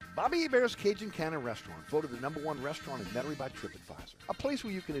 Bobby Hebert's Cajun Cannon Restaurant, voted the #1 restaurant in Metairie by TripAdvisor. A place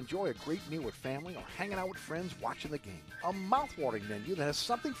where you can enjoy a great meal with family or hanging out with friends watching the game. A mouth-watering menu that has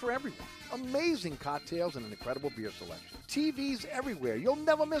something for everyone. Amazing cocktails and an incredible beer selection. TVs everywhere. You'll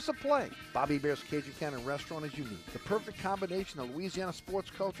never miss a play. Bobby Hebert's Cajun Cannon Restaurant is unique. The perfect combination of Louisiana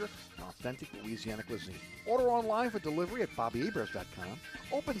sports culture and authentic Louisiana cuisine. Order online for delivery at BobbyHeberts.com.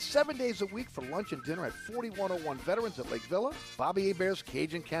 Open 7 days a week for lunch and dinner at 4101 Veterans at Lake Villa. Bobby Hebert's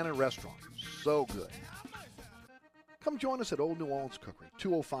Cajun Cannon Restaurant. So good. Come join us at Old New Orleans Cookery,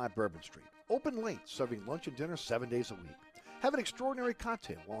 205 Bourbon Street. Open late, serving lunch and dinner 7 days a week. Have an extraordinary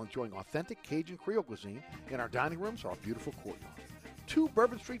cocktail while enjoying authentic Cajun Creole cuisine in our dining rooms or our beautiful courtyard. 2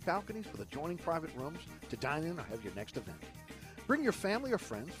 Bourbon Street balconies with adjoining private rooms to dine in or have your next event. Bring your family or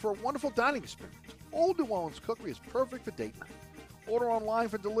friends for a wonderful dining experience. Old New Orleans Cookery is perfect for date night. Order online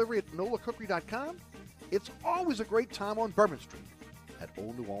for delivery at NOLACookery.com. It's always a great time on Bourbon Street at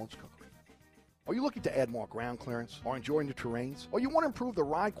Old New Orleans Cookery. Are you looking to add more ground clearance or enjoy new terrains? Or you want to improve the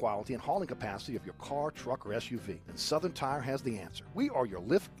ride quality and hauling capacity of your car, truck, or SUV? Then Southern Tire has the answer. We are your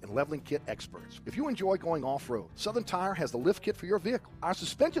lift and leveling kit experts. If you enjoy going off-road, Southern Tire has the lift kit for your vehicle. Our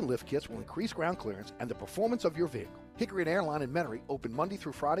suspension lift kits will increase ground clearance and the performance of your vehicle. Hickory and Airline in Metairie, open Monday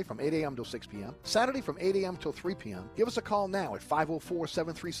through Friday from 8 a.m. till 6 p.m., Saturday from 8 a.m. till 3 p.m. Give us a call now at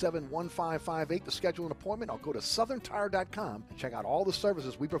 504-737-1558 to schedule an appointment, or go to southerntire.com and check out all the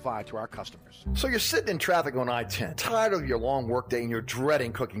services we provide to our customers. So you're sitting in traffic on I-10, tired of your long workday, and you're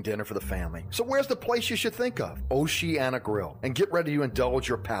dreading cooking dinner for the family. So where's the place you should think of? Oceana Grill. And get ready to indulge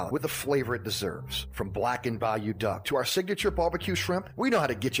your palate with the flavor it deserves. From blackened Bayou duck to our signature barbecue shrimp, we know how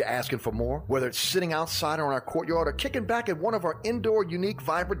to get you asking for more. Whether it's sitting outside or in our courtyard or kicking back at one of our indoor, unique,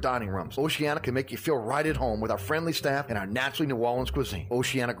 vibrant dining rooms, Oceana can make you feel right at home with our friendly staff and our naturally New Orleans cuisine.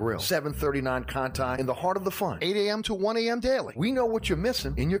 Oceana Grill, 739 Conti, in the heart of the fun, 8 a.m. to 1 a.m. daily. We know what you're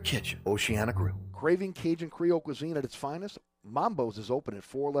missing in your kitchen. Oceana Grill. Craving Cajun Creole cuisine at its finest? Mambo's is open at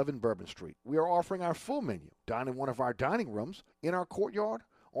 411 Bourbon Street. We are offering our full menu. Dine in one of our dining rooms, in our courtyard,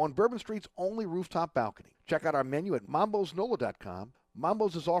 on Bourbon Street's only rooftop balcony. Check out our menu at mambosnola.com.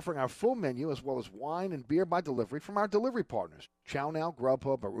 Mambo's is offering our full menu as well as wine and beer by delivery from our delivery partners, Chow Now,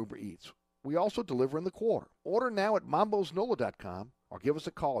 Grubhub, or Uber Eats. We also deliver in the quarter. Order now at mambosnola.com or give us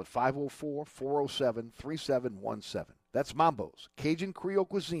a call at 504-407-3717. That's Mambo's, Cajun Creole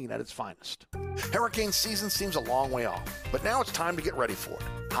cuisine at its finest. Hurricane season seems a long way off, but now it's time to get ready for it.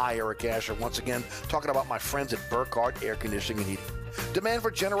 Hi, Eric Asher, once again talking about my friends at Burkhardt Air Conditioning and Heating. Demand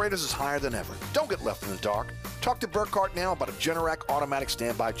for generators is higher than ever. Don't get left in the dark. Talk to Burkhardt now about a Generac automatic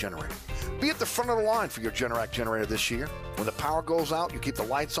standby generator. Be at the front of the line for your Generac generator this year. When the power goes out, you keep the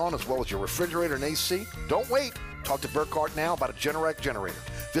lights on as well as your refrigerator and AC. Don't wait. Talk to Burkhardt now about a Generac generator.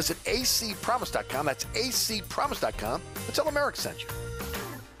 Visit acpromise.com. That's acpromise.com. And tell them Eric sent you.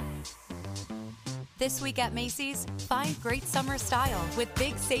 This week at Macy's, find great summer style with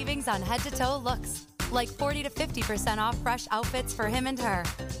big savings on head-to-toe looks. Like 40 to 50% off fresh outfits for him and her.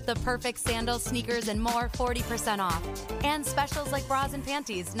 The perfect sandals, sneakers, and more 40% off. And specials like bras and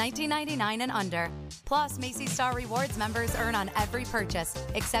panties, $19.99 and under. Plus, Macy's Star Rewards members earn on every purchase,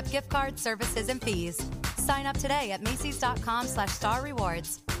 except gift cards, services, and fees. Sign up today at Macys.com/Star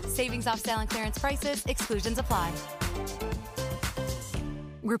Rewards. Savings off sale and clearance prices, exclusions apply.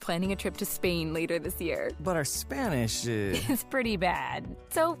 We're planning a trip to Spain later this year. But our Spanish is... It's pretty bad.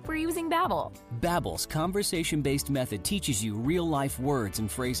 So we're using Babbel. Babbel's conversation-based method teaches you real-life words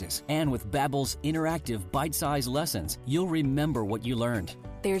and phrases. And with Babbel's interactive, bite-sized lessons, you'll remember what you learned.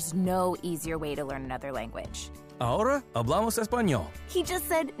 There's no easier way to learn another language. Ahora hablamos español. He just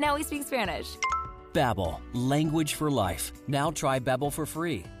said now he speaks Spanish. Babbel, language for life. Now try Babbel for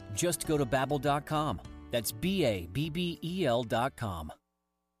free. Just go to Babbel.com. That's Babbel.com.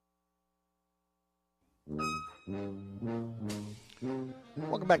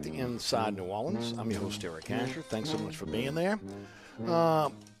 Welcome back to Inside New Orleans. I'm your host, Eric Asher. Thanks so much for being there.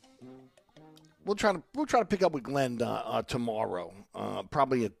 We'll try to pick up with Glenn tomorrow,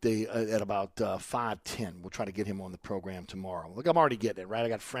 probably at about 5:10. We'll try to get him on the program tomorrow. Look, I'm already getting it right. I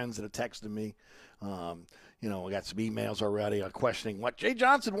got friends that have texted me. I got some emails already questioning what Jay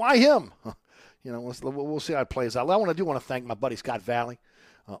Johnson, why him? We'll see how it plays out. I want to thank my buddy Scott Valley,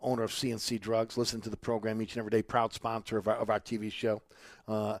 owner of CNC Drugs, listening to the program each and every day, proud sponsor of our TV show.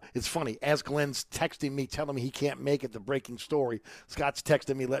 It's funny, as Glenn's texting me, telling me he can't make it, the breaking story, Scott's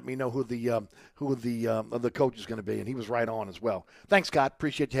texting me, letting me know who the coach is going to be, and he was right on as well. Thanks, Scott.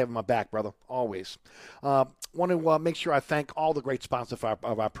 Appreciate you having my back, brother, always. Want to make sure I thank all the great sponsors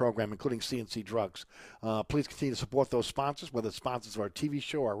of our program, including CNC Drugs. Please continue to support those sponsors, whether it's sponsors of our TV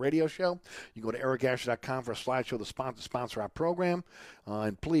show or our radio show. You can go to ericasher.com for a slideshow to sponsor our program.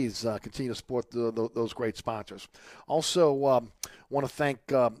 And please continue to support those great sponsors. Also, want to thank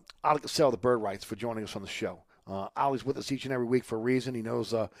Ali Cassell of the Bird Rights for joining us on the show. Ali's with us each and every week for a reason. He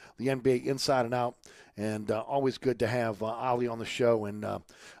knows the NBA inside and out, and always good to have Ali on the show. And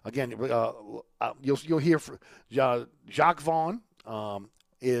again, you'll hear from Jacques Vaughn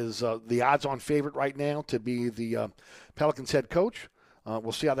is the odds-on favorite right now to be the Pelicans head coach.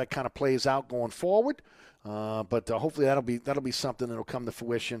 We'll see how that kind of plays out going forward. But hopefully that'll be something that'll come to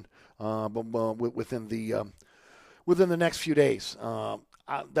fruition within the next few days.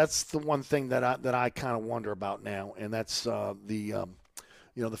 That's the one thing that I kind of wonder about now, and that's the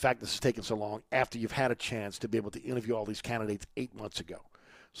fact this is taking so long after you've had a chance to be able to interview all these candidates 8 months ago.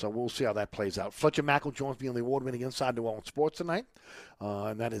 So we'll see how that plays out. Fletcher Mackel joins me on the award-winning Inside New Orleans Sports tonight,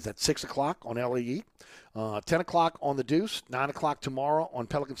 and that is at 6 o'clock on LAE, 10 o'clock on The Deuce, 9 o'clock tomorrow on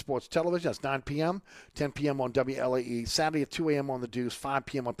Pelican Sports Television. That's 9 p.m., 10 p.m. on WLAE, Saturday at 2 a.m. on The Deuce, 5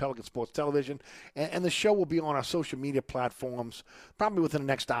 p.m. on Pelican Sports Television. And the show will be on our social media platforms probably within the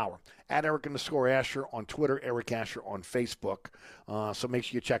next hour. At Eric_Asher on Twitter, Eric Asher on Facebook. So make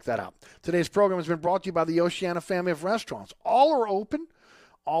sure you check that out. Today's program has been brought to you by the Oceana family of restaurants. All are open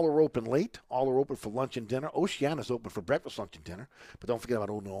All are open late. All are open for lunch and dinner. Oceana's open for breakfast, lunch, and dinner. But don't forget about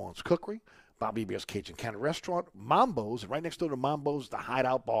Old New Orleans Cookery, Bobby Bear's Cajun Cannon Restaurant, Mambo's, and right next door to Mambo's, the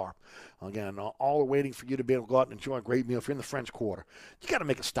Hideout Bar. Again, all are waiting for you to be able to go out and enjoy a great meal. If you're in the French Quarter, you got to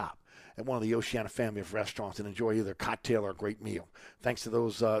make a stop at one of the Oceana family of restaurants and enjoy either a cocktail or a great meal. Thanks to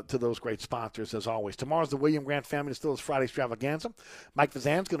those great sponsors, as always. Tomorrow's the William Grant Family Distillers Friday Extravaganza. Mike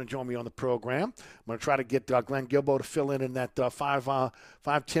Vazan's going to join me on the program. I'm going to try to get Glenn Gilbo to fill in that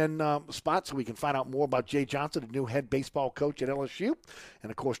 5-10 spot so we can find out more about Jay Johnson, the new head baseball coach at LSU.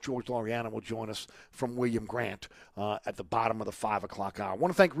 And, of course, George Loriana will join us from William Grant at the bottom of the 5 o'clock hour. I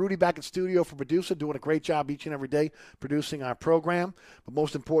want to thank Rudy back in studio for producing, doing a great job each and every day producing our program. But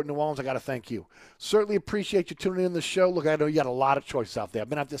most important, New Orleans, I got to thank you. Certainly appreciate you tuning in the show. Look, I know you got a lot of choices out there. I've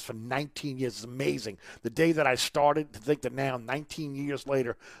been at this for 19 years. It's amazing. The day that I started, to think that now, 19 years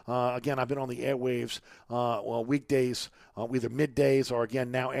later, again, I've been on the airwaves, weekdays, either middays or,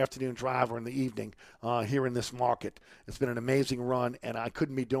 again, now afternoon drive or in the evening here in this market. It's been an amazing run, and I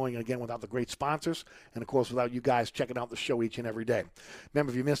couldn't be doing it, again, without the great sponsors and, of course, without you guys checking out the show each and every day.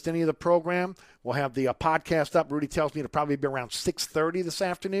 Remember, if you missed any of the program, we'll have the podcast up. Rudy tells me it'll probably be around 6:30 this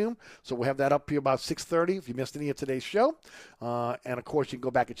afternoon, so we'll have that up here about 6:30 if you missed any of today's show. And, of course, you can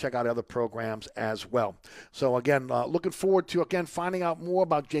go back and check out other programs as well. So, again, looking forward to, again, finding out more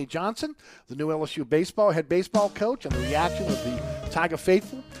about Jay Johnson, the new LSU head baseball coach, and the reaction of the Tiger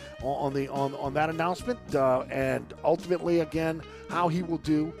faithful on that announcement, and ultimately, again, how he will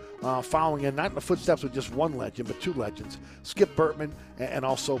do following in, not in the footsteps of just one legend, but two legends, Skip Bertman and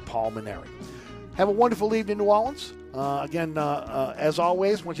also Paul Mainieri. Have a wonderful evening, New Orleans. Again, as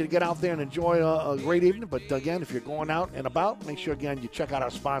always, I want you to get out there and enjoy a great evening. But, again, if you're going out and about, make sure, again, you check out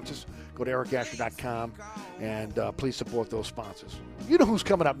our sponsors. Go to ericasher.com, and please support those sponsors. You know who's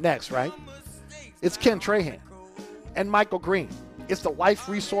coming up next, right? It's Ken Trahan and Michael Green. It's the Life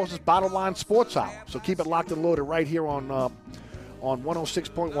Resources Bottom Line Sports Hour. So keep it locked and loaded right here on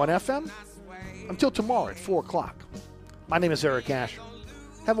 106.1 FM until tomorrow at 4 o'clock. My name is Eric Asher.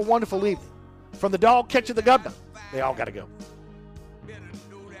 Have a wonderful evening. From the dog catching the governor, they all got to go.